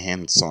get my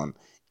hands on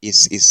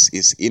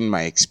is in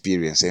my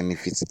experience. And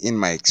if it's in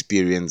my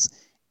experience,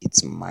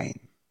 it's mine.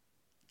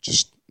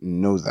 Just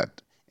know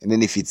that. And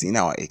then if it's in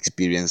our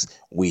experience,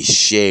 we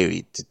share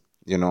it.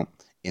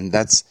 And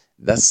that's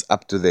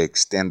up to the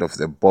extent of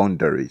the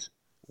boundaries,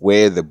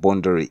 where the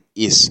boundary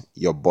is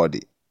your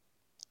body.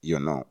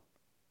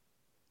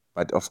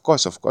 But of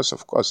course,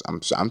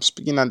 I'm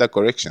speaking under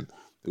correction,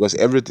 because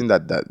everything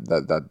that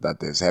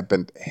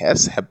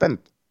has happened.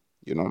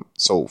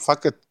 So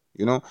fuck it.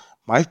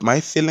 My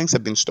feelings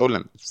have been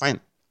stolen. It's fine.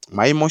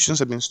 My emotions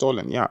have been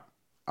stolen. Yeah.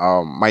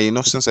 My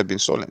innocence have been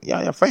stolen.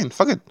 Yeah, yeah, fine.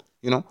 Fuck it.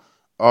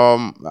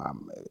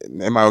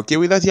 Am I okay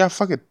with that? Yeah,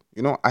 fuck it.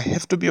 I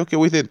have to be okay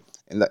with it,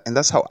 and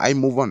that's how I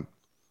move on.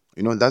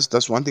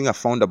 That's one thing I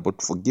found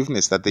about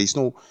forgiveness, that there is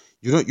no,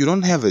 you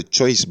don't have a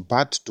choice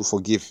but to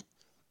forgive.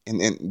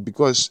 And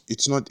because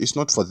it's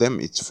not for them,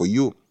 it's for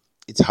you.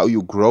 It's how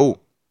you grow,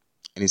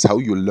 and it's how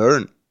you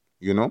learn.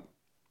 you know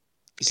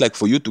it's like,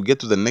 for you to get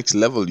to the next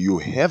level, you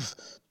have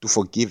to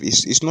forgive.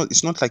 It's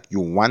not like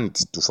you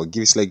want to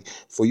forgive. It's like,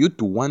 for you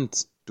to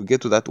want to get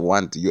to that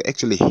want, you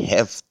actually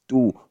have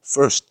to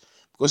first.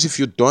 Because if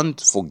you don't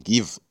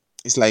forgive,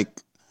 it's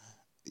like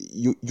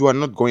you are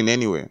not going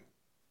anywhere.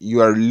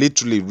 You are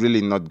literally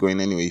really not going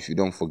anywhere if you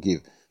don't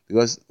forgive.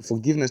 Because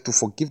forgiveness, to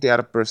forgive the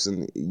other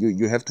person,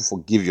 you have to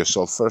forgive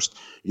yourself first.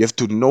 You have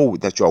to know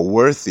that you are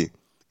worthy,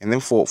 and then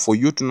for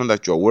you to know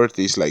that you are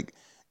worthy is like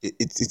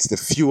it's the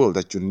fuel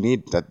that you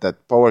need, that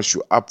powers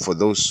you up for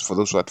the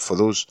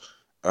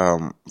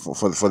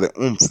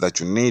oomph that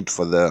you need,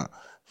 for the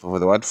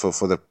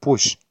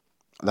push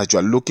that you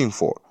are looking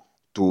for,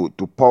 to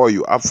power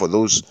you up for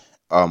those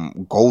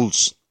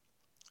goals,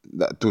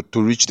 to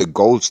reach the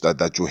goals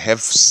that you have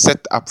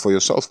set up for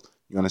yourself.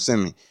 You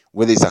understand me?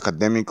 Whether it's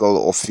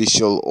academical,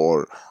 official,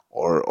 or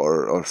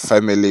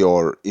family,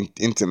 or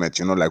intimate,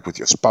 like with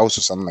your spouse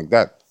or something like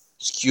that.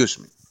 Excuse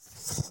me.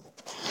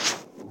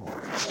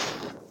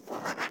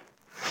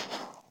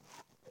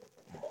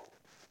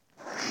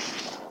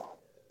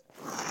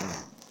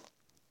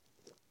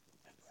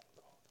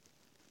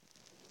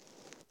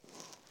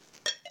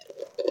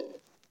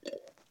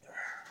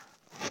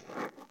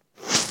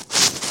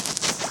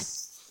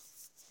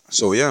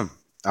 So yeah,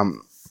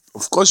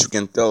 of course you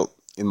can tell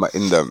in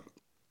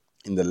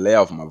the layer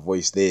of my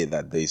voice there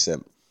that there's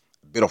a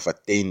bit of a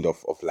taint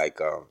of like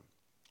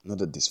not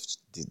a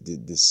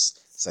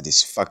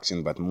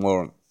dissatisfaction, but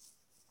more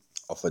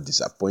of a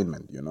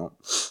disappointment,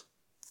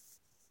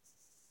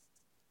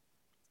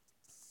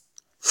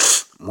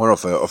 more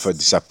of a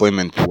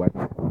disappointment to what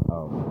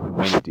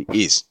humanity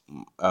is.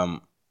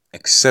 Um,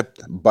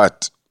 except,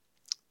 but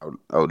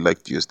I would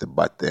like to use the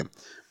but there.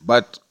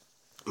 But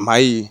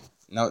my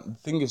now the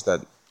thing is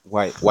that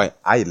why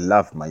I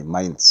love my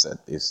mindset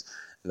is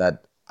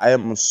that I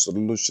am a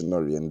solution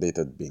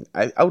oriented being.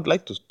 I would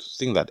like to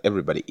think that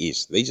everybody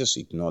is. They just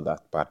ignore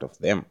that part of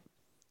them,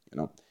 you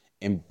know.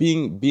 And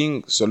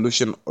being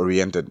solution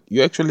oriented,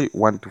 you actually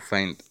want to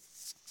find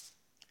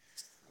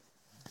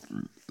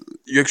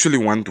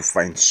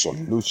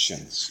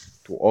solutions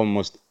to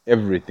almost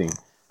everything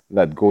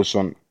that goes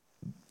on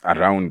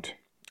around.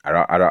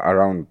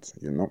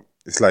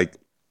 It's like,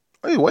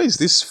 hey, why is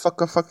this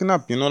fucker fucking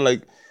up?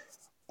 Like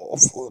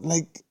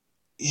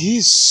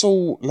he's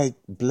so like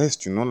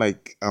blessed,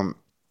 like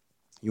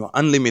you're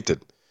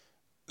unlimited.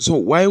 So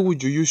why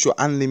would you use your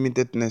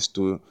unlimitedness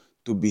to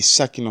be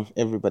sucking off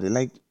everybody?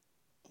 Like,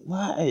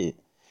 why?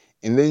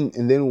 And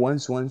then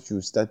once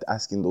you start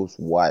asking those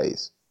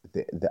whys,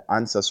 the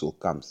answers will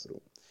come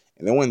through.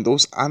 And then when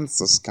those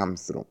answers come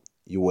through,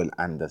 you will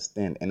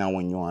understand. And now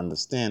when you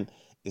understand,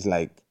 it's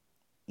like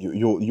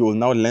you will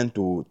now learn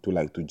to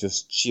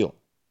just chill,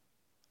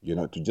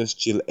 to just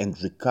chill and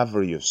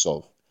recover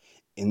yourself.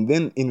 And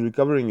then in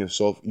recovering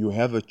yourself, you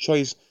have a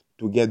choice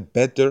to get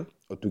better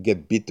or to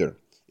get bitter.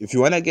 If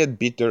you want to get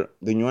bitter,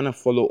 then you want to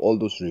follow all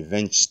those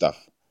revenge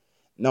stuff.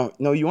 Now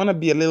you want to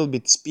be a little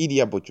bit speedy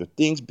about your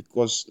things,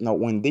 because now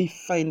when they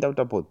find out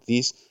about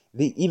this,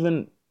 they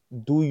even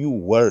do you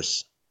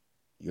worse.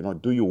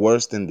 Do you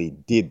worse than they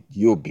did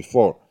you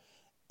before.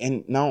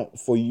 And now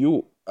for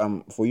you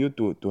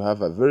to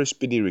have a very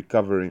speedy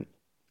recovery,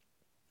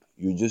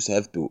 you just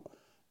have to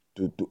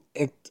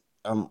act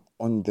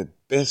on the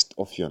best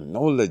of your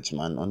knowledge,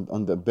 man,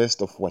 on the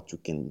best of what you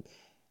can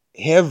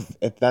have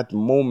at that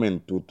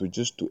moment, to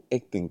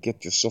act and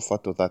get yourself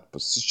out of that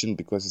position,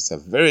 because it's a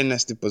very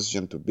nasty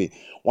position to be.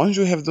 Once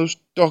you have those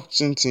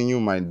toxins in you,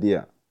 my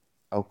dear,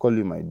 I'll call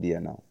you my dear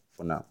now,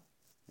 for now.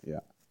 Yeah,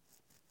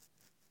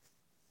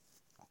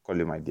 I'll call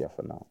you my dear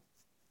for now.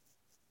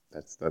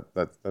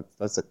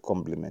 That's a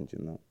compliment,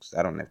 'cause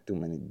I don't have too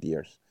many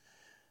dears.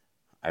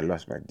 I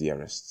lost my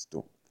dearests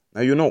too.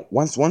 Now,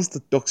 once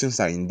the toxins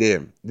are in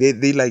there,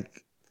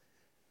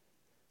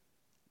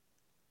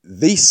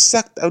 they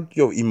sucked out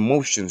your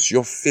emotions,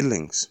 your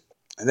feelings,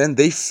 and then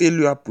they fill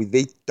you up with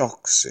their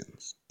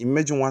toxins.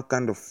 Imagine what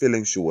kind of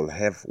feelings you will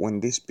have when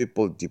these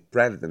people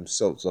deprive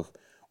themselves of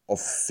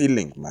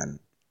feeling, man.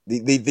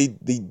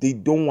 They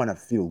don't want to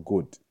feel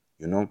good,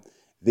 you know.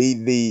 They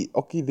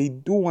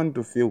do want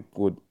to feel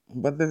good,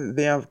 but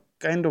their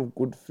kind of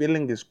good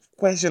feeling is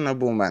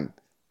questionable, man.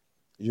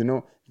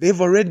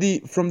 They've already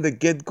from the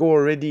get-go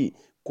already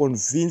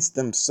convinced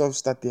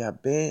themselves that they are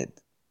bad.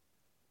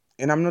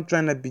 And I'm not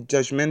trying to be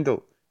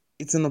judgmental.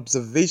 It's an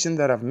observation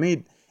that I've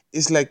made.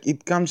 It's like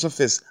it comes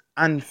off as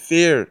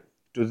unfair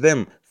to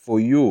them for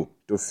you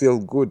to feel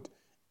good.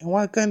 And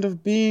what kind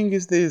of being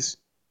is this?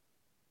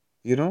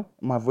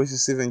 My voice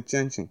is even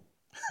changing.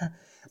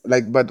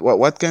 But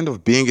what kind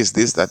of being is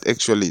this that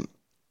actually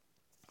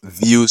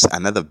views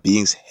another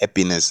being's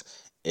happiness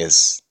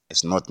as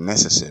not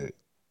necessary,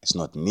 it's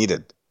not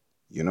needed,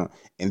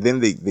 and then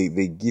they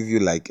give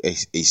you like a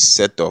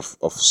set of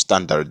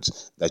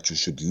standards that you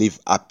should live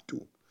up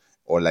to,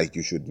 or like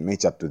you should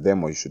match up to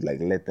them, or you should like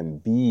let them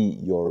be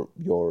your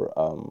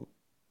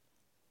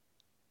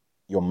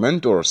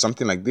mentor or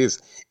something like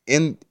this.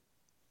 And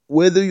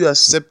whether you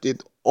accept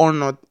it or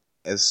not,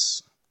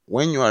 as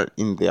when you are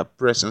in their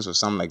presence or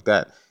something like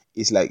that,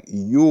 it's like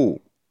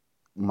you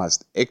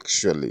must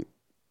actually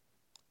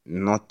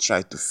not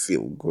try to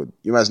feel good.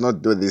 You must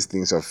not do these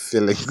things of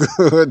feeling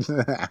good.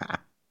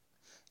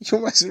 You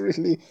must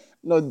really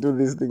not do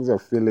these things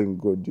of feeling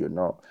good.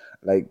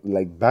 Like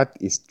that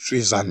is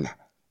treason.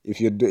 If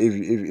you do,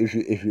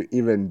 if you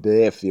even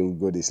dare feel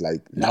good, it's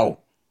like no.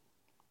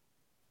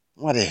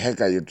 What the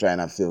heck are you trying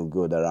to feel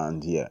good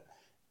around here?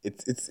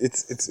 It's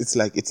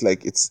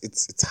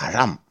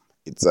haram.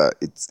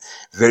 It's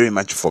very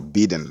much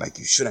forbidden. Like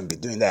you shouldn't be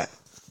doing that.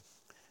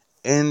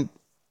 And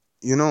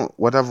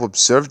what I've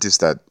observed is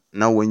that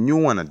now when you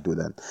want to do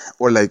that,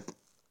 or like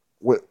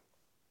wh-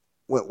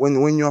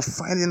 when you're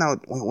finding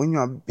out, when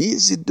you're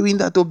busy doing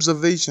that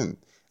observation,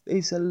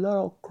 there's a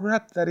lot of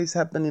crap that is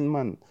happening,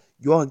 man.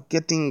 You are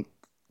getting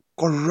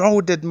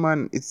corroded,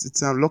 man.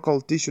 It's a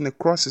local tissue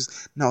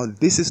necrosis. Now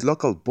this is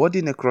local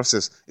body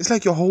necrosis. It's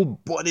like your whole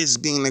body is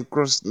being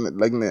necrosis,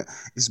 like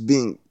it's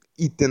being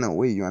eaten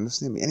away. You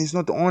understand me? And it's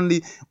not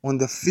only on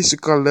the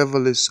physical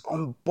level; it's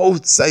on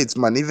both sides,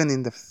 man. Even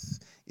in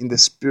the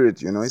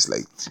spirit, it's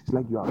like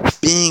you are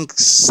being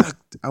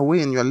sucked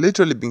away, and you are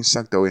literally being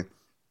sucked away.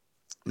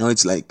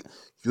 It's like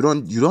you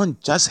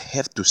don't just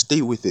have to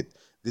stay with it.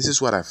 This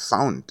is what I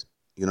found.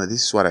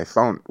 This is what I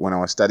found when I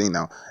was studying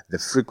now the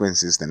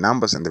frequencies, the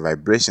numbers, and the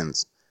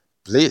vibrations.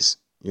 Please,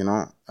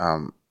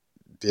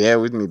 bear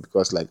with me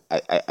because like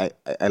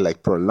I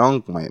like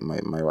prolong my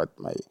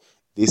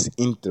these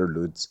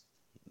interludes,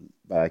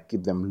 but I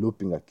keep them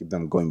looping. I keep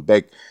them going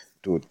back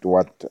to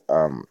what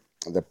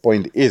the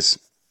point is.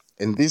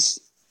 And these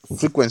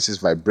frequencies,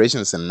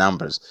 vibrations, and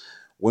numbers,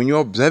 when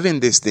you're observing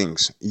these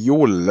things, you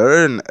will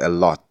learn a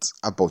lot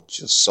about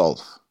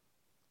yourself,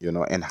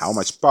 and how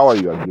much power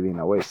you are giving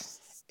away.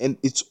 And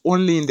it's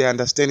only in the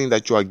understanding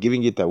that you are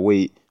giving it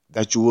away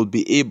that you will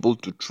be able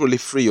to truly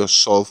free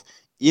yourself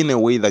in a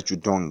way that you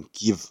don't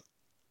give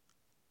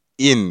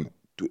in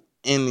to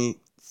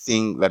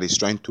anything that is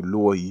trying to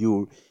lure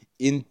you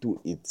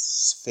into its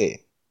sphere.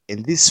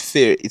 And this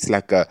sphere, it's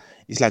like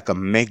a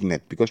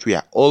magnet because we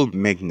are all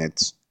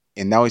magnets.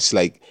 And now it's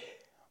like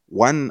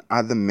one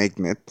other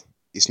magnet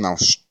is now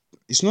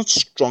it's not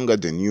stronger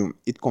than you.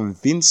 It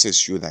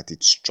convinces you that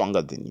it's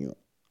stronger than you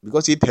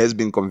because it has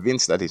been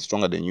convinced that it's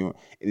stronger than you.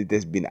 And it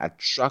has been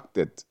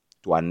attracted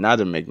to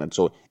another magnet.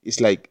 So it's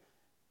like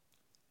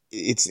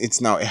it's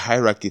now a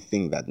hierarchy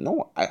thing that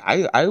no,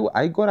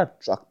 I got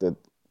attracted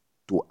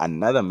to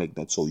another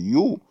magnet. So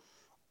you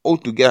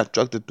ought to get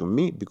attracted to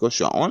me because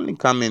you're only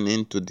coming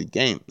into the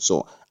game.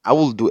 So I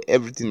will do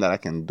everything that I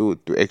can do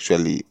to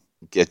actually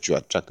get you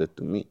attracted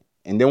to me.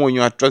 And then when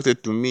you're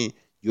attracted to me,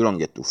 you don't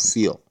get to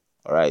feel.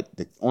 All right.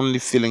 The only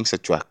feelings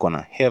that you are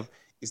gonna have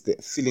is the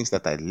feelings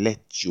that I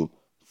let you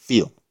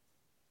feel.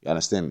 You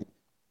understand me?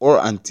 Or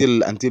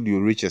until you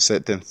reach a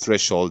certain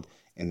threshold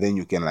and then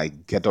you can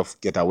like get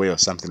away or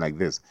something like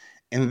this.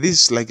 And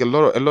this like a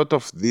lot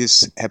of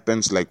this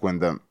happens like when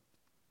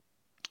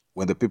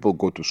the people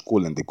go to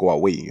school and they go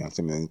away, you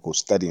understand me? They go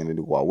study and then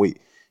they go away.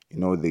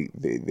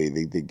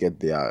 They get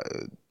their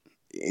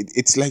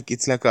it's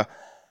like a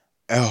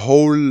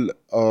whole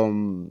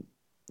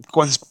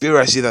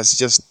conspiracy that's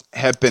just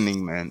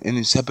happening, man, and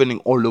it's happening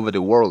all over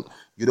the world.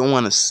 You don't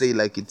want to say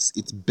like it's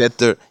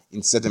better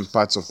in certain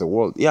parts of the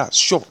world. Yeah,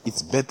 sure,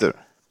 it's better,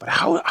 but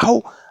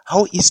how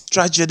is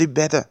tragedy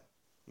better?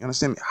 You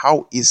understand me?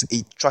 How is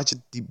a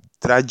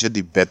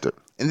tragedy better?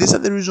 And these are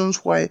the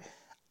reasons why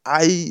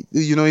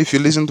if you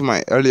listen to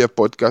my earlier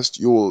podcast,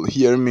 you will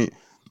hear me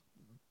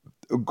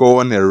go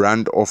on a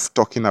rant of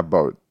talking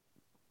about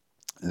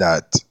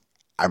that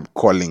I'm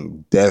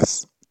calling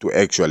death to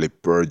actually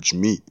purge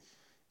me,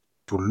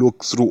 to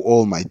look through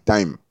all my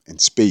time and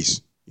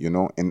space,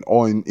 and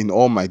all in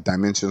all my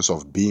dimensions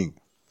of being,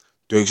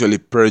 to actually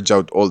purge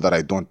out all that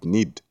I don't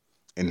need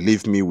and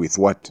leave me with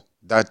what?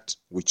 That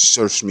which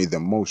serves me the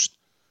most.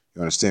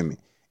 You understand me?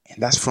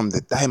 And that's from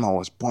the time I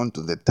was born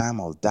to the time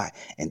I'll die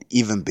and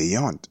even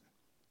beyond.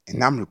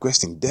 And I'm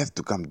requesting death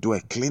to come do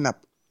a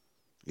cleanup.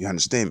 You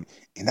understand me?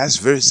 And that's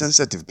very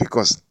sensitive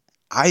because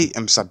I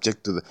am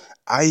subject to the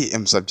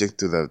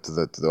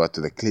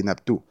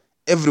cleanup too.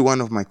 Every one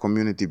of my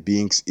community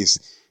beings is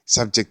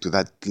subject to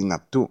that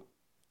cleanup too.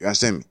 You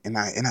understand me? And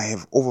I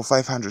have over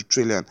 500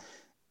 trillion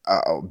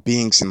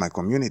beings in my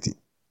community.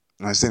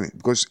 You understand me?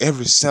 Because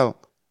every cell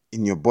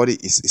in your body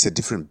is a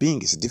different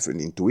being, it's a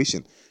different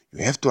intuition.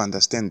 You have to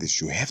understand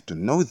this. You have to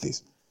know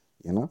this.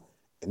 You know.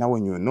 And now,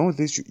 when you know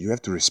this, you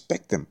have to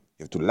respect them.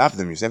 You have to love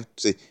them. You have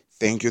to say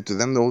thank you to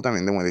them the whole time.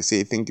 And then when they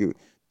say thank you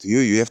to you,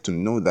 you have to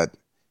know that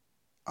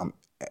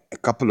a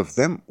couple of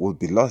them will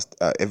be lost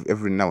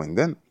every now and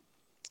then.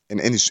 And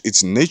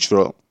it's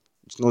natural.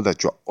 It's not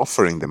that you're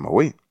offering them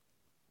away.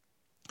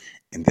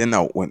 And then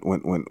now,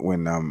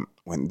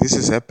 when this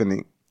is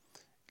happening,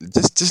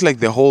 just like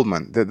the whole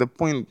man, the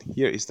point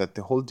here is that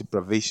the whole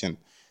deprivation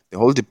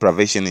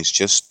is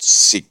just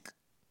sick.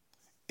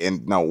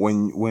 And now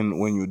when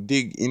you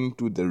dig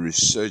into the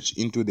research,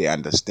 into the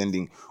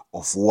understanding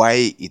of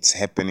why it's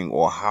happening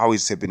or how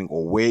it's happening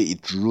or where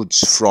it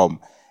roots from,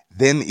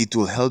 then it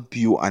will help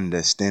you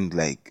understand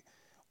like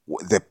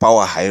the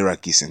power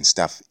hierarchies and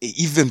stuff.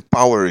 Even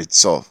power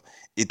itself,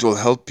 it will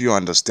help you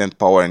understand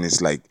power, and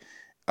it's like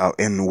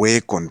and where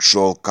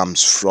control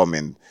comes from,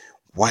 and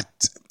what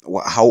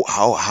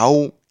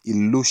how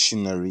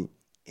illusionary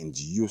and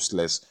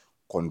useless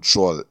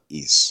control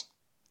is.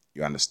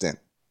 You understand?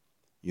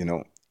 you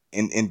know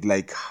and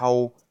like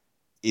how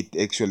it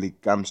actually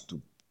comes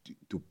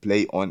to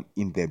play on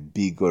in the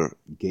bigger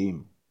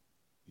game,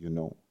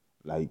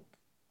 like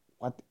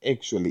what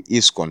actually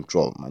is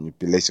control,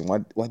 manipulation,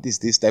 what is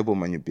this type of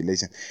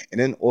manipulation, and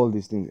then all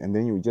these things, and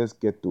then you just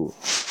get to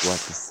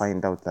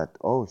find out that,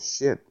 oh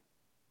shit,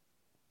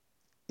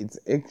 it's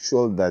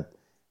actual that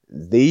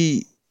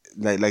they,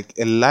 like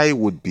a lie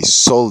would be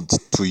sold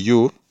to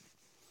you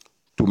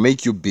to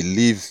make you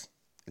believe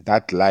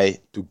that lie,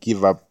 to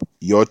give up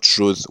your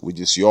truth, which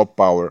is your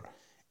power,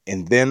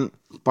 and then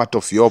part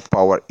of your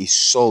power is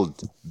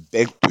sold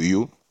back to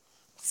you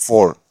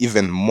for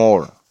even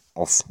more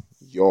of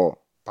your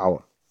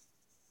power,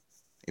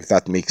 if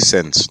that makes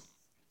sense.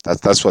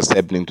 That's what's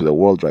happening to the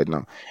world right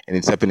now, and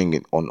it's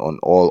happening on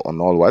all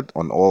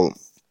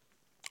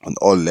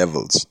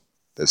levels.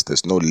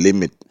 There's no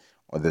limit,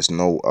 or there's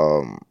no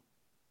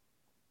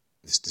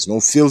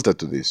filter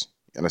to this.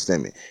 You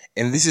understand me?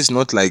 And this is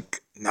not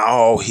like,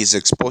 no, he's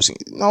exposing.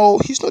 No,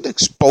 he's not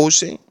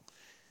exposing.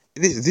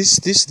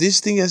 This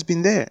thing has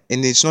been there,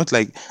 and it's not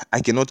like I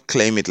cannot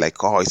claim it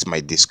like, oh, it's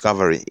my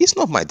discovery. It's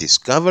not my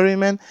discovery,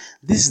 man.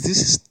 This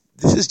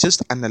is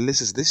just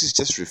analysis. This is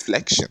just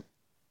reflection.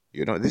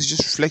 This is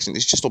just reflection.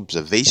 It's just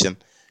observation.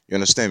 You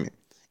understand me?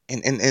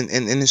 And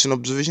it's an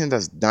observation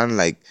that's done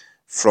like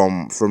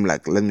from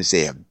like, let me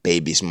say, a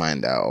baby's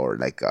mind, or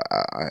like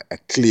a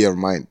clear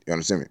mind. You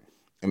understand me?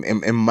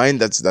 A mind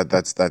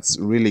that's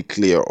really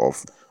clear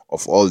of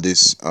all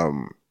this,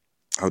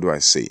 how do I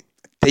say,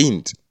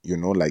 taint,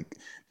 like,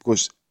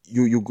 because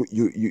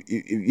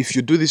if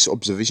you do this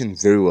observation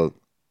very well,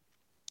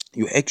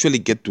 you actually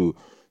get to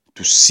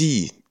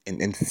see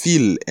and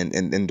feel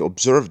and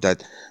observe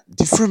that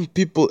different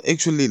people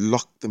actually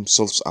lock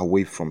themselves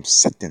away from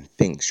certain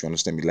things. You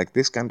understand me? Like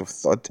this kind of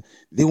thought,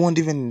 they won't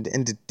even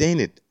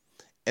entertain it,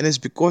 and it's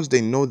because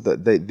they know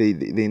that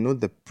they know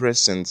the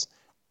presence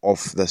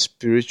of the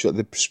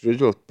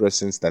spiritual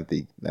presence that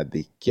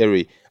they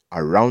carry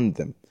around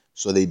them.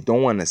 So they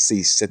don't want to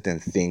say certain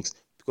things,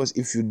 because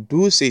if you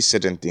do say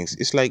certain things,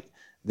 it's like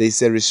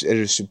there's a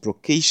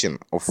reciprocation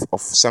of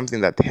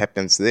something that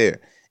happens there.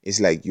 It's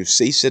like you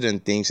say certain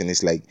things, and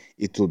it's like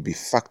it will be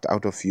fucked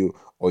out of you,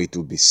 or it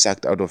will be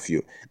sucked out of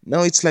you.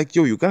 Now it's like,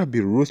 yo, you gotta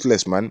be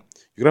ruthless, man.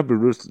 You gotta be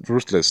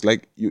ruthless.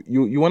 Like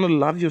you want to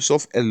love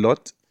yourself a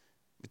lot.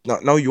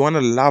 Now you want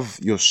to love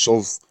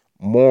yourself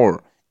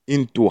more,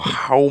 into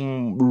how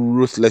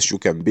ruthless you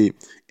can be,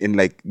 and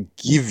like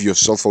give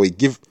yourself away,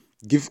 give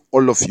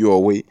all of you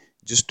away,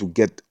 just to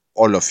get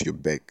all of you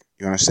back.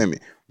 You understand me?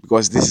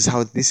 Because this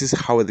is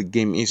how the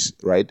game is,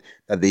 right?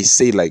 That they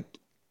say, like,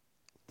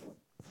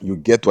 you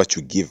get what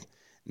you give.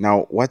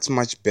 Now, what's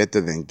much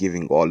better than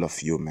giving all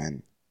of you,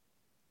 man?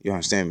 You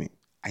understand me?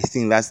 I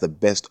think that's the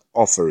best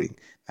offering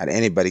that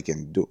anybody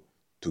can do,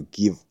 to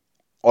give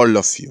all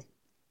of you.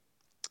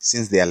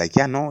 Since they are like,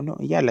 yeah, no, no,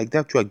 yeah, like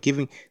that you are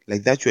giving,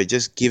 like that you are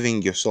just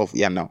giving yourself.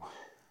 Yeah, now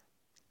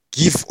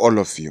give all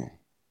of you.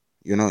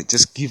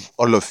 Just give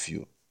all of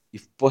you.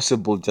 If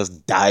possible,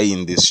 just die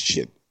in this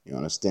shit. You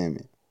understand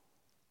me?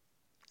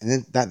 And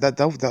then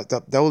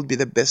that will be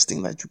the best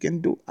thing that you can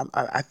do.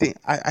 I think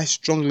I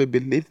strongly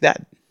believe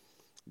that,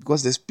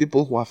 because there's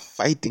people who are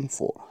fighting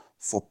for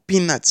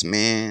peanuts,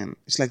 man.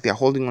 It's like they're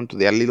holding on to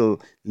their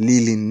little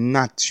lily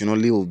nuts,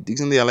 little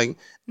digs, and they're like,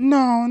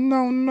 no,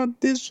 no,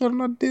 not this one,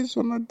 not this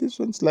one, not this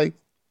one. It's like,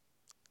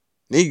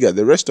 nigga,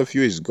 the rest of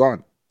you is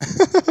gone.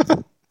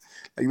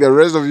 Like the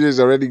rest of you is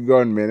already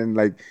gone, man, and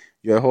like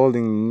you're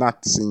holding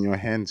nuts in your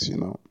hands.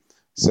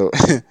 So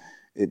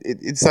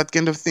it's that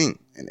kind of thing,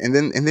 and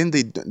then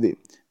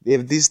they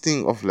have this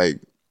thing of like,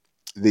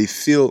 they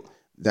feel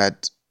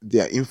that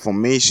their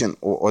information,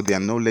 or their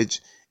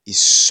knowledge is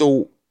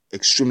so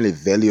extremely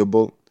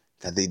valuable,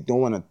 that they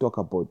don't want to talk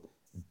about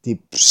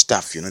deep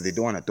stuff. They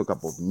don't want to talk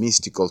about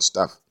mystical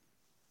stuff,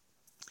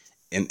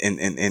 and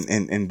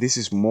this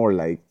is more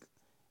like,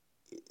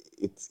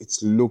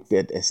 it's looked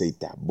at as a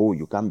taboo.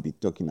 You can't be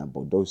talking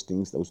about those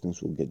things. Those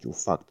things will get you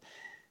fucked.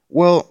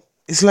 Well,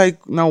 it's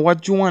like, now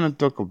what you want to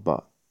talk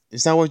about?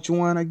 Is that what you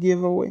want to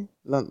give away?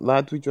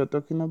 That which you're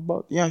talking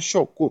about? Yeah,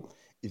 sure, cool.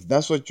 If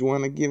that's what you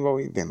want to give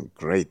away, then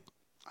great.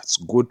 That's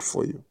good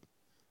for you.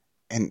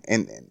 And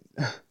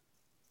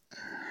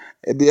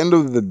at the end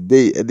of the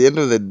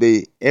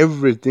day,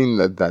 everything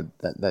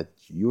that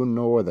you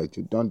know, or that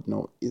you don't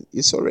know,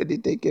 it's already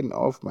taken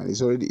off, man.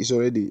 It's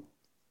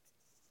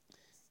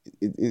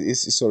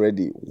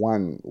already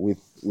one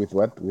with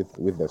what,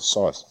 with the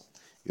source,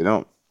 you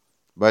know.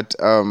 But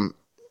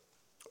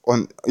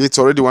on it's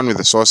already one with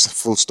the source,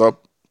 full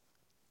stop.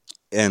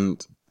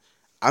 And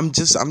I'm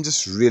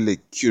just really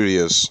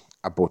curious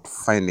about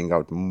finding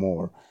out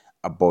more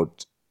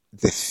about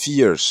the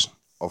fears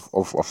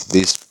of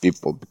these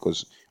people,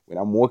 because when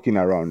I'm walking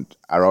around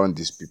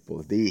these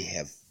people, they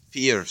have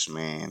fears,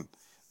 man.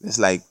 There's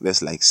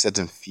like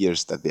certain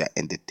fears that they are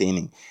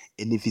entertaining,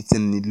 and if it's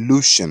an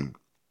illusion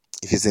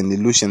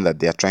that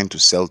they are trying to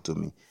sell to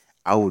me,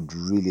 I would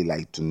really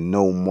like to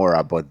know more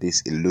about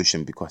this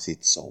illusion, because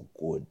it's so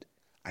good.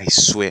 I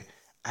swear,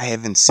 I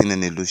haven't seen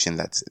an illusion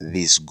that's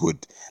this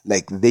good.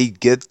 Like they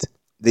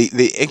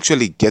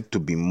actually get to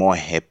be more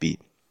happy,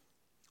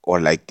 or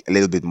like a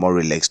little bit more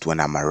relaxed when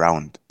I'm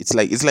around. It's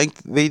like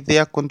they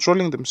are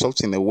controlling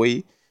themselves in a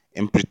way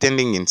and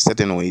pretending in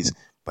certain ways,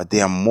 but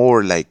they are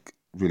more like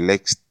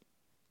relaxed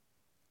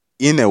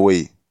in a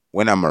way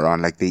when I'm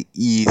around. Like they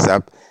ease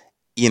up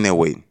in a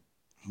way.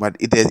 But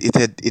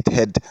it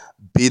had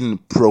been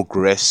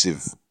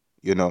progressive,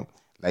 you know,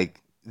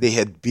 like they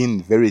had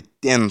been very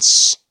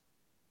tense,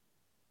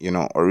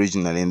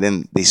 originally, and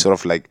then they sort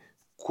of like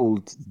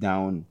cooled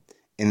down,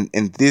 and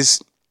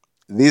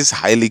this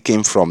highly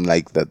came from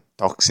like the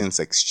toxins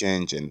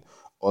exchange and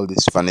all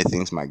these funny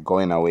things, like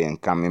going away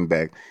and coming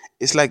back.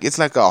 It's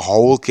like a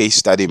whole case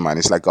study, man.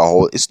 It's like a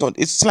whole. It's not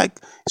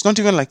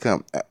even like a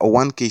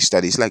one case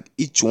study. It's like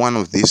each one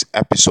of these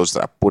episodes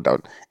that I put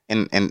out,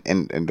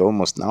 and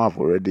almost now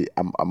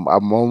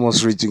I'm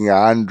almost reaching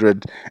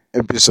 100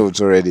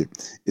 episodes already.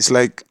 It's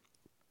like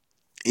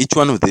each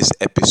one of these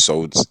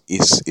episodes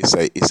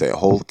is a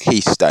whole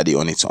case study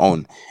on its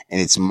own, and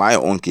it's my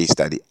own case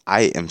study.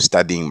 I am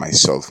studying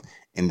myself,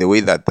 in the way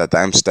that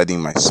I'm studying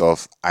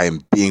myself, I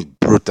am being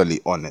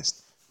brutally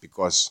honest,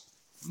 because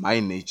my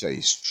nature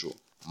is true,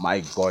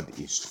 my God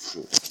is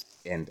true,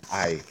 and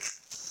I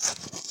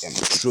am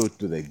true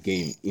to the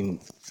game in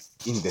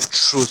the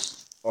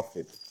truth of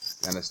it.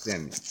 You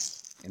understand me?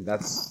 And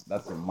that's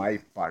my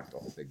part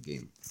of the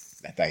game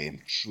that I am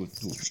true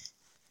to.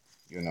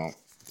 you know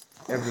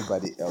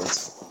Everybody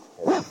else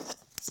has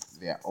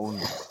their own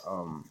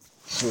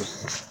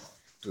truth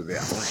to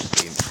their own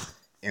game.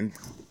 And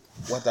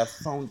what I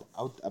found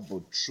out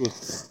about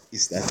truth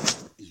is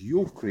that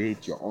you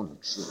create your own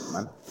truth,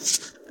 man.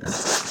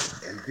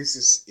 And this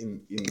is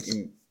in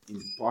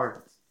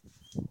part,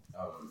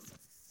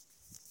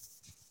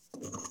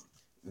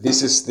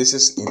 this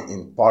is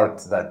in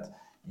part that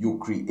you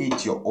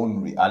create your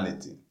own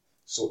reality.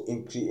 So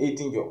in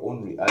creating your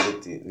own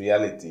reality,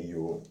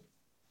 you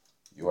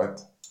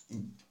what?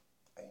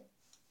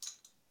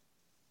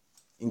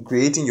 In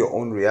creating your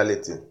own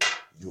reality,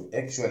 you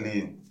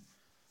actually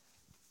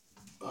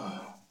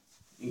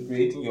in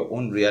creating your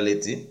own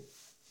reality,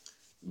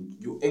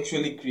 you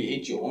actually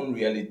create your own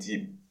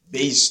reality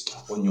based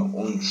on your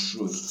own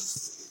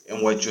truth.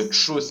 And what your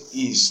truth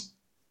is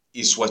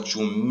what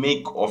you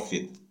make of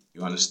it.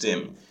 You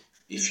understand?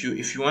 If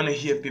you want to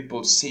hear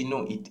people say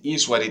no, it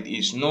is what it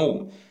is.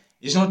 No,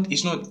 it's not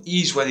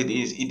is what it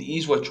is. It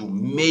is what you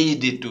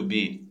made it to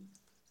be.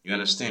 You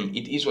understand?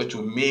 It is what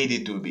you made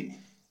it to be.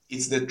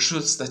 It's the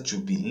truths that you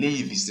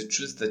believe. It's the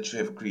truth that you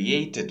have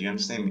created. You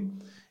understand me?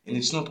 And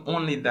it's not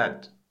only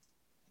that.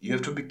 You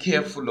have to be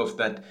careful of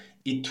that.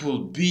 It will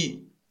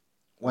be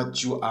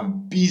what you are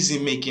busy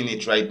making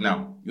it right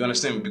now. You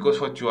understand me? Because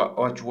what you are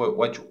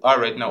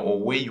right now, or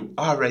where you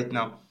are right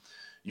now,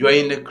 you are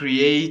in a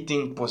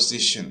creating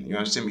position. You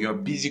understand me? You are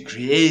busy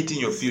creating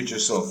your future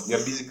self. You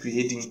are busy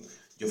creating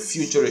your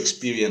future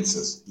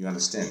experiences. You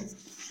understand?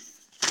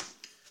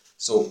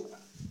 So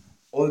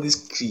all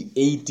this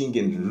creating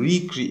and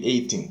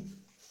recreating,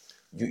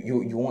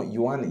 you want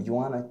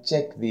to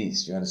check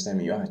this. You understand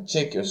me? You want to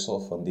check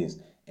yourself on this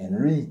and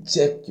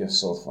recheck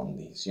yourself on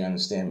this. You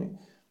understand me?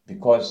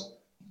 Because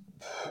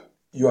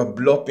you are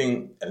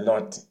blopping a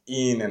lot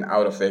in and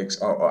out of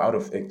or out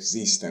of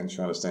existence.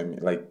 You understand me?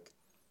 Like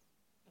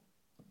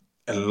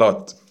a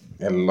lot,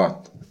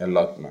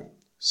 man.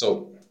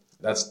 So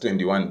that's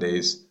 21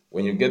 days.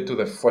 When you get to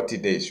the 40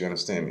 days, you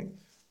understand me?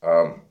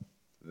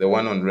 The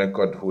one on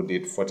record who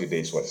did 40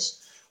 days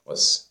was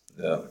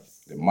the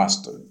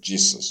master,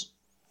 Jesus.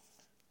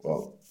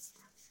 Well,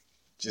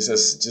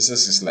 Jesus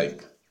is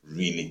like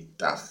really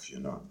tough.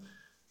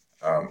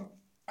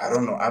 I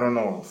don't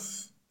know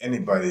if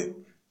anybody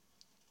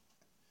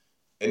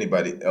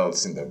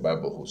else in the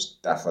Bible who's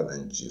tougher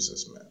than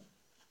Jesus, man.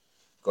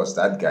 Because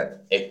that guy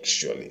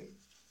actually,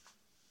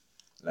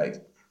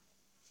 like,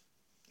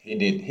 he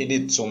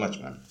did so much,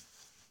 man.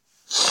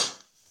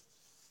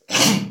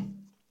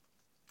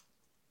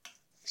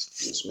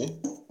 Excuse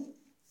me.